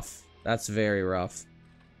is rough. That's very rough.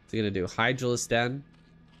 What's he gonna do? Hydralisk Den?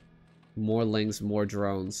 More Lings, more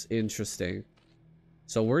drones. Interesting.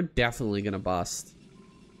 So we're definitely gonna bust.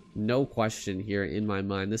 No question here in my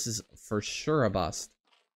mind. This is for sure a bust.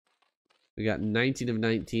 We got 19 of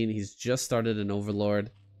 19. He's just started an Overlord.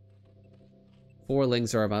 4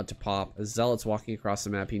 Lings are about to pop. A Zealot's walking across the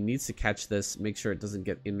map. He needs to catch this. Make sure it doesn't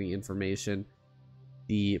get any information.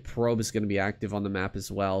 The probe is going to be active on the map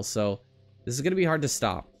as well. So this is going to be hard to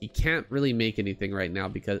stop. He can't really make anything right now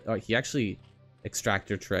because he actually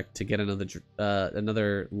extractor trick to get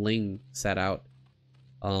another Ling set out.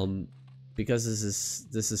 Because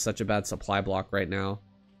this is such a bad supply block right now.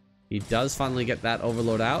 He does finally get that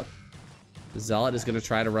Overload out. The Zealot is going to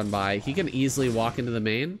try to run by. He can easily walk into the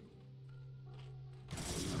main.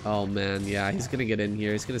 Oh man, yeah, he's gonna get in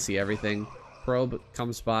here. He's gonna see everything. Probe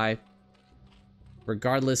comes by.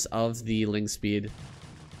 Regardless of the Ling speed,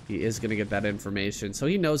 he is gonna get that information. So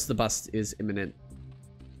he knows the bust is imminent.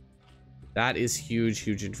 That is huge,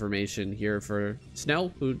 huge information here for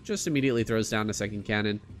SnOw, who just immediately throws down a second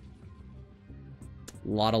cannon. A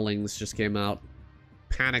lot of Lings just came out.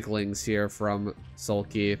 Panic Lings here from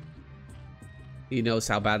Soulkey. He knows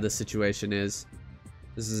how bad this situation is.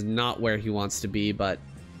 This is not where he wants to be, but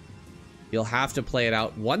he'll have to play it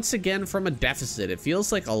out once again from a deficit. It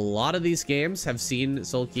feels like a lot of these games have seen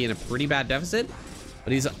Soulkey in a pretty bad deficit,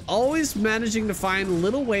 but he's always managing to find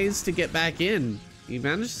little ways to get back in. He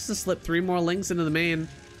manages to slip 3 more Lings into the main.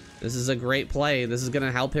 This is a great play. This is going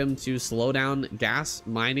to help him to slow down gas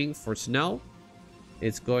mining for SnOw.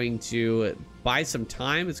 It's going to buy some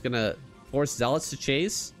time. It's going to force Zealots to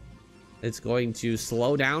chase. It's going to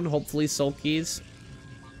slow down, hopefully, Soulkey's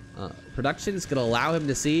production. It's going to allow him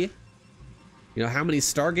to see, you know, how many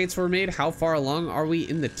Stargates were made? How far along are we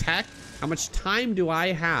in the tech? How much time do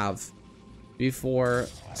I have before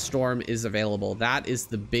Storm is available? That is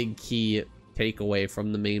the big key takeaway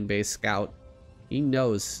from the main base scout. He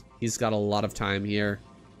knows he's got a lot of time here.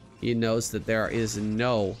 He knows that there is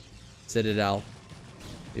no Citadel.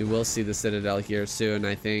 We will see the Citadel here soon,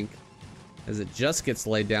 I think, as it just gets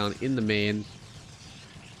laid down in the main.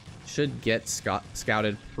 Should get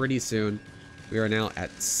scouted pretty soon. We are now at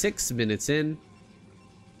 6 minutes in.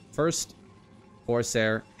 First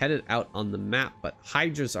Corsair headed out on the map, but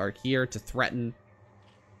Hydras are here to threaten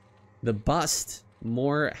the bust.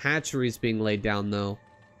 More hatcheries being laid down, though.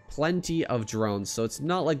 Plenty of drones, so it's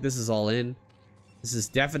not like this is all in. This is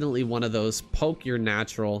definitely one of those poke your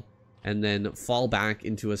natural and then fall back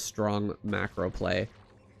into a strong macro play.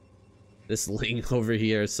 This Ling over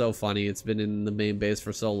here is so funny. It's been in the main base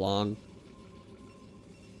for so long.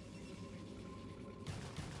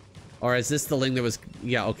 Or is this the Ling that was...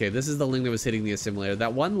 Yeah, okay. This is the Ling that was hitting the assimilator.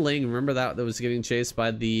 That one Ling, remember that was getting chased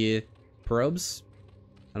by the probes?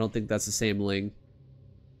 I don't think that's the same Ling.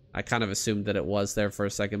 I kind of assumed that it was there for a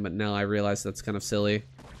second, but now I realize that's kind of silly.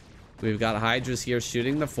 We've got Hydras here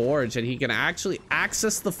shooting the Forge, and he can actually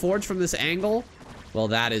access the Forge from this angle? Well,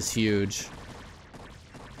 that is huge.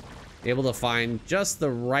 Able to find just the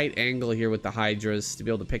right angle here with the Hydras to be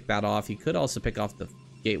able to pick that off. He could also pick off the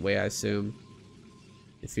gateway, I assume,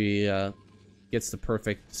 if he gets the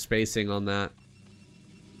perfect spacing on that.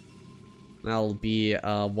 That'll be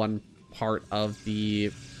one part of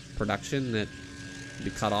the production that will be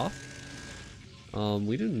cut off.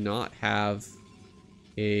 We do not have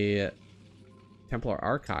a Templar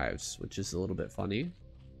Archives, which is a little bit funny.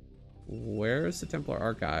 Where is the Templar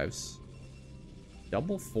Archives?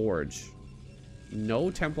 Double Forge. No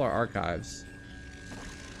Templar Archives.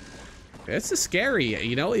 This is scary.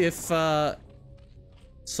 You know, if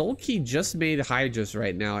Soulkey just made Hydras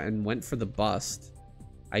right now and went for the bust,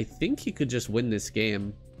 I think he could just win this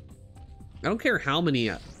game. I don't care how many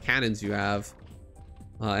cannons you have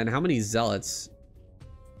and how many zealots.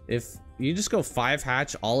 If you just go 5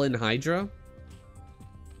 hatch all in Hydra,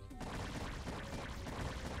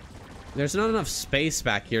 there's not enough space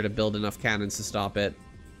back here to build enough cannons to stop it.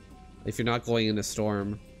 If you're not going into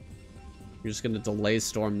Storm, you're just going to delay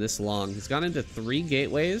Storm this long. He's gone into 3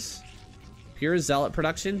 gateways. Pure Zealot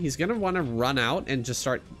production. He's going to want to run out and just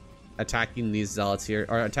start attacking these Zealots here,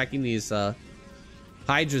 or attacking these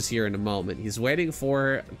Hydras here in a moment. He's waiting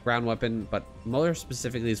for ground weapon, but more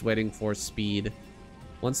specifically, he's waiting for speed.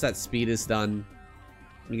 Once that speed is done,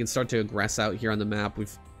 we can start to aggress out here on the map.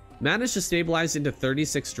 We've managed to stabilize into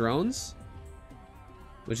 36 drones,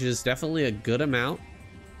 which is definitely a good amount.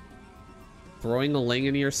 Throwing a Ling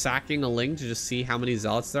in here, sacking a Ling to just see how many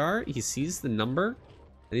Zealots there are. He sees the number,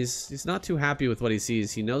 and he's not too happy with what he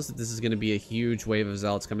sees. He knows that this is going to be a huge wave of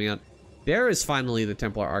Zealots coming out. There is finally the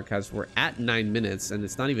Templar Archives. We're at 9 minutes, and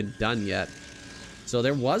it's not even done yet. So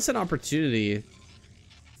there was an opportunity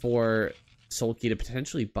for Soulkey to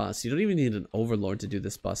potentially bust. You don't even need an Overlord to do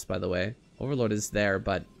this bust, by the way. Overlord is there,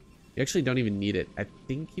 but you actually don't even need it. I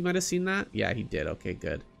think he might have seen that. Yeah, he did. Okay,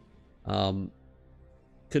 good.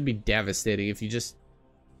 Could be devastating if you just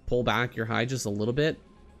pull back your Hydras a little bit,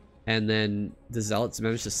 and then the Zealots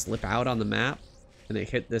manage to slip out on the map, and they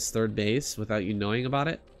hit this 3rd base without you knowing about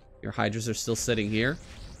it. Your Hydras are still sitting here.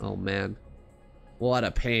 Oh, man. What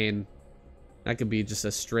a pain. That could be just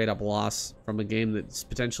a straight-up loss from a game that's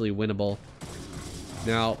potentially winnable.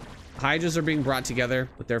 Now, Hydras are being brought together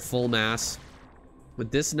with their full mass.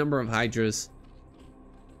 With this number of Hydras,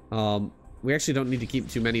 we actually don't need to keep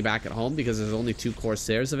too many back at home because there's only 2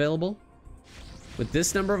 Corsairs available. With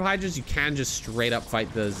this number of Hydras, you can just straight up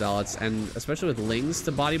fight the Zealots, and especially with Lings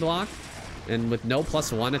to body block, and with no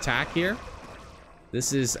 +1 attack here,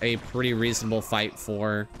 this is a pretty reasonable fight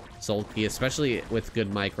for Soulkey, especially with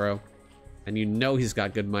good micro. And you know he's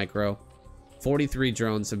got good micro. 43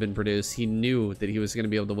 drones have been produced. He knew that he was going to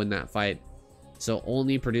be able to win that fight. So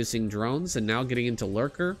only producing drones and now getting into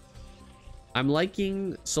Lurker. I'm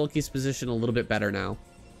liking Soulkey's position a little bit better now.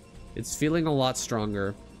 It's feeling a lot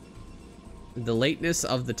stronger. The lateness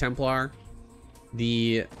of the Templar,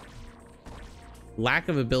 the lack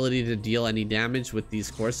of ability to deal any damage with these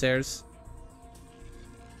Corsairs,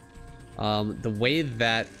 the way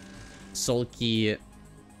that Soulkey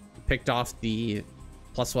picked off the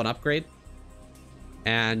 +1 upgrade,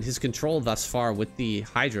 and his control thus far with the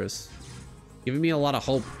Hydras, giving me a lot of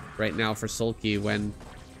hope right now for Soulkey when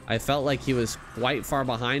I felt like he was quite far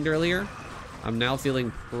behind earlier. I'm now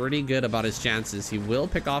feeling pretty good about his chances. He will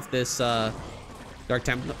pick off this Dark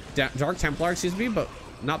Templar, excuse me, but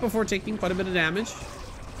not before taking quite a bit of damage.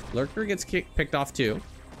 Lurker gets picked off too.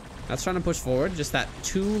 That's trying to push forward. Just that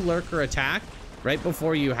 2 Lurker attack right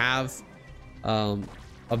before you have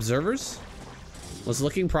observers was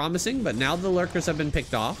looking promising, but now the Lurkers have been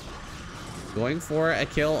picked off. Going for a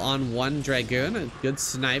kill on 1 Dragoon. A good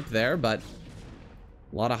snipe there, but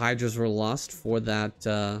a lot of Hydras were lost for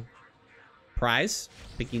that prize.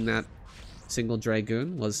 Picking that single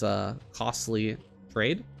Dragoon was a costly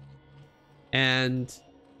trade. And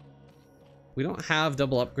we don't have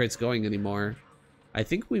double upgrades going anymore. I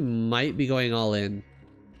think we might be going all in.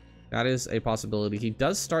 That is a possibility. He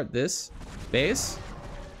does start this base.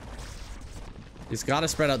 He's got to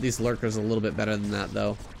spread out these Lurkers a little bit better than that,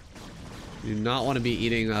 though. You do not want to be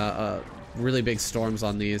eating really big storms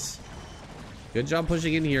on these. Good job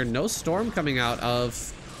pushing in here. No storm coming out of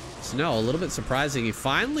SnOw. A little bit surprising. He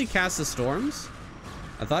finally cast the storms.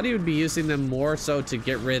 I thought he would be using them more so to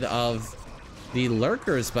get rid of the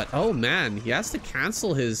Lurkers, but oh man, he has to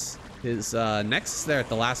cancel his Nexus there at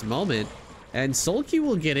the last moment. And Soulkey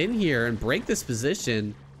will get in here and break this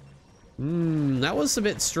position. That was a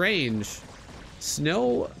bit strange.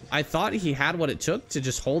 SnOw, I thought he had what it took to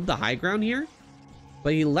just hold the high ground here,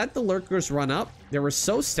 but he let the Lurkers run up. They were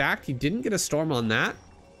so stacked, he didn't get a storm on that.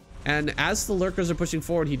 And as the Lurkers are pushing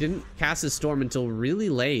forward, he didn't cast his storm until really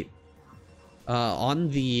late on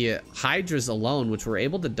the Hydras alone, which were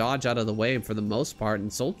able to dodge out of the way for the most part. And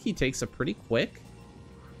Soulkey takes a pretty quick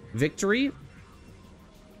victory,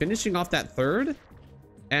 finishing off that 3rd,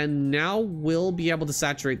 and now will be able to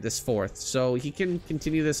saturate this 4th, so he can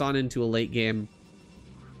continue this on into a late game.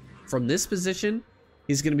 From this position,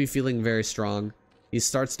 he's going to be feeling very strong. He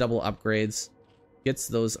starts double upgrades, gets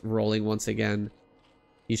those rolling once again.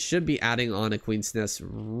 He should be adding on a Queen's Nest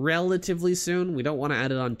relatively soon. We don't want to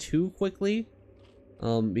add it on too quickly,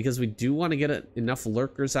 because we do want to get enough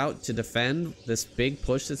lurkers out to defend this big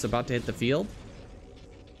push that's about to hit the field.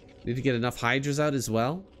 Need to get enough hydras out as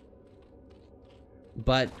well.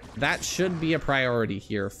 But that should be a priority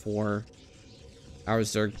here for our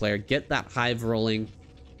Zerg player. Get that hive rolling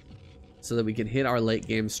so that we can hit our late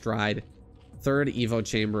game stride. Third Evo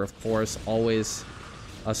chamber, of course, always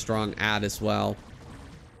a strong add as well.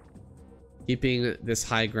 Keeping this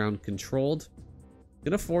high ground controlled.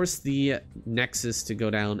 Gonna force the Nexus to go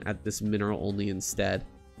down at this mineral only instead.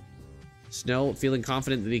 SnOw feeling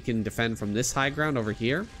confident that he can defend from this high ground over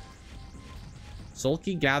here.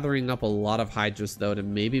 Soulkey gathering up a lot of hydras though to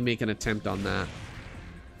maybe make an attempt on that.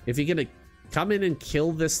 If he can come in and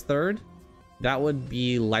kill this third, that would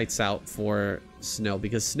be lights out for SnOw,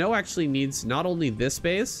 because SnOw actually needs not only this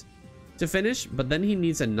base to finish, but then he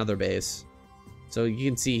needs another base. So you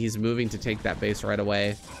can see he's moving to take that base right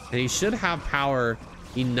away, and he should have power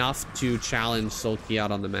enough to challenge Soulkey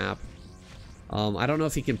out on the map. I don't know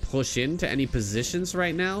if he can push into any positions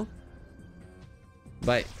right now,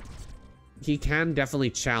 but he can definitely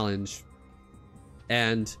challenge.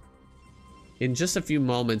 And in just a few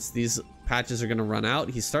moments, these patches are going to run out.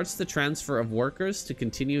 He starts the transfer of workers to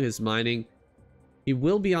continue his mining. He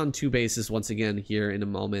will be on 2 bases once again here in a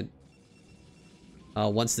moment.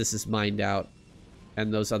 Once this is mined out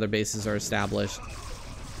and those other bases are established.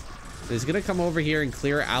 He's going to come over here and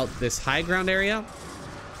clear out this high ground area.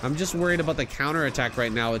 I'm just worried about the counter attack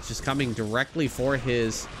right now. It's just coming directly for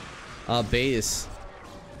his base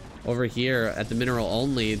over here at the mineral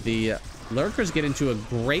only. The lurkers get into a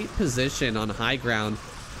great position on high ground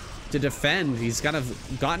to defend. He's kind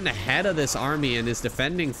of gotten ahead of this army and is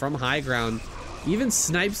defending from high ground. Even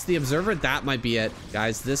snipes the observer. That might be it,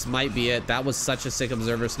 guys. This might be it. That was such a sick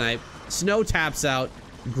observer snipe. SnOw taps out.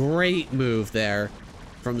 Great move there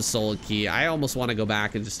from Soulkey. I almost want to go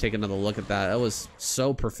back and just take another look at that. That was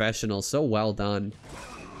so professional, so well done.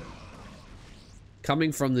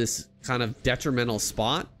 Coming from this kind of detrimental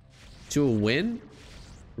spot to a win,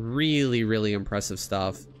 really, really impressive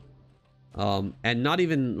stuff. And not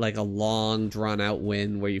even like a long drawn out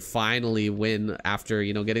win where you finally win after,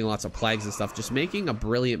 you know, getting lots of plagues and stuff. Just making a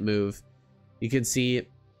brilliant move. You can see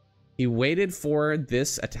he waited for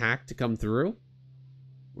this attack to come through.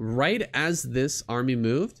 Right as this army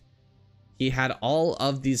moved, he had all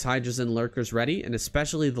of these hydras and lurkers ready, and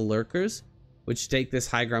especially the lurkers, which take this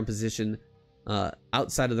high ground position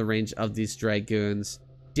outside of the range of these dragoons.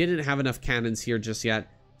 Didn't have enough cannons here just yet.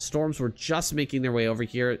 Storms were just making their way over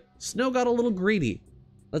here. SnOw got a little greedy.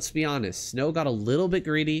 Let's be honest. SnOw got a little bit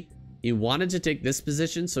greedy. He wanted to take this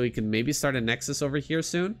position so he could maybe start a nexus over here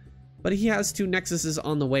soon, but he has 2 nexuses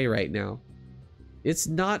on the way right now. It's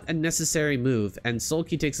not a necessary move, and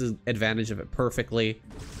Soulkey takes advantage of it perfectly.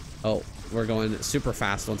 Oh, we're going super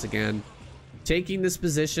fast once again. Taking this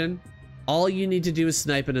position, all you need to do is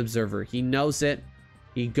snipe an observer. He knows it.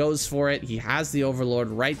 He goes for it. He has the overlord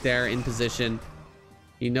right there in position.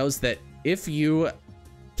 He knows that if you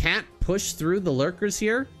can't push through the lurkers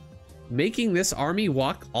here, making this army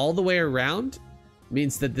walk all the way around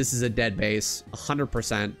means that this is a dead base,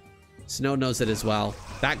 100%. SnOw knows it as well.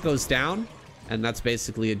 That goes down, and that's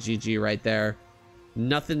basically a GG right there.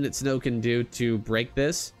 Nothing that SnOw can do to break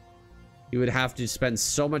this. He would have to spend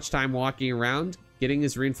so much time walking around, getting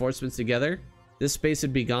his reinforcements together. This base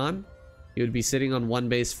would be gone. He would be sitting on 1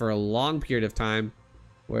 base for a long period of time,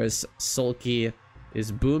 whereas Soulkey is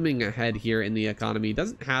booming ahead here in the economy. He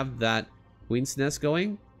doesn't have that Queen's Nest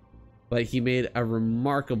going, but he made a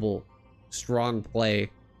remarkable strong play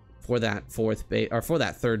for that 4th base, or for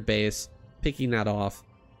that 3rd base, picking that off.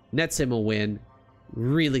 Nets him a win.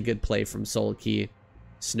 Really good play from Soulkey.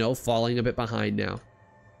 SnOw falling a bit behind now.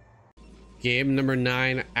 Game number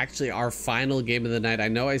 9, actually our final game of the night. I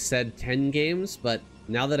know I said 10 games, but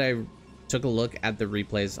now that I took a look at the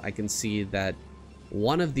replays, I can see that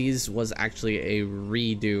one of these was actually a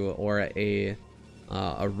redo or a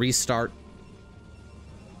restart.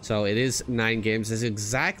 So it is 9 games. It's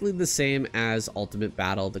exactly the same as Ultimate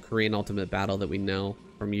Battle, the Korean Ultimate Battle that we know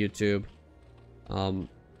from YouTube.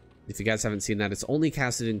 If you guys haven't seen that, it's only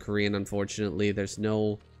casted in Korean, unfortunately. There's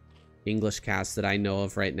no English cast that I know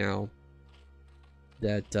of right now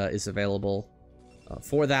that is available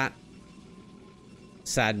for that.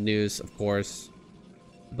 Sad news, of course.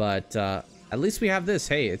 But at least we have this.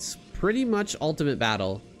 Hey, it's pretty much Ultimate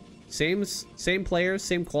Battle. Same players,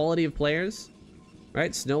 same quality of players.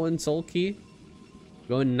 Right? SnOw and Soulkey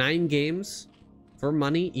going 9 games for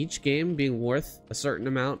money, each game being worth a certain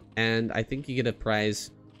amount. And I think you get a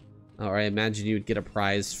prize, or I imagine you would get a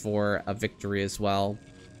prize for a victory as well.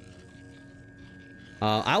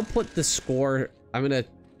 I'll put the score. I'm gonna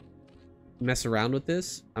mess around with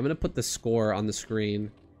this. I'm gonna put the score on the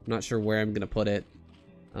screen. I'm not sure where I'm gonna put it.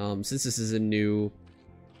 Since this is a new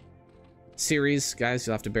series, guys,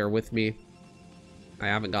 you'll have to bear with me. I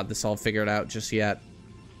haven't got this all figured out just yet.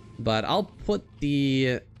 But I'll put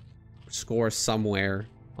the score somewhere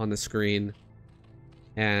on the screen.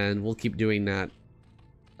 And we'll keep doing that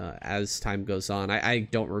as time goes on. I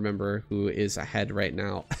don't remember who is ahead right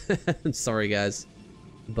now. I'm sorry, guys.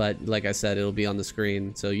 But like I said, it'll be on the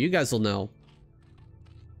screen, so you guys will know.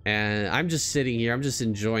 And I'm just sitting here. I'm just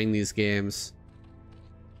enjoying these games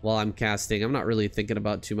while I'm casting. I'm not really thinking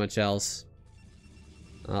about too much else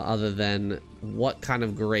other than what kind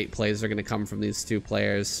of great plays are going to come from these two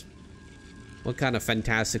players. What kind of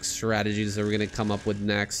fantastic strategies are we going to come up with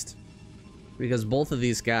next? Because both of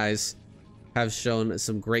these guys have shown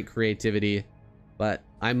some great creativity, but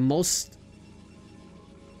I'm most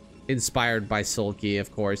inspired by Soulkey,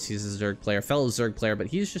 of course. He's a Zerg player, fellow Zerg player, but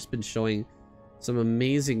he's just been showing some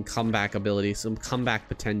amazing comeback ability, some comeback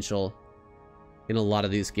potential in a lot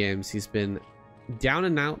of these games. He's been down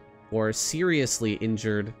and out or seriously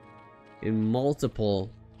injured in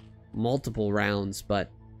multiple rounds,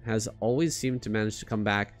 but has always seemed to manage to come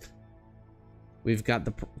back. We've got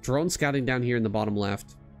the drone scouting down here in the bottom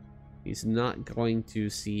left. He's not going to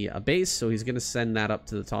see a base, so he's going to send that up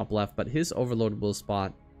to the top left, but his overlord will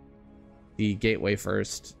spot the gateway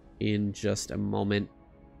first in just a moment.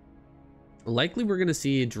 Likely we're going to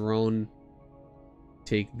see a drone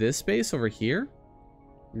take this base over here.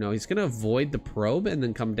 No, he's going to avoid the probe and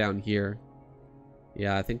then come down here.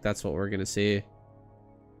 Yeah, I think that's what we're going to see.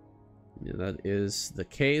 Yeah, that is the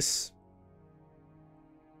case.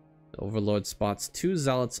 The overlord spots two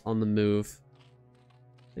zealots on the move.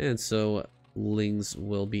 And so Lings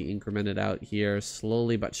will be incremented out here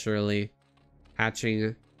slowly but surely,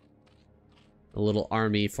 hatching a little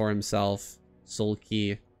army for himself.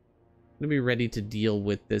 Soulkey gonna be ready to deal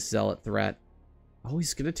with this zealot threat. Oh,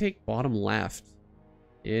 he's gonna take bottom left.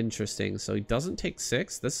 Interesting. So he doesn't take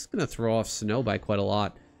 6. This is gonna throw off SnOw by quite a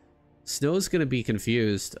lot. SnOw's gonna be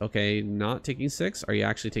confused. Okay, not taking 6. Are you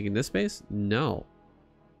actually taking this base? No.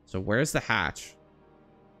 So where's the hatch?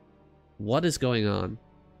 What is going on?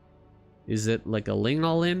 Is it like a Ling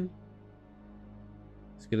all in?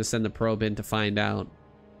 He's gonna send the probe in to find out.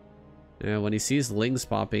 Yeah, when he sees Lings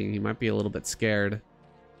popping, he might be a little bit scared.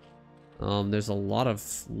 There's a lot of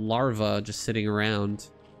larvae just sitting around.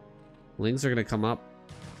 Lings are gonna come up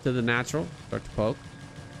to the natural, start to poke.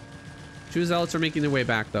 2 zealots are making their way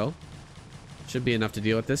back though. Should be enough to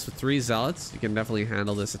deal with this. With 3 zealots, you can definitely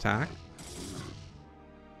handle this attack.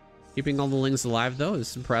 Keeping all the Lings alive though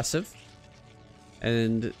is impressive.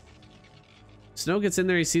 And SnOw gets in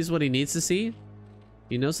there, he sees what he needs to see.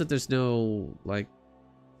 He knows that there's no, like,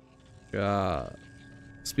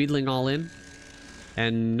 Speedling all in.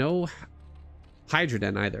 And no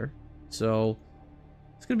Hydroden either. So,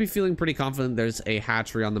 he's going to be feeling pretty confident there's a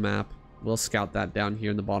hatchery on the map. We'll scout that down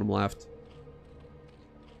here in the bottom left.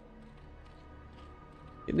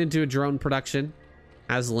 Getting into a drone production.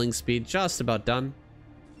 Has Ling speed just about done.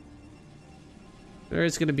 There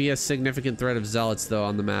is going to be a significant threat of zealots, though,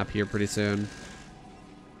 on the map here pretty soon.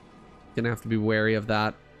 Gonna have to be wary of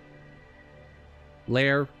that.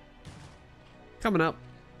 Lair coming up.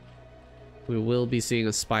 We will be seeing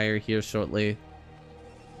a spire here shortly.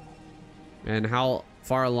 And how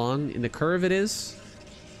far along in the curve it is?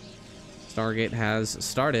 Stargate has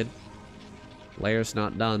started. Lair's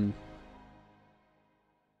not done.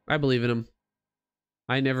 I believe in him.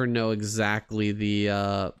 I never know exactly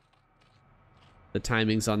the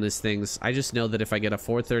timings on these things. I just know that if I get a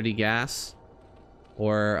 430 gas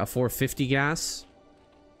or a 450 gas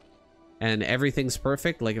and everything's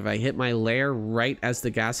perfect, like if I hit my lair right as the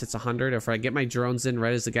gas hits 100, if I get my drones in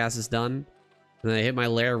right as the gas is done, and then I hit my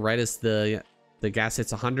lair right as the gas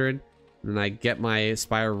hits 100, and then I get my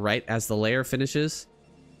spire right as the lair finishes,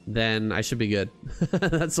 then I should be good.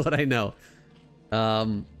 That's what I know.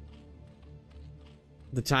 The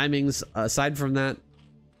timings, aside from that,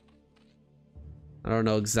 I don't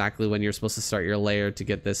know exactly when you're supposed to start your layer to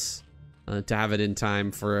get this, to have it in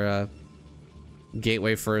time for a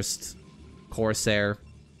gateway first Corsair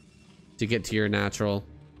to get to your natural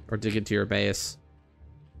or to get to your base.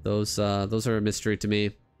 Those are a mystery to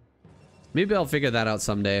me. Maybe I'll figure that out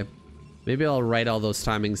someday. Maybe I'll write all those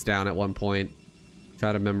timings down at one point,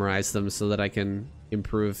 try to memorize them so that I can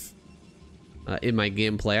improve in my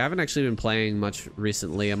gameplay. I haven't actually been playing much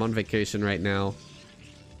recently. I'm on vacation right now,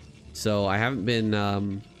 so I haven't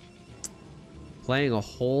been playing a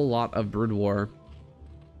whole lot of Broodwar.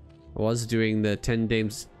 I was doing the 10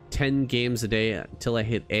 games a day until I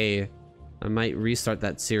hit A. I might restart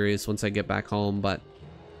that series once I get back home, but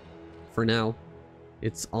For now,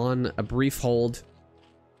 it's on a brief hold.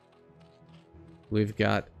 We've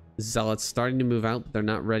got Zealots starting to move out, but they're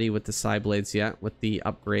not ready with the side blades yet with the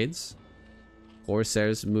upgrades.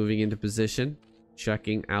 Corsairs moving into position,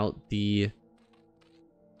 checking out the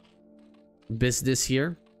business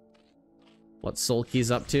here. What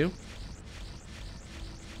Soulkey's up to.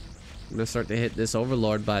 I'm gonna start to hit this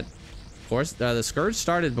Overlord, but of course the Scourge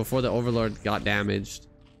started before the Overlord got damaged.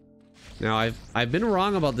 Now I've been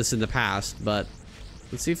wrong about this in the past, but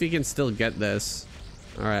let's see if he can still get this.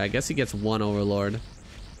 All right, I guess he gets one Overlord.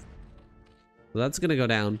 So that's gonna go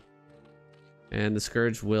down, and the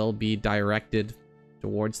Scourge will be directed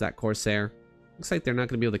towards that Corsair. Looks like they're not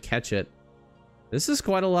gonna be able to catch it. This is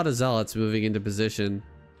quite a lot of Zealots moving into position.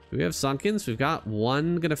 Do we have Sunkens? We've got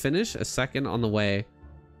one gonna finish, a second on the way.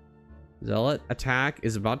 Zealot attack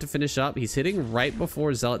is about to finish up. He's hitting right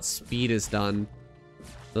before Zealot speed is done.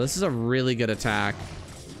 So this is a really good attack,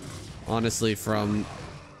 honestly, from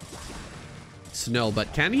SnOw.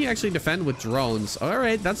 But can he actually defend with drones? All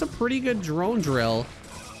right, that's a pretty good drone drill.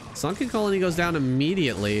 Sunken Colony goes down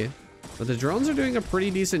immediately, but the drones are doing a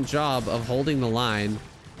pretty decent job of holding the line.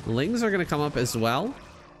 Lings are going to come up as well.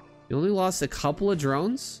 He only lost a couple of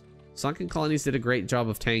drones. Sunken Colonies did a great job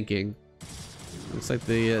of tanking. Looks like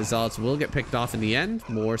the Zealots will get picked off in the end.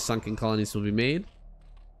 More Sunken Colonies will be made.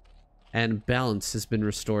 And balance has been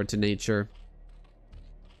restored to nature.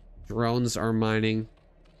 Drones are mining.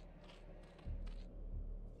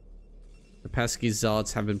 The pesky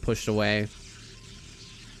Zealots have been pushed away.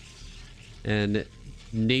 And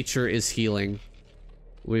nature is healing.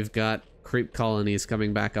 We've got creep colonies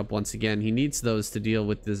coming back up once again. He needs those to deal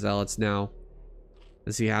with the Zealots now,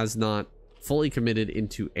 as he has not fully committed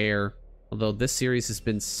into air. Although this series has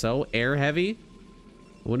been so air heavy,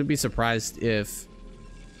 I wouldn't be surprised if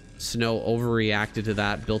SnOw overreacted to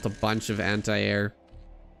that, built a bunch of anti-air.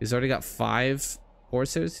 He's already got 5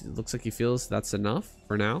 Corsairs. It looks like he feels that's enough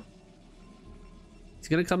for now. He's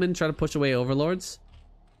gonna come in and try to push away Overlords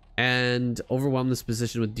and overwhelm this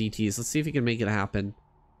position with DTs. Let's see if he can make it happen.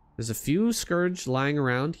 There's a few Scourge lying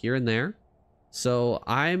around here and there, so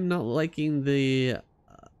I'm not liking the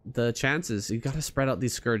chances. You gotta spread out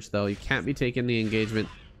these Scourge though. You can't be taking the engagement.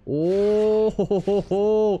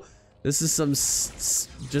 Oh, this is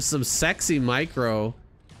just some sexy micro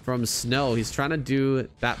from SnOw. He's trying to do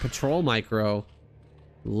that patrol micro.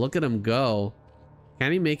 Look at him go.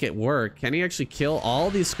 Can he make it work? Can he actually kill all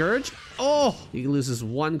these Scourge? Oh, he loses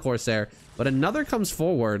one Corsair, but another comes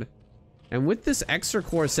forward. And with this extra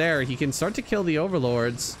Corsair, he can start to kill the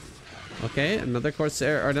Overlords. Okay, another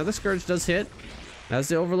Corsair, or another Scourge does hit. As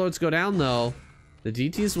the Overlords go down though, the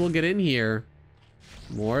DTs will get in here.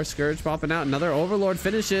 More Scourge popping out. Another Overlord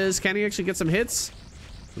finishes. Can he actually get some hits?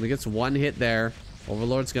 He gets one hit there.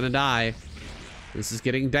 Overlord's gonna die. This is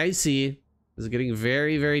getting dicey. This is getting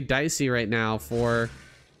very, very dicey right now for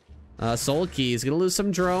Soulkey. He's gonna lose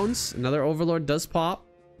some drones. Another Overlord does pop,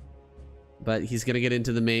 but he's gonna get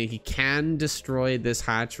into the main. He can destroy this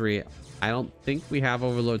hatchery. I don't think we have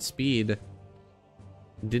Overlord speed.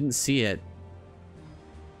 Didn't see it.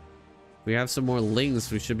 If we have some more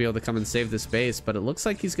Lings, we should be able to come and save this base, but it looks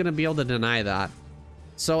like he's gonna be able to deny that.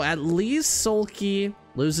 So at least Soulkey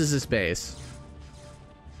loses his base.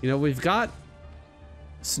 You know, we've got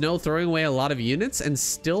SnOw throwing away a lot of units and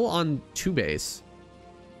still on 2 base.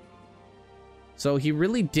 So he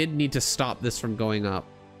really did need to stop this from going up.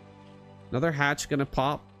 Another hatch gonna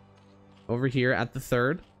pop over here at the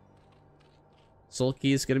 3rd.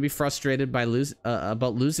 Soulkey is gonna be frustrated by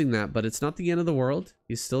about losing that, but it's not the end of the world.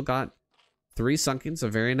 He's still got 3 Sunkens, a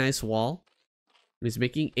very nice wall. And he's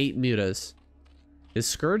making 8 mutas. His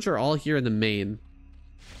Scourge are all here in the main,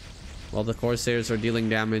 while the Corsairs are dealing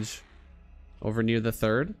damage over near the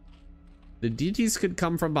 3rd. The DTs could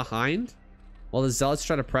come from behind while the Zealots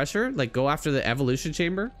try to pressure, like go after the Evolution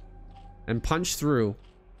Chamber and punch through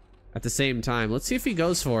at the same time. Let's see if he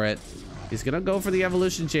goes for it. He's gonna go for the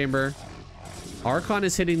Evolution Chamber. Archon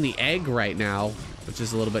is hitting the egg right now, which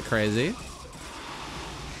is a little bit crazy.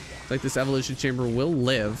 Looks like this Evolution Chamber will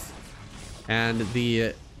live, and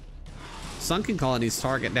the Sunken Colonies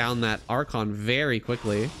target down that Archon very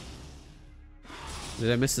quickly.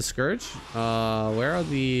 Did I miss the Scourge? Where are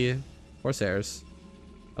the Corsairs?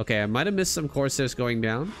 Okay, I might have missed some Corsairs going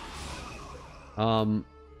down.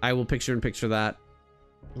 I will picture that.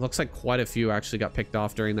 Looks like quite a few actually got picked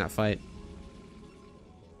off during that fight.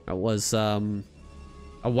 That was a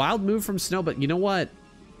wild move from SnOw, but you know what?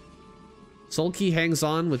 Soulkey hangs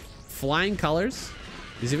on with flying colors.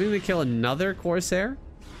 He's even gonna kill another Corsair.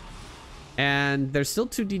 And there's still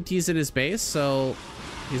 2 DTs in his base, so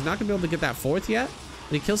he's not gonna be able to get that 4th yet.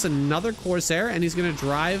 But he kills another Corsair, and he's gonna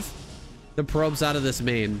drive the probes out of this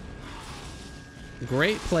main.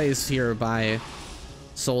 Great plays here by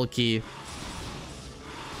Soulkey.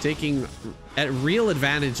 Taking a real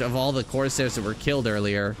advantage of all the Corsairs that were killed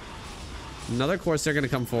earlier. Another Corsair going to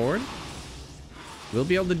come forward. We'll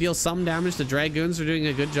be able to deal some damage. The Dragoons are doing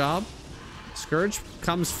a good job. Scourge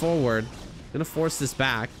comes forward. Gonna force this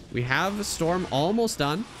back. We have a Storm almost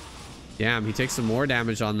done. Damn, he takes some more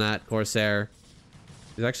damage on that Corsair.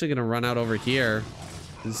 He's actually gonna run out over here.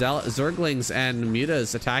 Zerglings and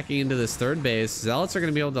Mutas attacking into this third base. Zealots are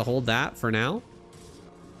gonna be able to hold that for now.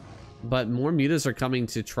 But more Mutas are coming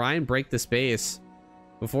to try and break this base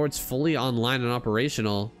before it's fully online and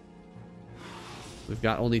operational. We've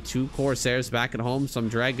got only 2 Corsairs back at home. Some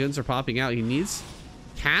Dragoons are popping out. He needs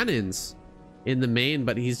cannons in the main,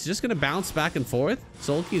 but he's just going to bounce back and forth.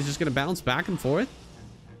 Soulkey is just going to bounce back and forth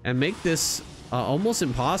and make this almost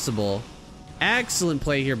impossible. Excellent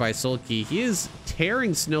play here by Soulkey. He is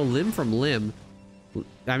tearing SnOw limb from limb.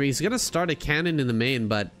 I mean, he's going to start a cannon in the main,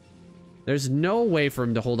 but there's no way for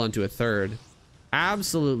him to hold on to a third.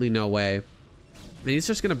 Absolutely no way. And he's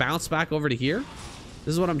just going to bounce back over to here.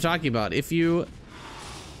 This is what I'm talking about. If you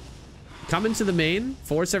come into the main,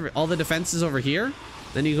 force all the defenses over here,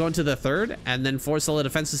 then you go into the third, and then force all the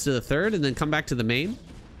defenses to the third, and then come back to the main.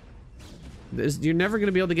 You're never going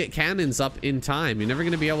to be able to get cannons up in time. You're never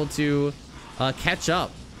going to be able to catch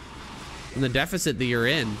up in the deficit that you're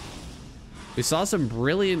in. We saw some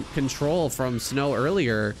brilliant control from SnOw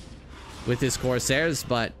earlier with his Corsairs,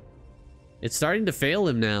 but it's starting to fail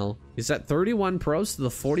him now. He's at 31 pros to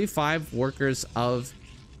the 45 workers of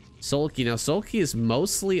Soulkey. Now, Soulkey is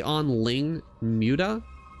mostly on Ling Muta,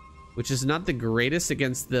 which is not the greatest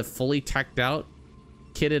against the fully teched out,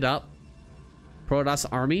 kitted up Protoss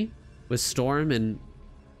army with Storm and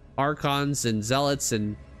Archons and Zealots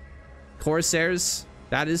and Corsairs.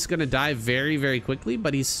 That is going to die very, very quickly,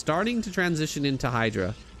 but he's starting to transition into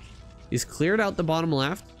Hydra. He's cleared out the bottom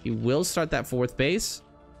left. He will start that 4th base.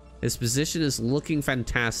 His position is looking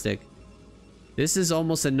fantastic. This is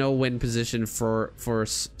almost a no-win position for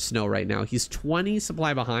SnOw right now. He's 20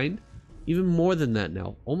 supply behind. Even more than that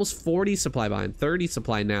now. Almost 40 supply behind. 30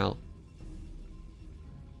 supply now.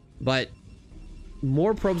 But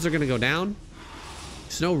more probes are going to go down.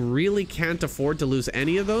 SnOw really can't afford to lose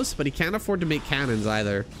any of those, but he can't afford to make cannons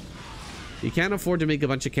either. He can't afford to make a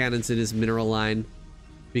bunch of cannons in his mineral line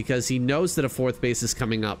because he knows that a 4th base is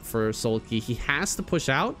coming up for Soulkey. He has to push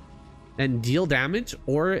out and deal damage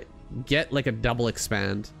or get like a double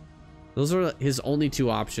expand. Those are his only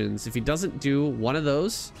 2 options. If he doesn't do one of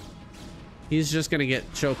those, he's just gonna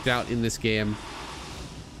get choked out in this game.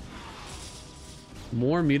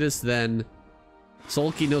 More Mutas than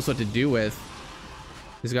Soulkey knows what to do with.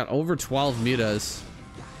 He's got over 12 Mutas.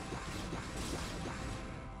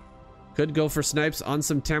 Could go for snipes on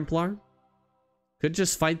some Templar. Could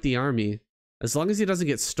just fight the army. As long as he doesn't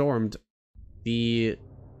get stormed, the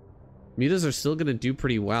Mutas are still gonna do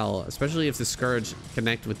pretty well, especially if the Scourge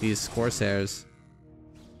connect with these Corsairs.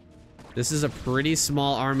 This is a pretty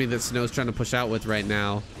small army that SnOw's trying to push out with right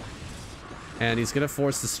now. And he's going to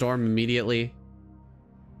force the Storm immediately.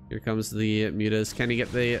 Here comes the Mutas. Can he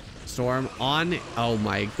get the Storm on? Oh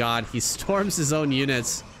my god, he storms his own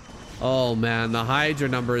units. Oh man, the Hydra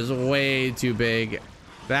number is way too big.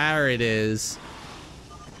 There it is.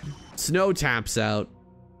 SnOw taps out.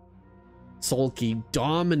 Soulkey,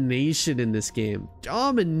 domination in this game.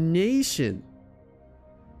 Domination.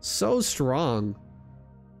 So strong.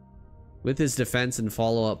 With his defense and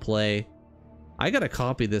follow-up play. I gotta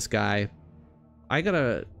copy this guy. I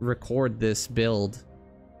gotta record this build.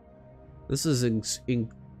 This is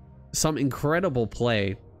some incredible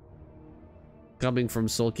play coming from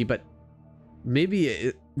Soulkey, but maybe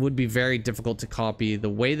it would be very difficult to copy the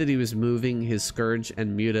way that he was moving his Scourge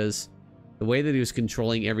and Mutas, the way that he was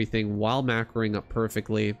controlling everything while macroing up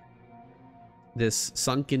perfectly. This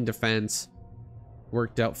sunken defense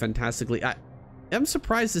worked out fantastically. I'm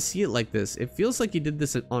surprised to see it like this. It feels like he did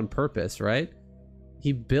this on purpose, right?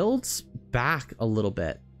 He builds back a little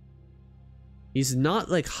bit. He's not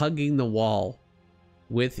like hugging the wall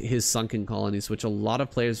with his sunken colonies, which a lot of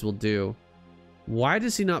players will do. Why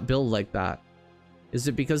does he not build like that? Is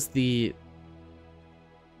it because the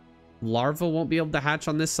larva won't be able to hatch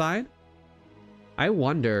on this side? I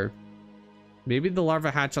wonder. Maybe the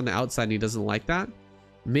larva hatch on the outside and he doesn't like that?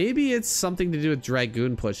 Maybe it's something to do with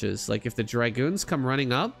Dragoon pushes. Like if the Dragoons come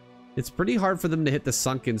running up, it's pretty hard for them to hit the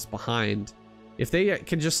Sunkens behind. If they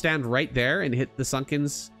can just stand right there and hit the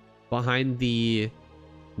Sunkens behind the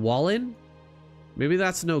wall-in, maybe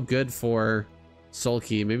that's no good for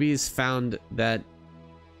Soulkey. Maybe he's found that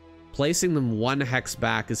placing them 1 hex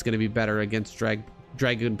back is going to be better against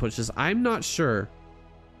Dragoon pushes. I'm not sure.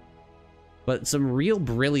 But some real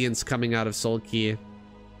brilliance coming out of Soulkey.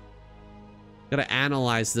 Gotta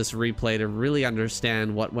analyze this replay to really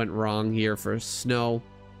understand what went wrong here for SnOw.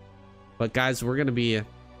 But guys, we're gonna be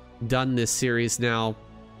done this series now.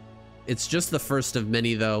 It's just the first of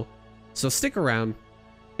many though. So stick around.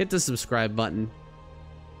 Hit the subscribe button.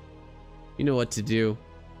 You know what to do.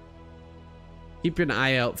 Keep an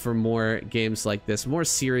eye out for more games like this, more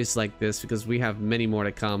series like this, because we have many more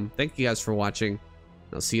to come. Thank you guys for watching.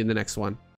 I'll see you in the next one.